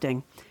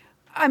uplifting.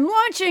 I'm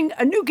launching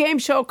a new game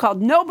show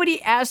called Nobody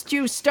Asked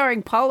You,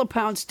 starring Paula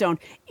Poundstone.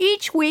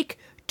 Each week,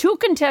 2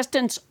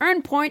 contestants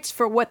earn points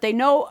for what they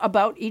know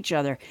about each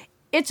other.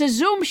 It's a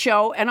Zoom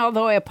show, and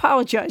although I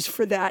apologize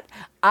for that,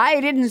 I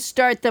didn't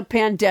start the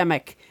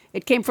pandemic.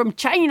 It came from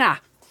China.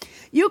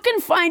 You can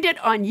find it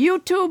on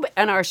YouTube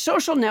and our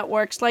social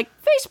networks like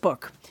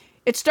Facebook.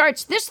 It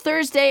starts this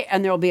Thursday,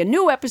 and there will be a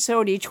new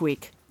episode each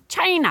week.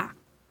 China.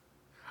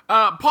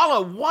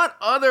 Paula, what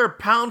other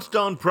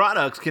Poundstone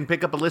products can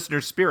pick up a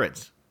listener's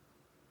spirits?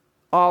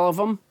 All of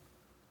them.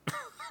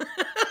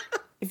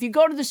 If you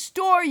go to the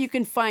store, you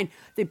can find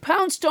the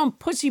Poundstone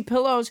Pussy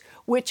Pillows,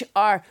 which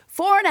are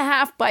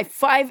 4.5 by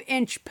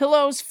 5-inch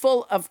pillows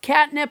full of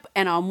catnip.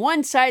 And on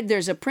one side,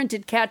 there's a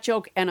printed cat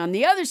joke. And on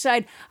the other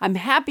side, I'm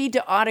happy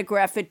to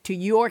autograph it to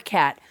your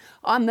cat.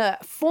 On the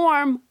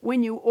form,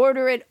 when you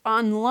order it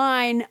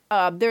online,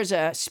 there's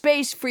a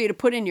space for you to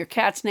put in your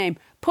cat's name.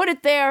 Put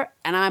it there,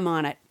 and I'm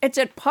on it. It's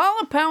at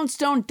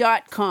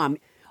paulapoundstone.com.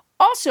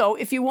 Also,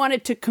 if you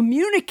wanted to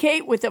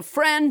communicate with a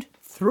friend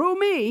through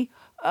me,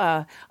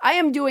 I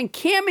am doing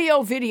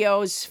cameo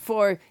videos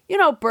for,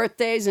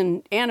 birthdays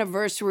and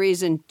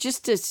anniversaries and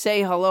just to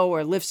say hello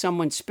or lift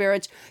someone's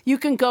spirits. You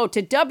can go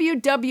to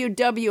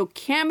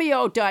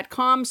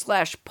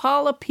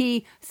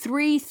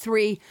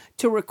www.cameo.com/PaulaP33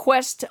 to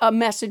request a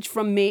message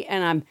from me,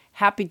 and I'm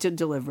happy to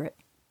deliver it.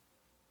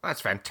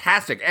 That's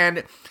fantastic.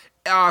 And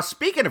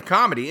speaking of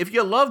comedy, if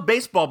you love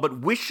baseball but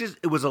wishes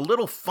it was a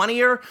little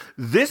funnier,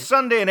 this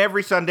Sunday and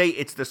every Sunday,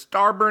 it's the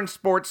Starburn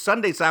Sports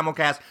Sunday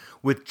simulcast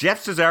with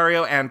Jeff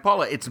Cesario and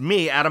Paula. It's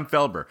me, Adam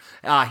Felber.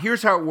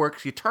 Here's how it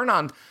works. You turn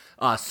on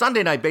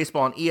Sunday Night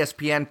Baseball on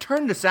ESPN,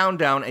 turn the sound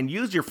down, and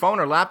use your phone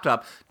or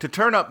laptop to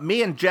turn up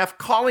me and Jeff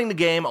calling the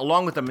game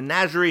along with a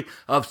menagerie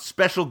of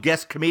special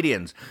guest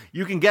comedians.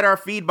 You can get our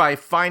feed by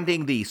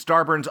finding the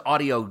Starburns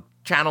audio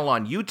channel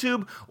on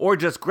YouTube, or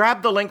just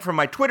grab the link from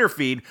my Twitter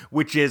feed,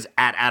 which is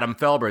at Adam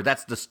Felber.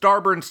 That's the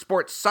Starburn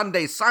Sports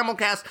Sunday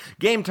simulcast.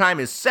 Game time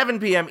is 7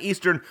 p.m.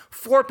 Eastern,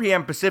 4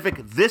 p.m.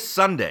 Pacific this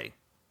Sunday.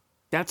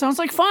 That sounds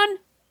like fun.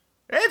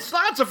 It's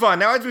lots of fun.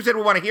 Now, as we said,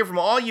 we want to hear from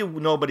all you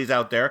nobodies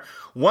out there.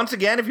 Once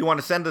again, if you want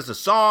to send us a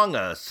song,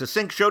 a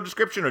succinct show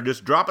description, or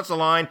just drop us a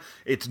line,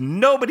 it's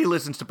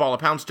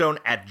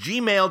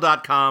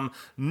nobodylistens-to-Paula-Poundstone@gmail.com.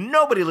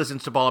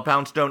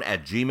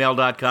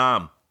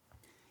 Nobodylistens-to-Paula-Poundstone@gmail.com.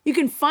 You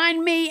can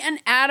find me and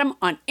Adam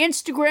on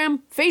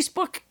Instagram,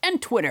 Facebook,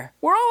 and Twitter.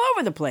 We're all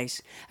over the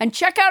place. And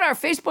check out our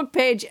Facebook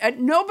page at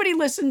Nobody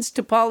Listens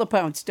to Paula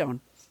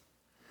Poundstone.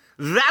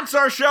 That's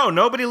our show.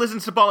 Nobody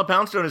Listens to Paula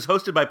Poundstone is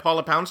hosted by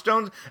Paula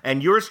Poundstone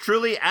and yours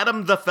truly,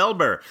 Adam the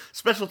Felber.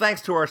 Special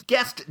thanks to our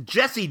guest,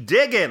 Jesse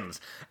Diggins.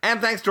 And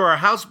thanks to our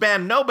house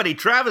band, Nobody,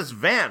 Travis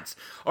Vance.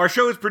 Our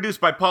show is produced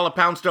by Paula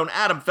Poundstone,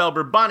 Adam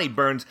Felber, Bonnie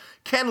Burns,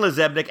 Ken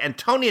Lezebnik, and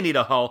Tony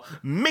Anita Hull.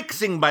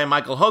 Mixing by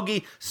Michael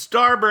Hoagie.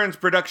 Starburns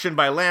production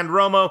by Land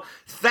Romo.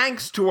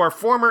 Thanks to our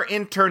former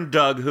intern,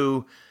 Doug,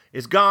 who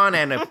is gone,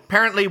 and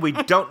apparently we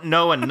don't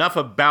know enough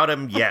about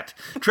him yet.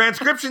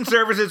 Transcription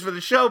services for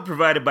the show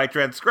provided by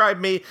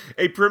TranscribeMe,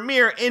 a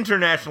premier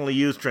internationally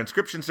used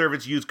transcription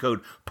service. Use code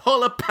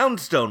Paula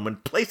Poundstone when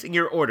placing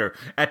your order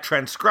at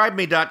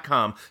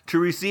transcribeme.com to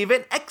receive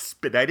an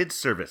expedited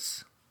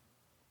service.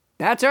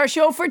 That's our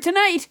show for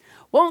tonight.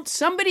 Won't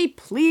somebody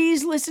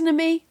please listen to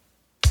me?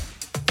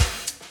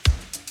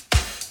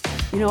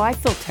 I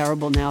feel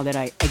terrible now that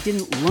I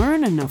didn't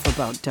learn enough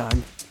about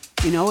Doug.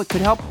 It could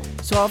help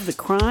solve the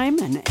crime,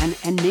 and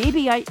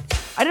maybe I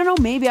don't know,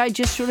 maybe I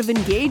just sort of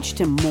engaged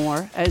him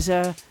more as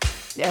an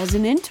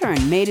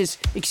intern, made his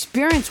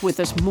experience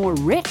with us more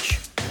rich.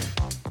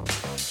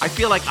 I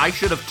feel like I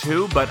should have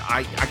too, but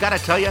I gotta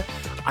tell you,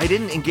 I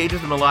didn't engage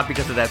with him a lot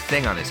because of that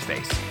thing on his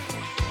face.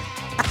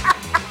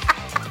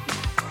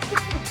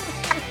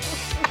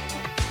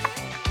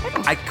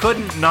 I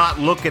couldn't not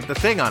look at the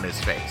thing on his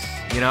face,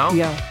 Yeah.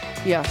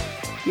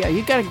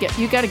 You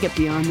gotta get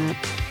beyond that.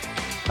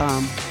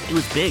 It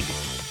was big.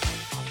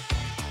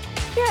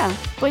 Yeah,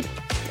 but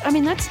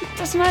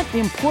that's not the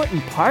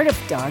important part of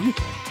Doug.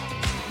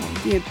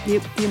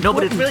 No,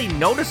 but it's really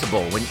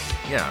noticeable when.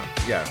 Yeah.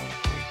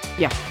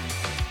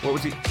 What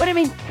was he? But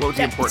what was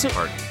the important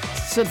part?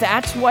 So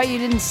that's why you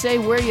didn't say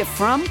where you're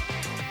from?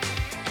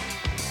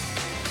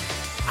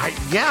 I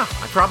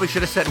probably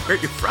should have said where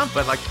you're from,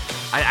 but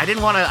I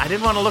didn't want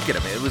to look at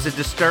him. It was a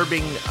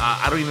disturbing.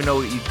 I don't even know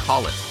what you'd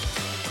call it.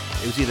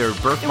 It was either a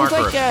birthmark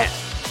or a pet.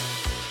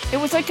 It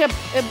was like a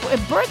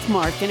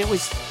birthmark, and it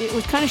was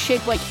kind of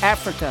shaped like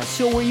Africa.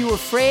 So were you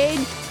afraid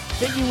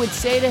that you would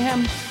say to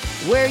him,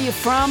 "Where are you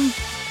from?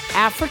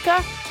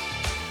 Africa?"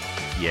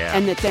 Yeah.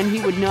 And that then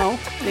he would know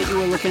that you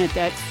were looking at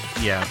that.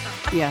 Yeah.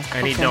 Yeah.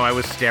 And he'd know I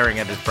was staring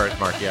at his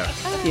birthmark. Yeah.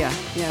 Yeah.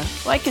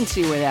 Well, I can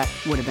see where that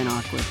would have been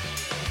awkward.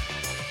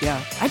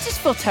 Yeah, I just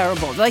feel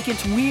terrible. Like,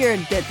 it's weird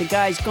that the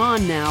guy's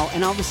gone now,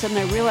 and all of a sudden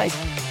I realize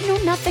I know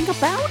nothing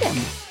about him.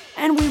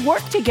 And we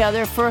worked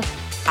together for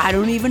I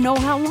don't even know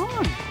how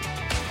long.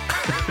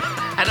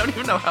 I don't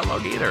even know how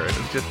long either. It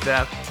was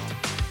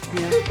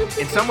just,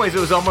 in some ways, it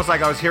was almost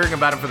like I was hearing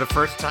about him for the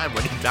first time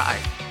when he died.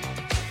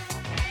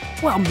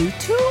 Well, me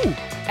too.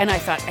 And I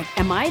thought,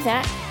 am I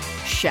that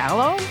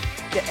shallow?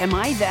 Am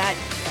I that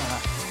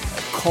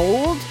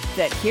cold?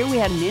 That here we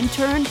had an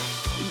intern,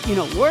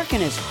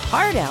 working his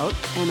heart out,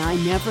 and I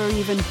never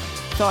even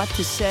thought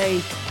to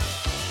say,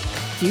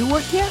 do you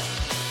work here?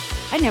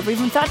 I never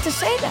even thought to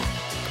say that.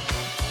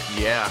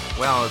 Yeah,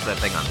 well, it's that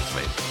thing on his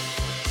face.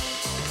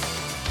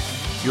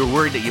 You were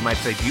worried that you might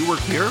say, do you work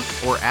here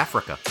or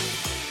Africa?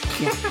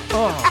 Yeah.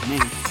 Oh,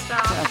 man.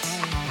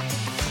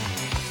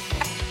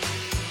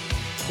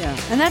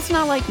 And that's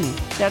not like me.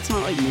 That's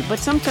not like me. But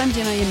sometimes,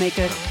 you make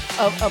a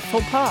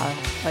faux pas,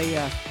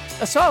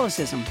 a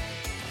solecism.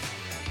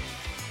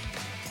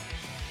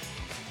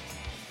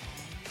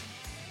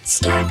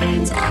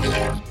 Scarpins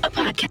Audio,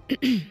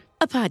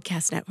 a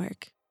podcast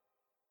network.